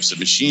these types of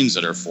machines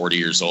that are 40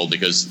 years old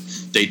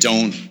because they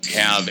don't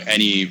have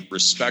any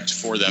respect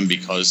for them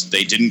because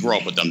they didn't grow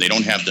up with them. They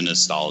don't have the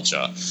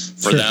nostalgia.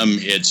 For them,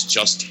 it's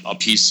just a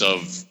piece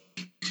of,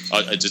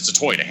 it's a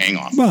toy to hang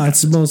off. Well,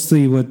 it's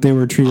mostly what they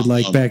were treated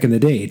like back in the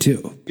day,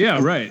 too.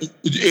 Yeah, right.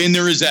 And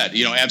there is that,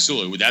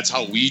 absolutely. That's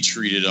how we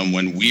treated them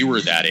when we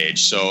were that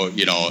age. So,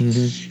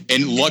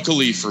 and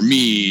luckily for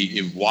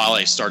me, while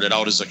I started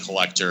out as a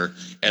collector,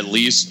 at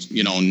least,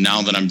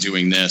 now that I'm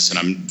doing this and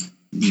I'm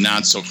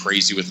not so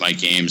crazy with my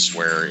games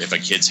where if a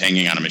kid's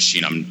hanging on a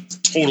machine, I'm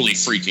totally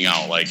freaking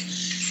out. Like,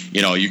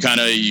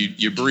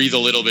 you breathe a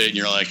little bit and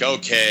you're like,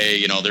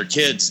 okay, they're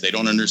kids. They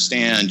don't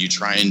understand. You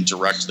try and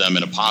direct them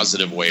in a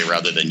positive way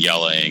rather than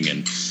yelling,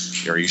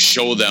 or you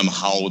show them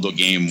how the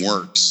game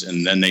works,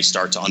 and then they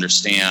start to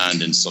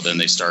understand. And so then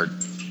they start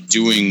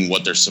doing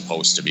what they're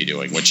supposed to be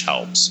doing, which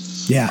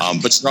helps. Yeah.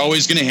 But you're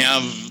always going to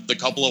have the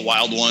couple of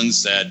wild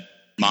ones that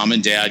mom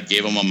and dad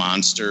gave them a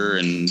monster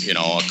and,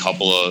 a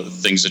couple of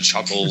things of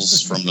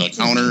chuckles from the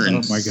counter. And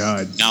oh my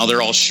God. Now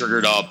they're all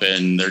sugared up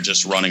and they're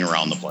just running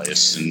around the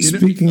place. And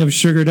speaking of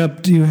sugared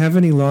up, do you have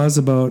any laws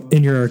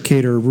in your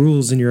arcade or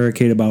rules in your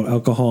arcade about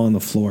alcohol on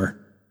the floor?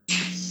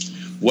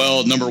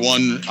 Well, number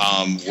one,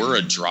 we're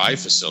a dry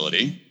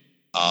facility.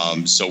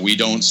 So we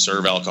don't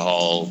serve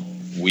alcohol.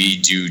 We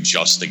do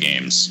just the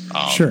games.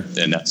 Sure.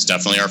 And that's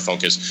definitely our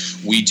focus.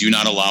 We do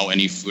not allow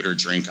any food or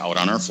drink out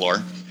on our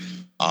floor.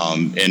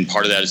 And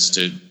part of that is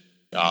to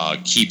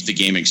keep the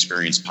game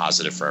experience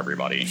positive for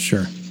everybody.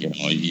 Sure.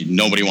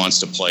 Nobody wants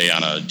to play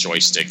on a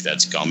joystick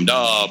that's gummed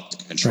up.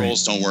 The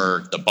controls don't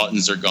work. The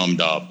buttons are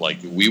gummed up. Like,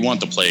 we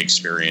want the play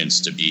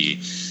experience to be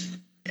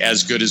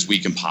as good as we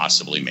can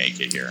possibly make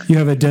it here. You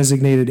have a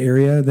designated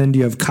area. Then do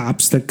you have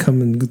cops that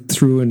come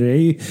through and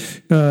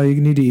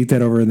you need to eat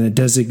that over in the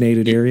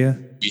designated area?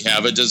 We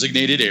have a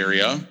designated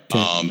area,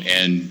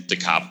 and the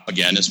cop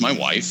again is my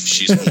wife.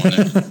 She's the one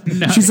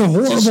that she's a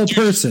horrible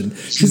person.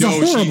 She's a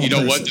horrible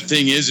person. What the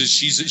thing is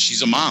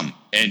she's a mom,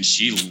 and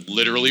she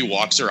literally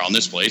walks around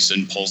this place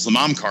and pulls the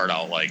mom card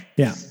out. Like,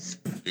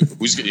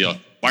 who's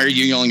why are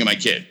you yelling at my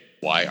kid?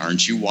 Why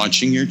aren't you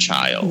watching your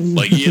child?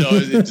 Like,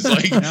 it's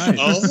like,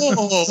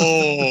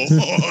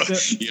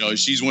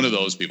 she's one of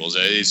those people.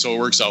 So it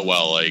works out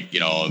well. Like,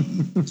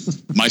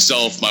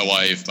 myself, my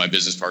wife, my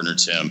business partner,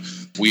 Tim,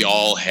 we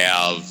all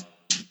have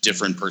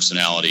different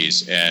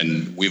personalities,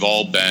 and we've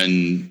all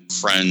been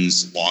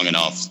friends long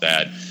enough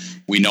that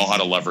we know how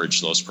to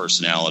leverage those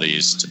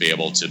personalities to be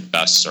able to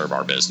best serve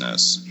our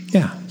business.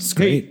 Yeah, it's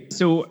great. Hey,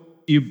 so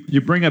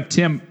you bring up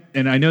Tim,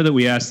 and I know that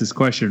we asked this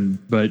question,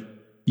 but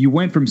you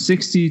went from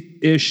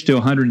 60-ish to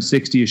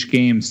 160-ish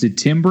games. Did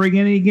Tim bring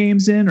any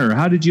games in, or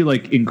how did you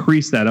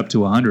increase that up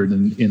to 100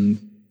 in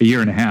a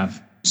year and a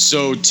half?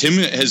 So Tim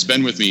has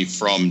been with me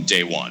from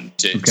day one.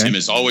 Tim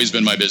has always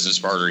been my business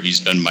partner. He's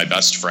been my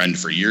best friend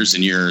for years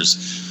and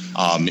years.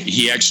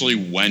 He actually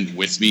went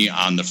with me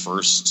on the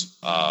first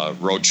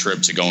road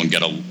trip to go and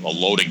get a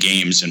load of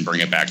games and bring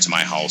it back to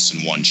my house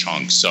in one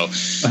chunk. So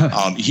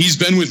he's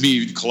been with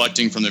me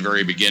collecting from the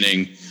very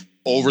beginning.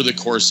 Over the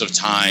course of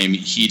time,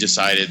 he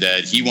decided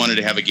that he wanted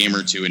to have a game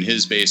or two in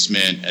his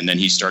basement, and then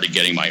he started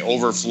getting my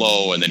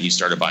overflow, and then he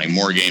started buying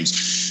more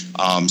games.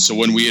 So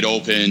when we had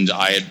opened,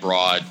 I had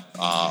brought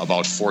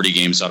about 40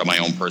 games out of my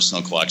own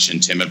personal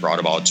collection. Tim had brought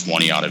about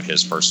 20 out of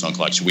his personal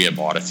collection. We had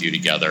bought a few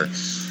together.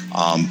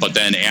 But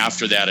then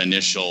after that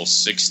initial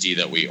 60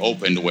 that we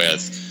opened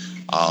with,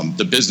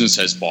 the business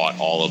has bought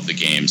all of the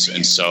games.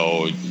 And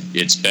so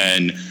it's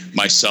been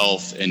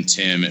myself and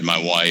Tim and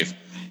my wife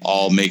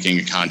all making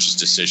a conscious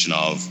decision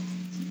of,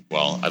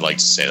 well, I'd like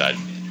to say that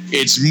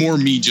it's more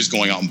me just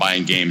going out and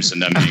buying games and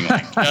them being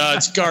like,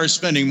 it's Gar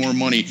spending more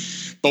money.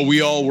 but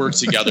we all work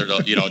together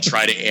to,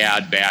 try to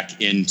add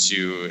back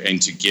into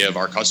and to give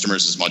our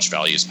customers as much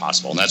value as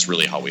possible. And that's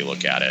really how we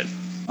look at it.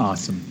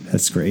 Awesome.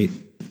 That's great.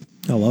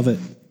 I love it.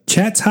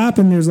 Chat's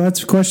hopping. There's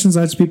lots of questions.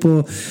 Lots of people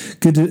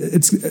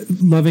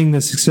it's loving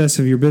the success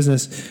of your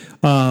business.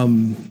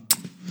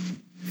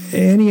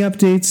 Any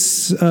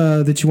updates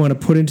that you want to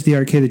put into the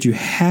arcade that you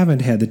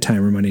haven't had the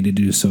time or money to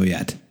do so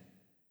yet?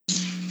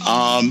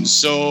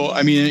 So,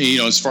 I mean,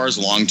 as far as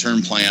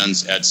long-term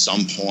plans, at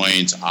some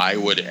point, I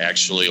would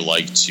actually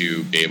like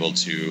to be able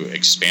to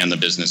expand the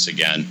business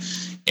again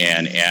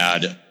and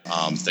add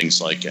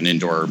things like an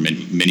indoor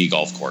mini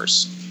golf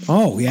course.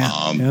 Oh,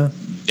 yeah.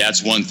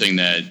 That's one thing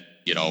that,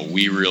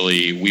 we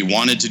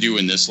wanted to do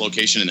in this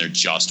location, and there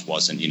just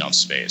wasn't enough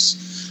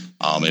space.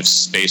 If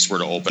space were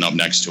to open up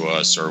next to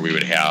us, or we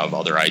would have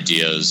other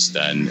ideas,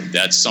 then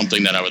that's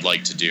something that I would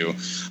like to do.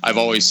 I've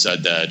always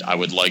said that I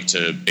would like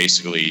to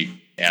basically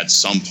at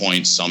some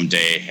point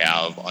someday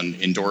have an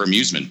indoor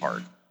amusement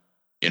park,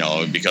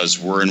 because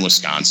we're in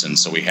Wisconsin,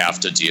 so we have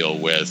to deal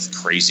with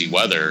crazy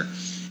weather.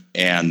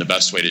 And the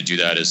best way to do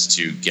that is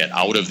to get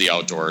out of the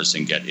outdoors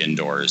and get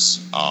indoors.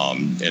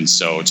 And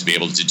so to be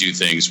able to do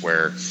things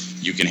where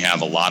you can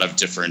have a lot of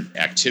different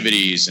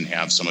activities and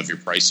have some of your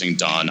pricing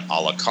done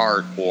a la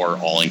carte or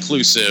all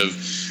inclusive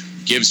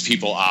gives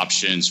people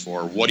options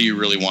for what do you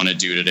really want to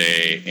do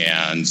today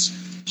and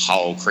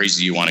how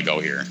crazy you want to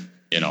go here.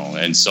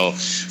 And so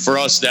for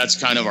us, that's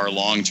kind of our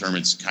long term.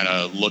 It's kind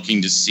of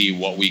looking to see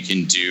what we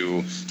can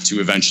do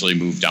to eventually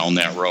move down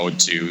that road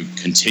to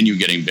continue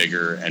getting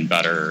bigger and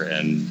better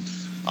and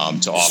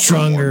to offer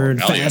stronger and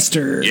value.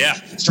 faster. Yeah,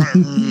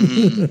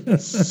 stronger.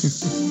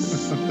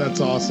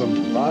 That's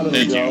awesome.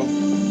 Thank you.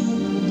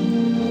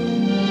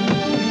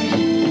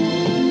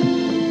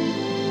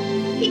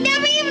 He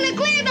never even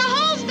cleared the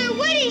holster,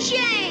 would he,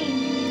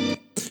 Shane?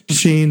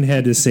 Shane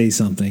had to say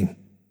something.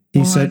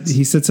 He said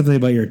something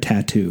about your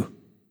tattoo.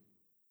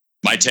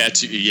 My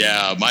tattoo,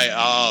 yeah.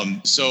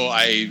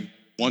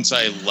 Once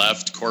I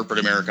left corporate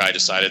America, I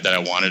decided that I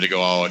wanted to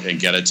go out and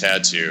get a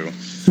tattoo.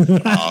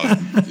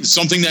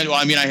 Something that,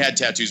 I had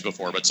tattoos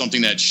before, but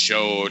something that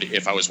showed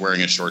if I was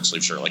wearing a short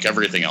sleeve shirt, like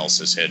everything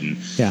else is hidden.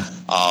 Yeah.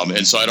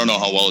 And so I don't know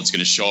how well it's going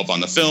to show up on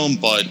the film,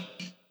 but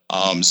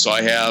so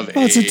I have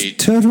it's a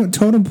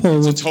totem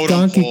pole with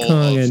Donkey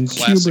Kong and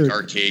classic Cubert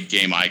arcade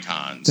game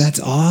icons. That's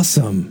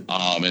awesome.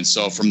 And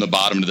so from the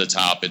bottom to the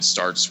top, it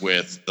starts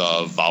with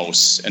the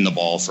Vaus and the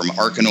ball from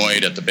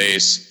Arkanoid at the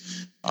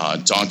base,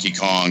 Donkey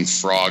Kong,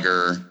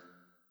 Frogger,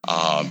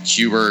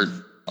 Cubert,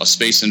 a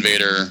Space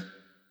Invader,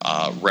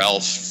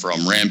 Ralph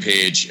from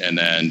Rampage, and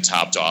then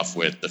topped off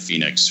with the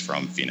Phoenix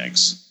from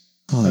Phoenix.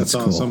 Oh, that's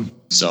cool. Awesome.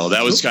 So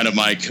that was kind of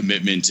my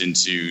commitment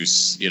into,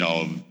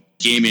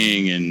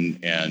 gaming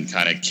and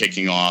kind of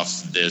kicking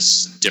off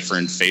this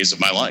different phase of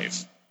my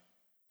life.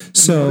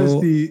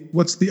 So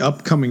what's the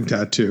upcoming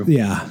tattoo?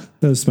 Yeah,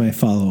 that was my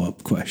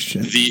follow-up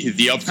question.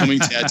 The upcoming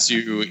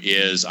tattoo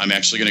is I'm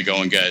actually going to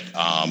go and get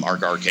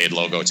our arcade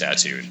logo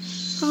tattooed.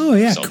 Oh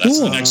yeah, so cool. That's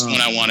the next one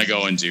I want to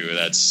go and do.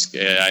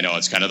 I know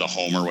it's kind of the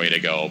Homer way to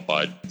go,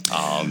 but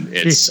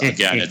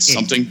it's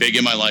something big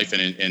in my life,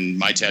 and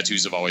my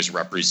tattoos have always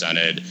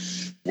represented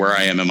where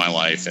I am in my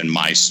life and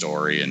my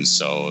story, and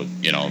so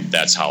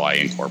that's how I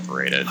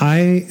incorporate it.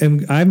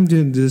 I'm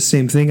doing the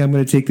same thing. I'm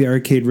going to take the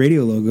arcade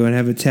radio logo and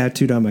have it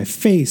tattooed on my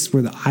face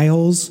where the eye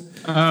holes.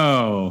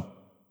 Oh,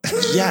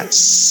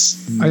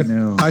 yes.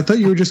 I thought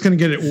you were just going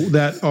to get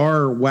that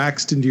R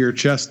waxed into your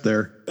chest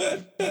there.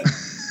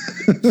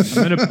 I'm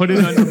going to put it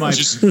under my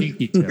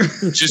pinky toe.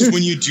 Just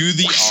when you do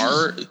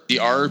the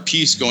R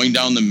piece going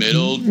down the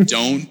middle,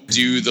 don't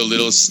do the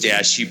little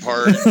stashy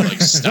part. Like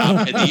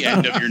stop at the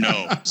end of your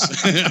nose.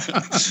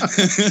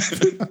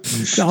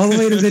 All the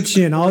way to the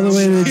chin. All the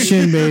way to the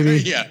chin,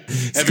 baby. Yeah.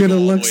 It's going to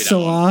look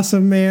so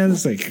awesome, man.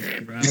 It's like...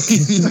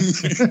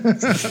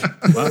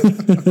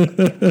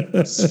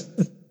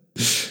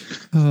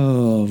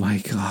 Oh, my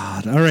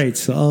God. All right.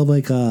 So, oh,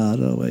 my God.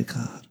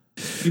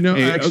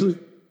 Actually...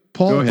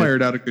 Paul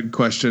fired out a good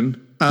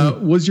question.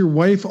 Was your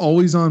wife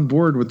always on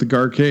board with the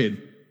Garcade?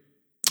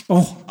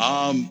 Oh,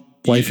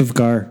 wife of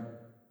Gar.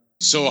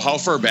 So how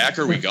far back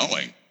are we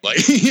going?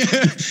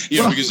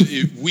 Because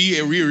we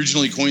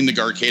originally coined the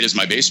Garcade as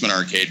my basement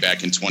arcade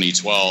back in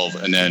 2012,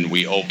 and then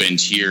we opened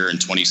here in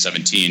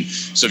 2017.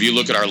 So if you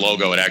look at our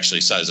logo, it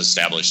actually says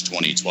established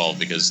 2012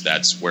 because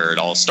that's where it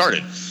all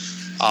started.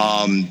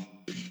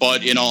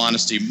 But in all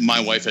honesty, my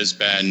wife has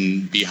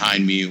been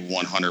behind me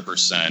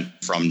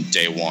 100% from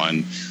day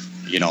one.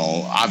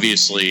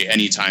 Obviously,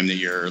 anytime that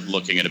you're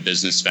looking at a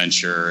business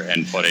venture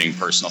and putting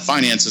personal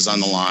finances on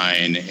the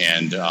line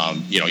and,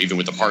 even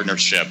with the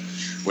partnership,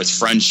 with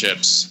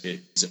friendships,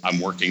 I'm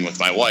working with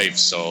my wife.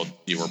 So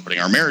we're putting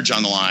our marriage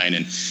on the line.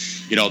 And,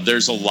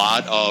 there's a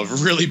lot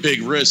of really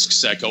big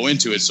risks that go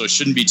into it. So it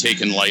shouldn't be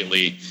taken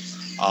lightly.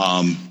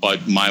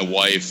 But my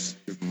wife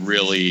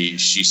really,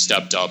 she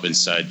stepped up and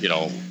said,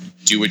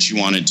 do what you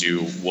want to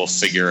do. We'll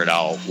figure it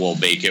out. We'll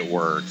make it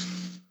work.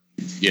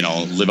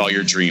 Live out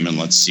your dream and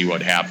let's see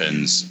what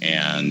happens.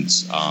 And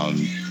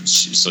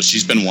so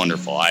she's been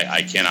wonderful.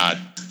 I cannot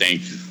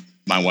thank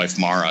my wife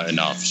Mara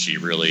enough.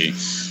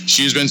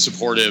 She's been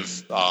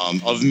supportive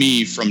of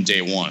me from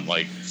day one,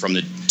 like from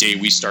the day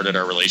we started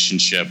our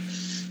relationship.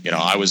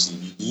 I was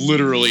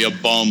literally a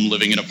bum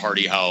living in a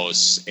party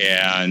house,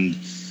 and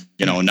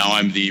now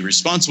I'm the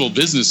responsible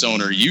business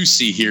owner you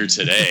see here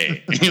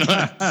today.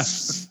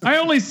 I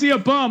only see a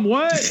bum.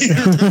 What?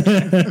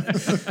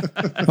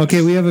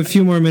 Okay, we have a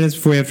few more minutes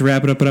before we have to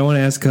wrap it up, but I want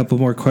to ask a couple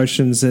more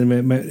questions.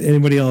 And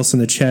anybody else in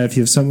the chat, if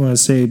you have something you want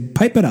to say,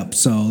 pipe it up.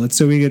 So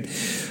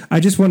I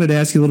just wanted to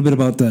ask you a little bit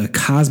about the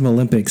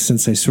Cosmolympics,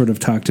 since I sort of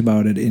talked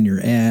about it in your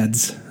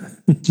ads.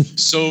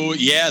 So,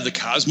 yeah, the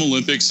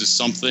Cosmolympics is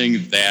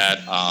something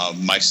that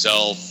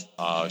myself,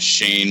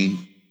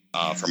 Shane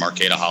from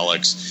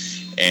Arcadeaholics,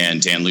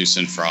 and Dan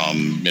Lucen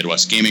from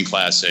Midwest Gaming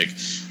Classic,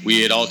 we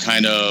had all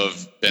kind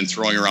of been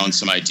throwing around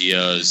some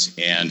ideas.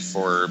 And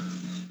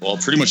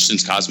pretty much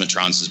since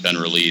Cosmotrons has been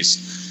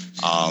released,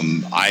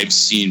 I've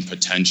seen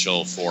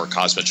potential for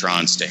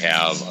Cosmotrons to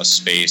have a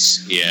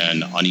space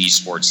in an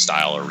esports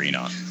style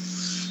arena.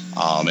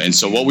 And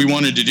so what we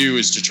wanted to do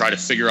is to try to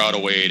figure out a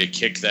way to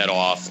kick that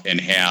off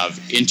and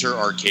have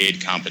inter-arcade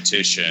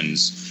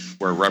competitions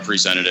where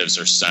representatives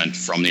are sent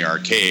from the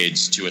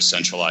arcades to a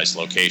centralized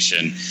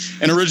location.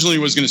 And originally it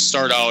was going to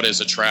start out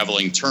as a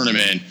traveling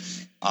tournament,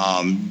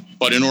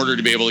 but in order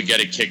to be able to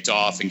get it kicked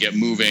off and get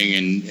moving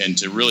and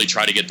to really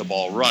try to get the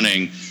ball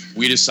running,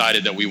 we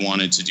decided that we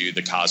wanted to do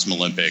the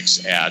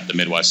Cosmolympics at the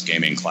Midwest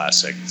Gaming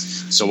Classic.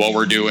 So what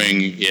we're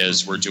doing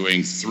is we're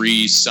doing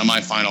 3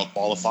 semifinal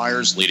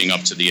qualifiers leading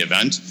up to the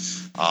event.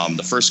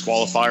 The first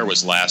qualifier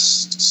was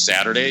last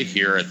Saturday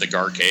here at the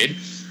Garcade,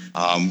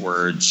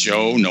 where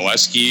Joe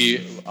Noeski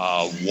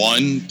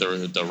won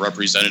the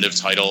representative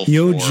title for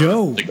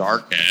the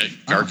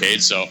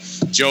Garcade. So,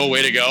 Joe,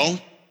 way to go.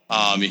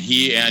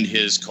 He and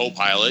his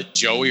co-pilot,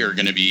 Joey, are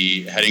going to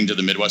be heading to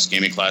the Midwest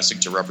Gaming Classic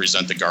to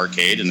represent the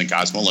Garcade in the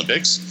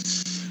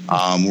Cosmolympics.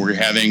 We're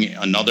having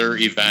another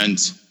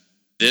event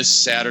this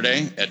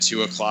Saturday at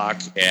 2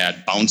 o'clock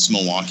at Bounce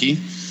Milwaukee.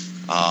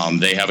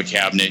 They have a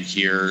cabinet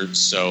here,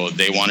 so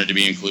they wanted to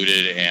be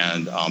included,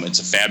 and it's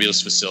a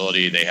fabulous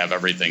facility. They have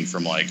everything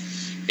from like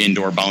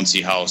indoor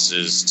bouncy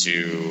houses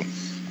to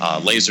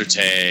laser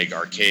tag,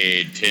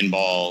 arcade,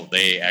 pinball.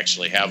 They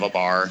actually have a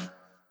bar.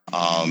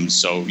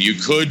 So you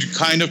could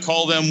kind of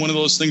call them one of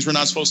those things we're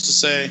not supposed to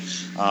say,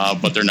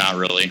 but they're not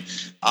really.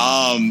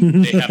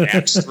 They have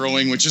axe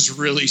throwing, which is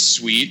really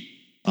sweet.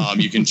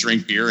 You can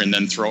drink beer and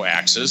then throw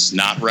axes.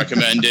 Not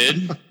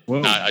recommended.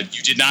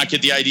 You did not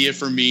get the idea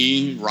from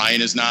me.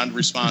 Ryan is not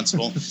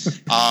responsible.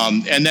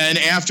 And then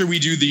after we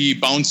do the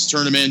bounce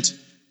tournament,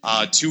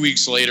 2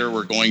 weeks later,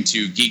 we're going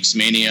to Geeks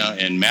Mania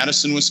in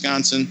Madison,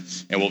 Wisconsin,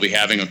 and we'll be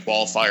having a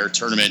qualifier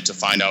tournament to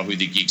find out who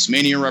the Geeks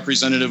Mania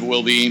representative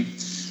will be.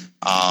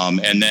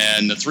 And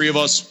then the 3 of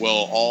us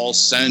will all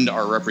send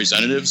our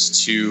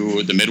representatives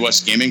to the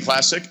Midwest Gaming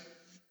Classic,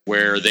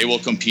 where they will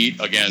compete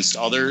against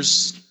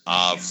others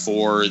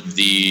for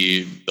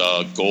the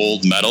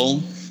gold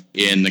medal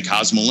in the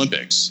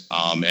Cosmolympics.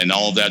 And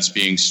all of that's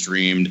being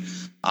streamed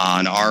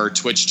on our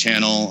Twitch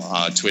channel,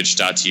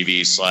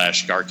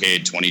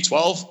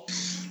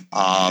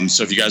 twitch.tv/Garcade2012.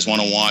 So if you guys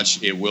want to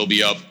watch, it will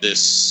be up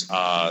this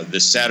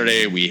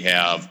Saturday. We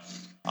have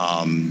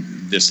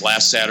this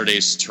last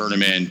Saturday's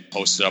tournament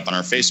posted up on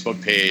our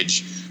Facebook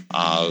page.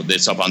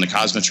 It's up on the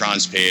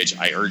Cosmotrons page.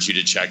 I urge you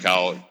to check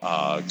out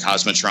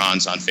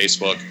Cosmotrons on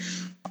Facebook.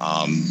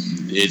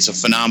 It's a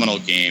phenomenal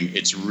game.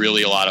 It's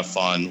really a lot of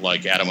fun.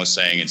 Like Adam was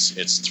saying,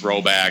 it's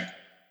throwback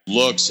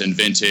looks and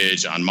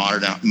vintage on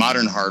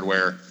modern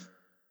hardware.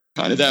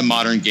 Kind of that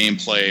modern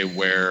gameplay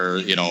where,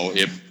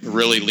 it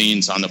really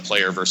leans on the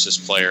player versus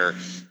player.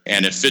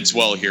 And it fits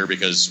well here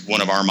because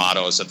one of our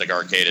mottos at the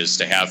Garcade is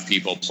to have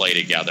people play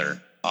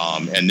together.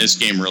 And this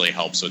game really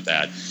helps with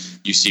that.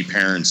 You see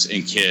parents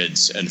and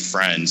kids and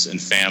friends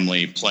and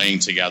family playing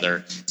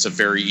together. It's a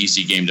very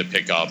easy game to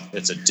pick up.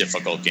 It's a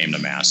difficult game to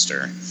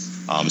master.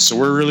 So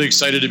we're really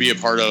excited to be a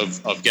part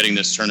of getting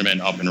this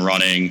tournament up and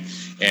running.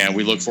 And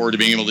we look forward to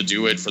being able to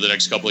do it for the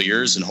next couple of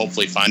years and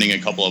hopefully finding a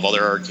couple of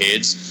other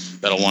arcades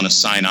that'll want to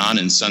sign on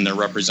and send their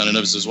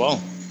representatives as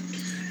well.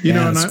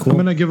 I'm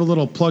going to give a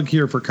little plug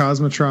here for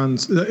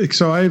Cosmotrons.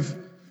 So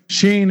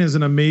Shane is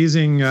an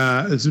amazing,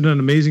 has done an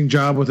amazing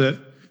job with it.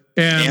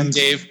 And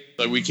Dave,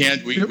 but we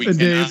cannot.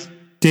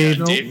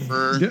 Dave,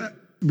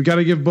 we got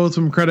to give both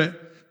of them credit.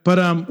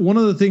 But one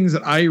of the things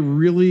that I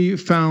really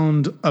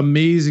found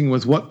amazing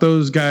with what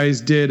those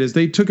guys did is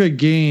they took a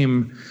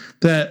game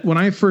that when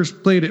I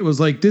first played it was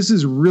like, this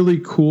is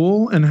really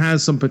cool and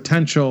has some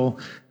potential.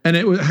 And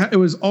it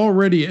was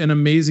already an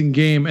amazing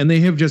game. And they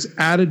have just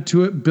added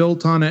to it,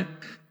 built on it.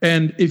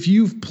 And if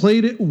you've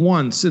played it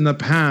once in the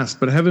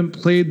past but haven't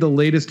played the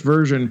latest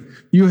version,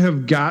 you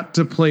have got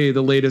to play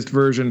the latest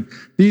version.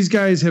 These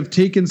guys have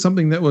taken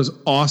something that was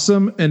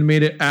awesome and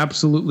made it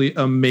absolutely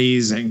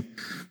amazing.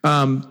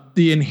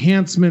 The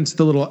enhancements,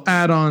 the little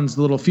add-ons,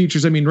 the little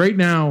features. I mean, right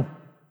now,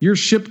 your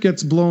ship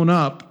gets blown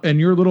up and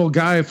your little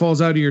guy falls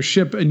out of your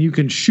ship and you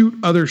can shoot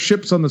other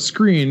ships on the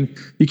screen.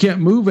 You can't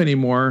move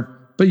anymore,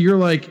 but you're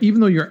like,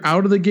 even though you're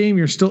out of the game,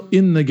 you're still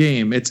in the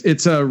game.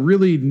 It's a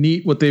really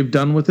neat what they've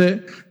done with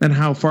it and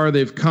how far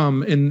they've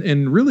come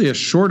in really a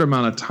short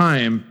amount of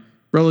time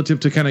relative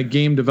to kind of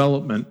game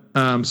development.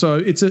 So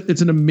it's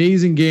an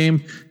amazing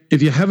game.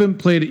 If you haven't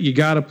played it, you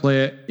got to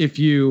play it. If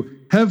you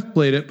have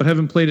played it but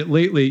haven't played it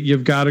lately,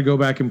 you've got to go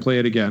back and play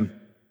it again.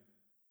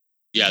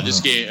 Yeah, this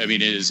game, I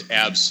mean, it is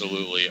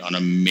absolutely an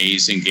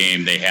amazing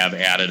game. They have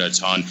added a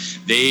ton.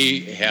 They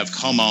have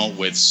come out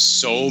with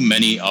so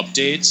many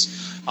updates.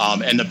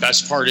 And the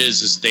best part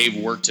is they've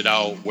worked it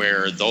out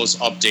where those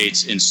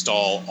updates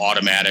install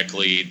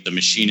automatically. The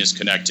machine is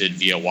connected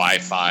via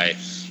Wi-Fi.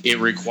 It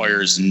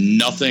requires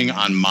nothing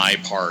on my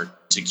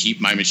part to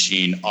keep my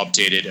machine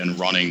updated and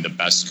running the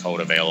best code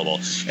available.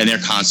 And they're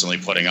constantly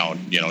putting out,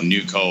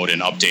 new code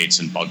and updates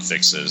and bug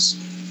fixes.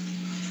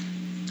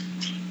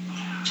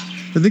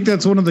 I think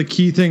that's one of the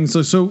key things.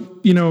 So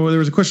there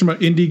was a question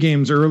about indie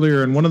games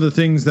earlier, and one of the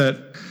things that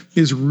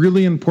is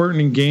really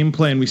important in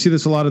gameplay, and we see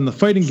this a lot in the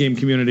fighting game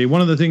community.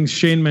 One of the things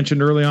Shane mentioned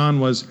early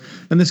on was,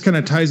 and this kind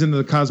of ties into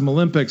the Cosmo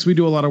Olympics, we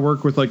do a lot of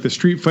work with like the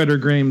Street Fighter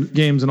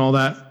games and all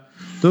that.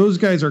 Those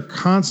guys are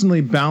constantly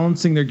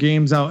balancing their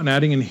games out and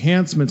adding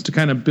enhancements to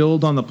kind of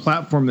build on the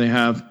platform they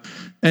have.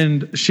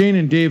 And Shane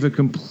and Dave have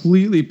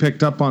completely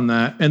picked up on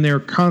that, and they're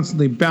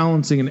constantly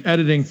balancing and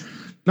editing.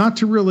 Not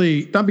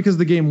because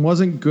the game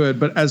wasn't good,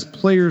 but as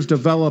players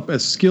develop,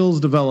 as skills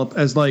develop,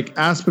 as like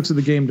aspects of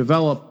the game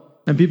develop,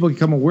 and people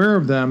become aware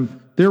of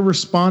them, they're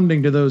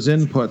responding to those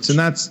inputs. And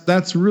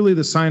that's really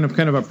the sign of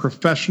kind of a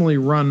professionally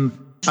run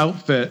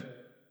outfit.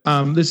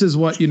 This is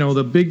what,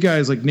 the big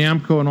guys like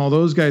Namco and all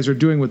those guys are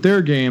doing with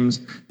their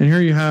games. And here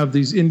you have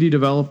these indie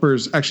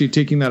developers actually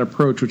taking that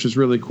approach, which is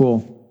really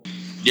cool.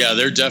 Yeah,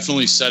 they're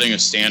definitely setting a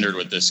standard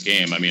with this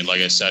game. I mean,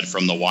 like I said,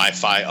 from the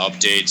Wi-Fi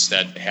updates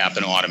that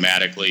happen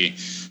automatically,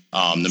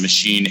 the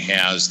machine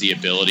has the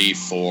ability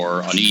for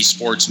an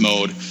esports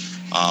mode,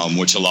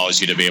 which allows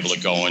you to be able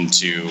to go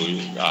into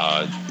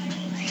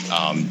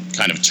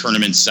kind of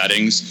tournament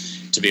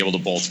settings to be able to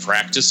both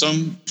practice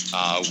them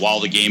while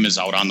the game is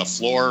out on the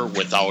floor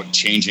without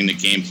changing the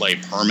gameplay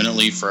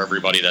permanently for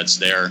everybody that's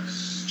there.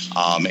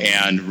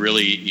 And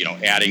really,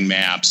 adding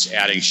maps,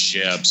 adding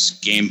ships,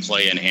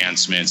 gameplay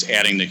enhancements,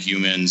 adding the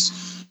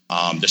humans,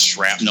 the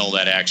shrapnel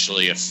that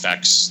actually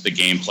affects the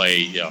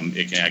gameplay.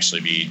 It can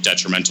actually be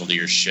detrimental to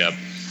your ship.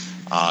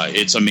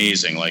 It's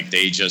amazing. Like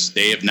they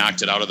have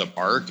knocked it out of the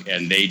park,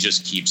 and they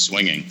just keep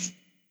swinging.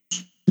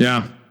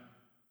 Yeah.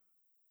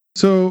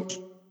 So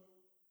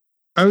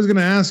I was going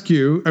to ask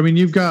you, I mean,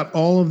 you've got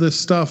all of this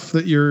stuff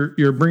that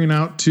you're bringing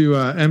out to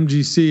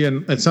MGC,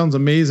 and it sounds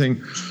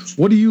amazing.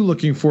 What are you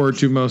looking forward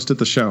to most at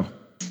the show?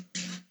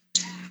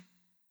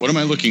 What am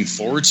I looking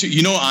forward to?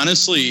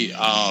 Honestly,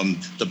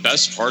 the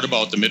best part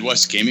about the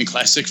Midwest Gaming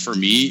Classic for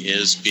me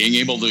is being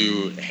able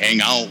to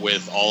hang out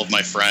with all of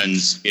my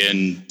friends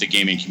in the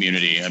gaming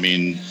community. I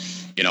mean,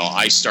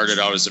 I started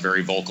out as a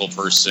very vocal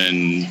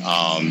person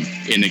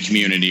in the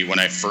community when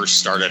I first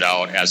started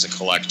out as a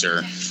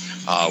collector.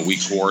 We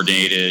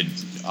coordinated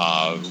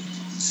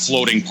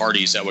floating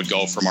parties that would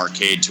go from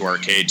arcade to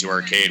arcade to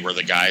arcade, where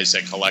the guys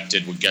that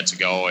collected would get to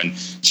go and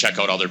check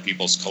out other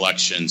people's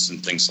collections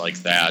and things like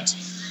that.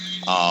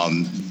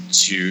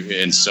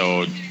 And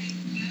so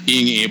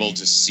being able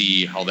to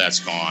see how that's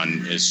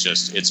gone is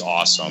it's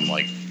awesome.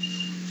 Like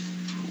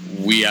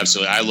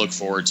I look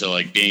forward to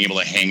like being able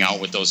to hang out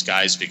with those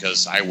guys,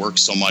 because I work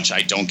so much.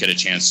 I don't get a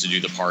chance to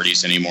do the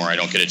parties anymore. I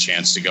don't get a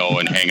chance to go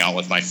and hang out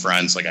with my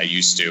friends like I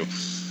used to.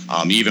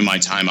 Even my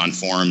time on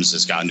forums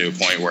has gotten to a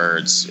point where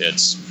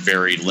it's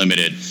very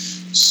limited.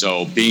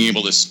 So being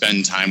able to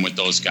spend time with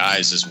those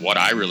guys is what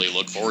I really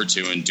look forward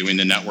to, and doing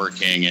the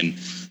networking and,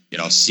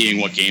 seeing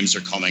what games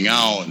are coming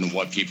out and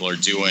what people are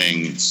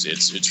doing.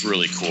 It's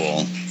really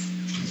cool.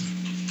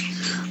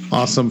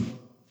 Awesome.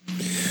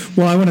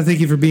 Well, I want to thank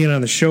you for being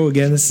on the show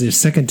again. This is the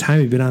second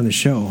time you've been on the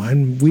show,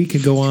 and we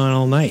could go on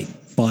all night,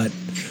 but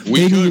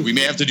we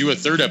may have to do a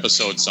third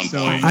episode some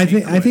point. I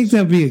think that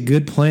would be a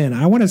good plan.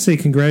 I want to say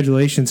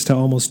congratulations to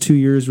almost 2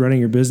 years running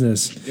your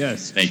business.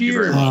 Yes, thank you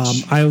very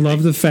much. I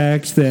love the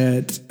fact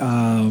that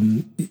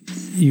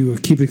you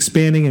keep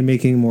expanding and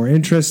making it more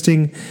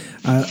interesting.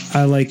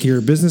 I like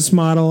your business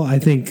model. I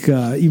think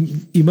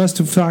you must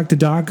have talked to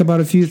Doc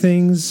about a few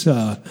things.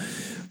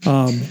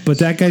 But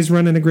that guy's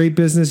running a great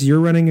business. You're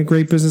running a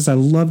great business. I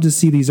love to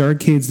see these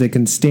arcades that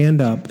can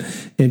stand up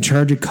and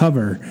charge a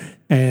cover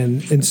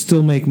and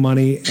still make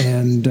money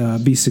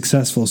and be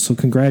successful. So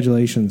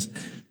congratulations.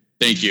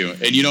 Thank you.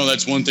 And,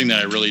 that's one thing that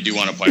I really do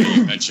want to point out.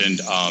 You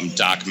mentioned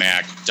Doc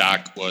Mack.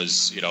 Doc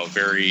was,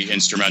 very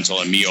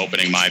instrumental in me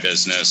opening my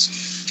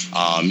business.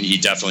 He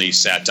definitely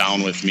sat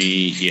down with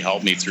me. He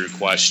helped me through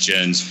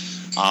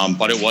questions.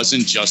 But it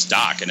wasn't just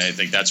Doc. And I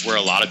think that's where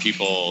a lot of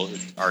people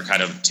are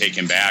kind of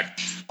taken back.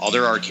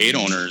 Other arcade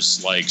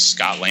owners like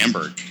Scott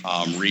Lambert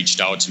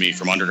reached out to me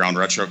from Underground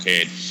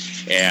Retrocade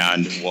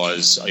and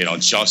was,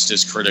 just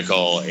as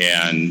critical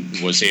and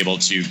was able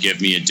to give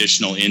me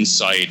additional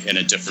insight and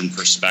a different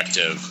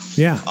perspective.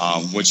 Yeah.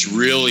 Which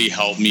really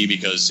helped me,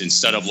 because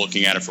instead of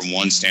looking at it from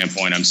one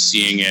standpoint, I'm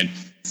seeing it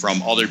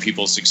from other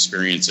people's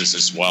experiences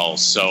as well.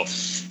 So,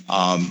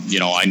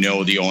 I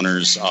know the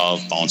owners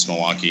of Bounce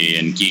Milwaukee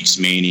and Geeks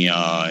Mania,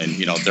 and,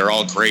 they're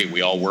all great.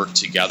 We all work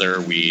together.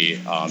 We,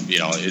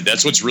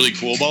 that's what's really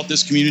cool about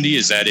this community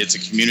is that it's a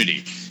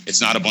community. It's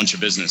not a bunch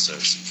of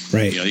businesses.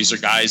 Right. These are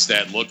guys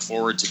that look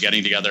forward to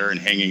getting together and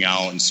hanging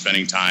out and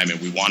spending time, and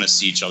we want to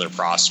see each other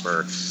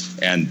prosper.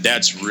 And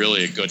that's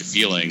really a good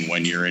feeling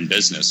when you're in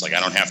business. Like,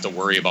 I don't have to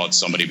worry about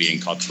somebody being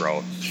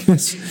cutthroat.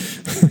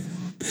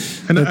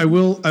 And I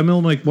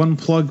will make one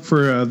plug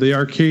for the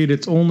arcade.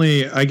 It's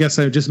only, I guess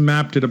I just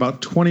mapped it,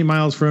 about 20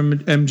 miles from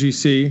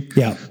MGC.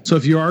 Yeah. So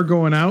if you are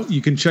going out,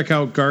 you can check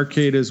out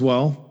Garcade as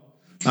well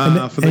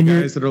for the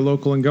guys that are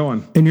local and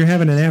going. And you're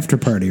having an after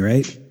party,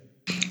 right?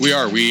 We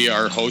are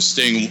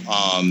hosting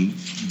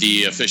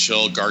the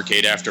official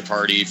Garcade after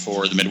party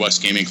for the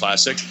Midwest Gaming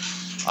Classic.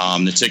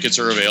 The tickets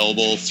are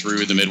available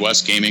through the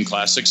Midwest Gaming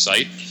Classic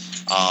site.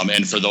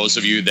 And for those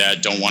of you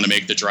that don't want to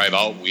make the drive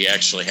out, we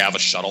actually have a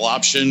shuttle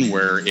option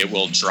where it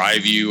will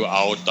drive you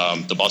out.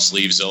 The bus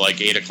leaves at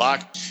like 8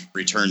 o'clock,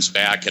 returns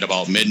back at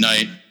about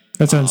midnight.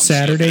 That's on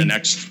Saturday?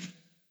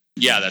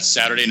 That's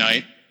Saturday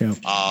night.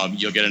 Yeah.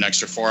 You'll get an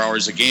extra 4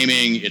 hours of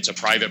gaming. It's a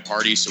private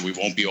party, so we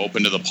won't be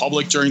open to the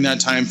public during that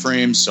time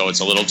frame. So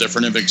it's a little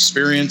different of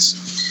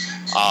experience.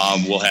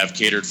 We'll have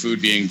catered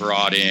food being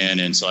brought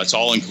in, and so that's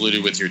all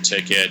included with your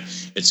ticket.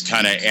 It's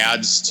kind of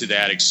adds to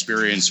that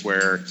experience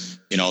where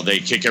they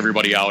kick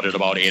everybody out at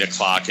about 8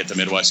 o'clock at the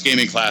Midwest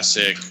Gaming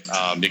Classic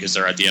because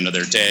they're at the end of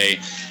their day.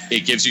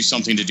 It gives you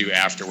something to do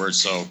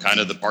afterwards, so kind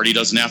of the party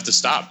doesn't have to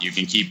stop. You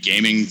can keep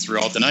gaming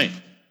throughout the night.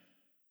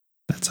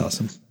 That's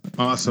awesome.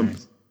 Awesome.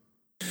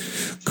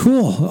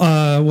 Cool.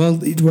 Well,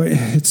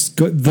 it's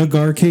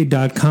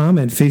thegarcade.com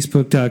and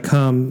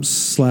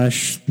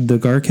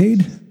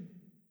facebook.com/thegarcade.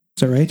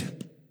 Is that right?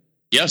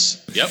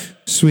 Yes. Yep.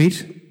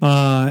 Sweet.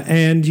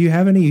 And do you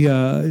have any,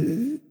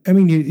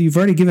 you've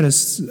already given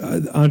us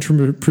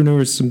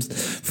entrepreneurs some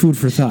food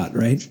for thought,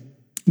 right?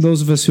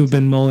 Those of us who've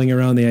been mulling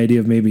around the idea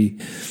of maybe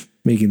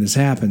making this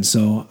happen.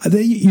 So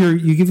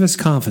you give us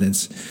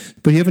confidence,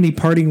 but do you have any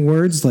parting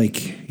words?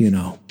 Like,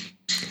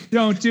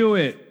 don't do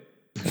it.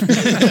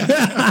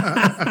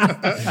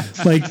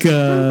 Like,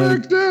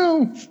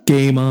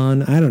 game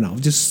on. I don't know.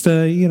 Just,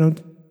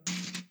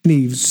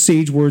 any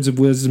sage words of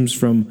wisdoms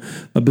from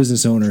a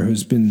business owner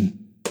who's been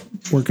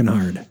working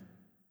hard.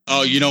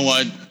 Oh, you know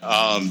what?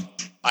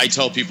 I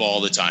tell people all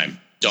the time,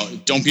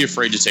 don't be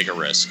afraid to take a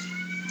risk.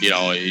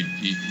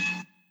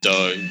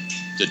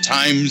 The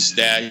times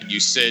that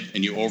you sit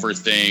and you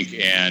overthink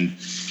and,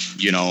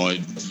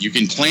 you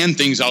can plan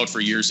things out for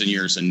years and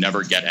years and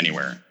never get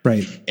anywhere.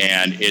 Right.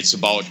 And it's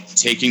about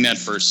taking that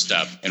first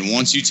step. And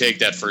once you take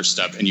that first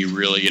step and you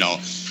really,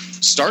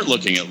 start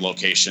looking at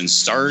locations,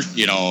 start,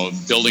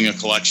 building a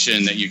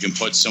collection that you can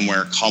put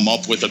somewhere, come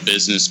up with a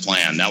business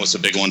plan. That was a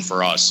big one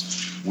for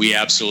us. We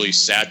absolutely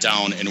sat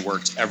down and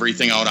worked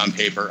everything out on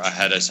paper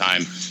ahead of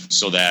time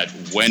so that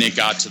when it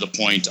got to the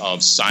point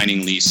of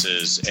signing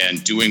leases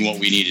and doing what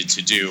we needed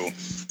to do,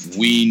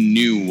 we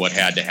knew what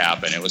had to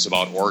happen. It was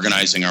about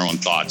organizing our own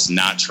thoughts,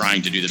 not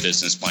trying to do the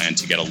business plan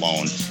to get a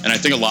loan. And I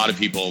think a lot of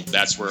people,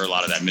 that's where a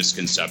lot of that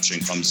misconception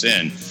comes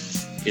in.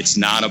 It's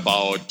not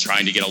about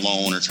trying to get a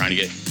loan or trying to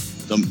get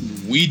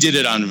we did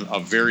it on a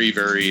very,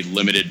 very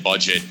limited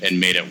budget and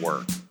made it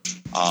work.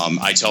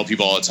 I tell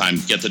people all the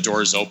time, get the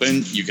doors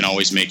open. You can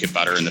always make it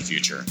better in the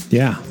future.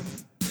 Yeah. Right.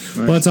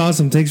 Well, that's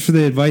awesome. Thanks for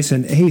the advice.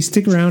 And hey,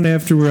 stick around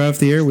after we're off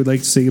the air. We'd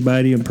like to say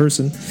goodbye to you in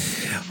person.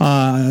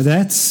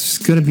 That's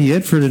going to be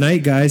it for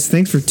tonight, guys.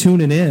 Thanks for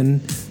tuning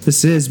in.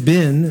 This has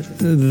been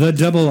the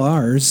Double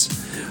R's.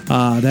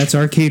 That's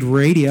Arcade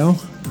Radio.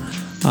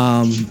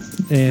 And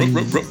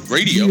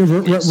radio.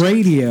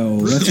 Radio.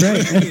 That's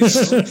right.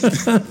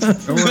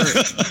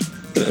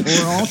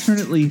 or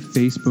alternately,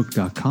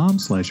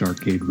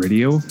 facebook.com/arcade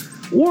radio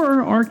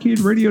or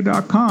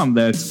arcaderadio.com.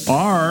 That's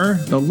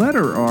the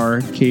letter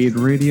R,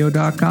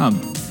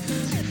 arcaderadio.com.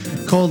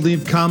 Call,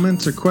 leave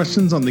comments or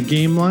questions on the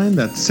game line.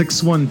 That's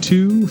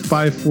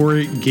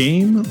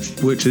 612-548-GAME,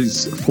 which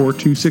is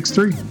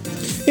 4263. You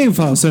can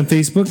follow us on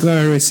Facebook.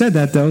 I already said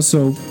that, though,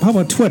 so how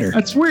about Twitter?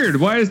 That's weird.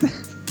 Why is that?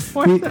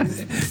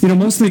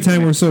 Most of the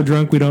time we're so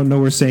drunk we don't know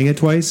we're saying it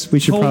twice. We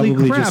should probably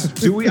crap.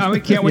 just. I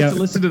can't wait to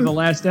listen to the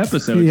last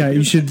episode. Yeah,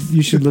 you should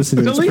listen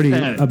to it. It's pretty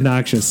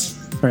obnoxious.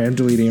 All right, I'm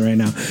deleting it right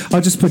now.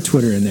 I'll just put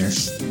Twitter in there.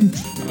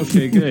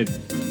 Okay, good.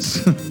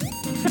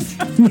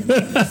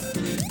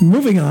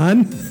 Moving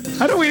on.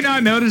 How do we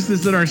not notice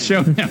this in our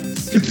show now?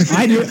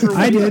 I did.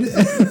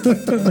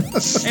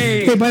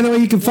 Hey, by the way,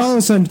 you can follow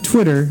us on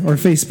Twitter or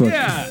Facebook.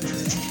 Yeah.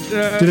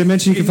 Did I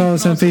mention you can follow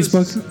us on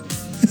Facebook?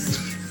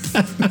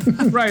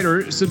 Right,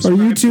 or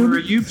subscribe to our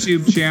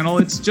YouTube channel.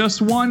 It's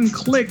just one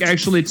click.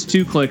 Actually, it's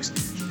 2 clicks.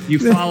 You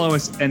follow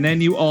us, and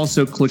then you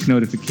also click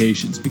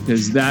notifications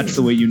because that's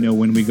the way you know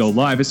when we go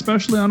live,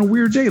 especially on a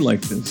weird day like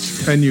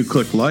this. And you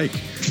click like.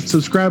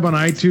 Subscribe on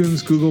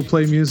iTunes, Google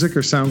Play Music,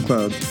 or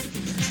SoundCloud.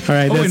 All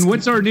right. Oh, and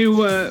what's our new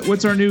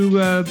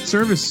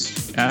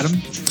service, Adam?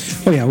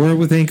 Oh yeah, we're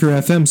with Anchor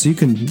FM, so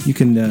you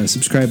can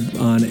subscribe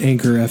on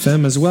Anchor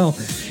FM as well,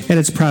 and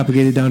it's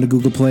propagated down to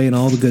Google Play and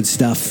all the good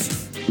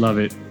stuff. Love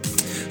it.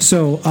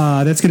 So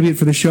that's going to be it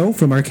for the show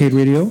from Arcade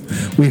Radio.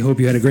 We hope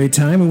you had a great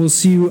time, and we'll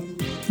see you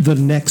the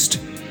next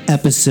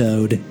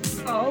episode.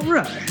 All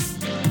right.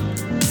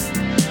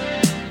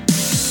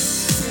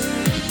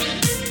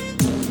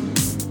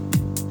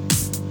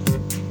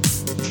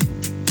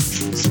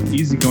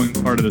 Easy going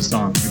part of the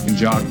song. You can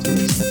jog to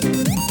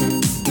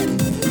this.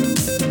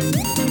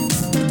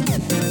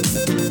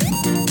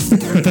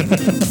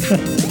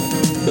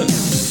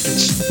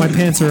 My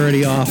pants are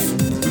already off.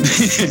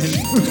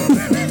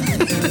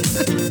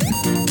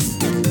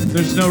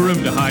 There's no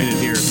room to hide it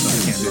here, so I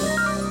can't do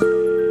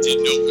it.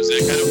 Didn't know it was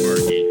that kind of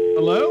murky.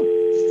 Hello?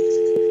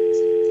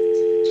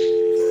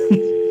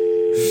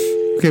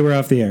 Okay, we're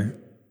off the air.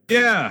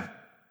 Yeah.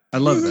 I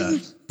love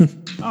that.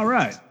 All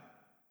right.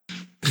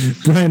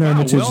 Brian Wow,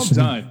 Armitage. well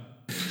done.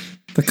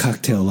 The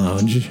Cocktail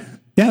Lounge.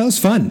 Yeah, that was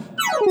fun.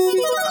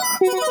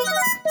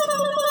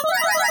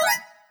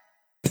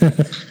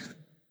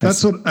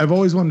 That's what I've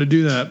always wanted to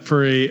do, that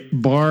for a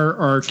bar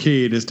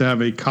arcade, is to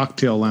have a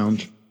cocktail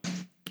lounge.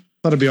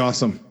 That'd be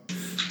awesome.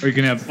 Or you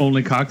can have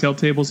only cocktail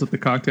tables at the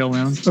cocktail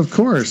lounge. Of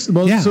course.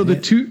 Well, Yeah, so the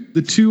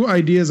two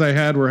ideas I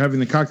had were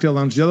having the cocktail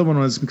lounge. The other one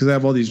was, because I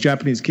have all these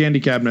Japanese candy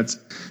cabinets,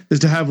 is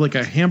to have like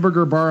a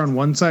hamburger bar on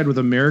one side with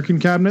American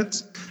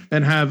cabinets,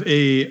 and have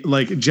a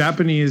like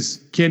Japanese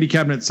candy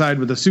cabinet side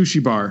with a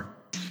sushi bar.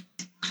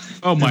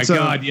 Oh my so-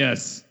 God,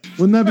 yes.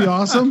 Wouldn't that be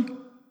awesome?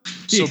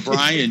 So,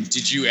 Brian,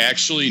 did you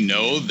actually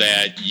know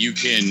that you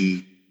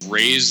can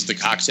raise the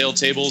cocktail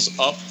tables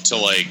up to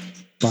like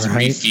Bar 3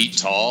 height? feet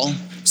tall?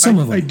 Some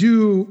of them. I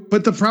do,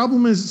 but the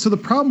problem is, the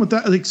problem with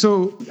that, like,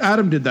 so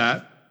Adam did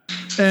that,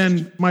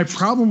 and my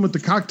problem with the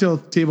cocktail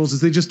tables is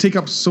they just take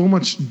up so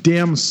much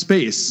damn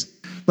space.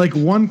 Like,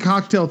 one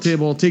cocktail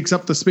table takes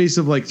up the space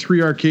of like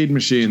 3 arcade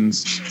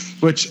machines,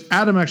 which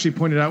Adam actually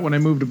pointed out when I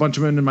moved a bunch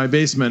of them into my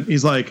basement.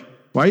 He's like,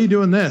 "Why are you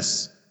doing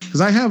this?" Because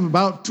I have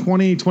about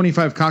 20,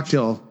 25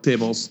 cocktail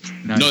tables.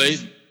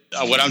 Nice.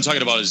 No, what I'm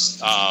talking about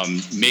is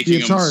making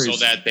The them Ataris. so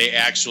that they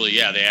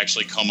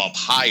actually come up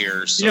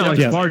higher. So Yeah, like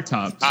Yeah. bar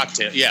top.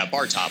 cocktail,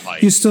 bar top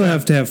height. You still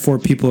have to have 4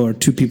 people or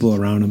 2 people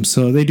around them,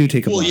 so they do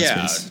take up a Well, lot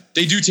yeah, of space.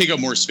 they do take up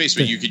more space,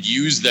 but you could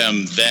use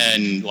them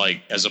then,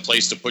 like, as a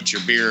place to put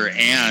your beer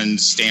and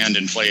stand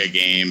and play a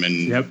game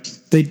and Yep.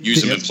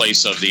 use them in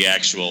place of the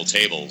actual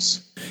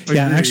tables.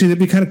 Yeah, actually, that'd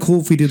be kind of cool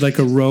if we did like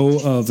a row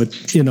of,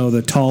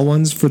 the tall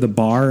ones for the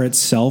bar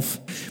itself.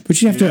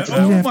 But you have to.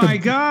 Oh you'd have my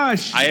to,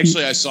 gosh. I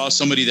saw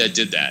somebody that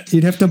did that.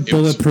 You'd have to It was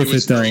bulletproof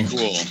it, very though,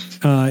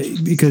 cool.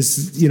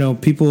 because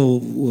people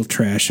will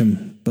trash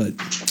them. But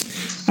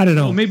I don't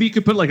know. Well, maybe you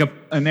could put like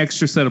an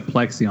extra set of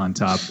plexi on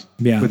top.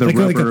 Yeah, With a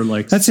rubber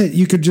like. that's it.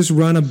 You could just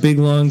run a big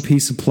long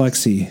piece of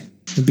plexi.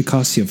 It'd be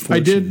cost you a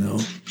fortune, did. though.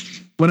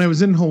 When I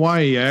was in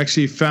Hawaii, I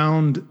actually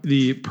found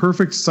the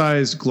perfect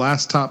size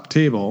glass top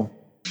table.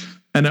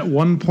 And at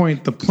one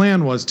point, the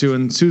plan was to,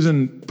 and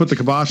Susan put the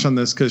kibosh on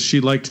this because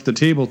she liked the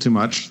table too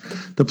much.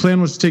 The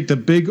plan was to take the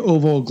big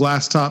oval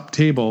glass top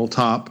table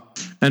top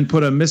and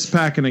put a Miss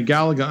Pac and a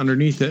Galaga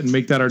underneath it and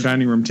make that our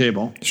dining room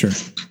table. Sure.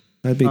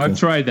 That'd be cool. I've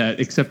tried that,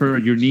 except for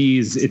your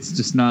knees. It's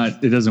just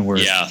not. It doesn't work.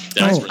 Yeah,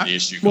 that's where the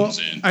issue comes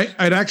in.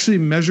 I'd actually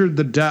measured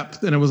the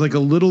depth, and it was like a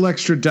little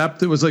extra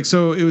depth. It was like,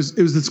 so it was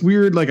this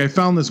weird, like I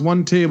found this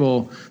one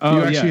table. Oh,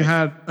 you actually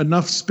had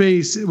enough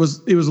space. It was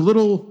a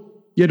little.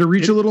 You had to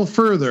reach a little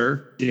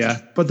further. Yeah.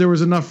 But there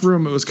was enough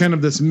room. It was kind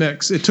of this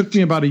mix. It took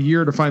me about a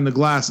year to find the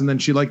glass, and then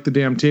she liked the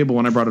damn table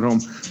when I brought it home.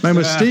 My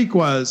mistake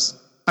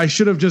was I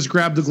should have just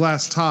grabbed the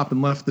glass top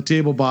and left the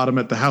table bottom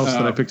at the house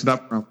that I picked it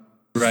up from.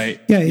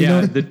 Right. Yeah, you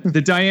know-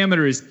 The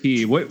diameter is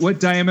key. What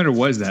diameter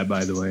was that,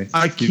 by the way?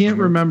 I can't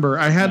remember.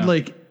 I had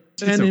like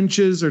 10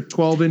 inches or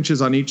 12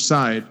 inches on each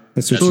side.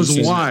 That's So what it was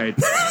she said. wide.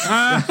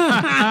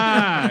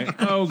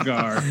 Oh,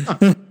 Gar.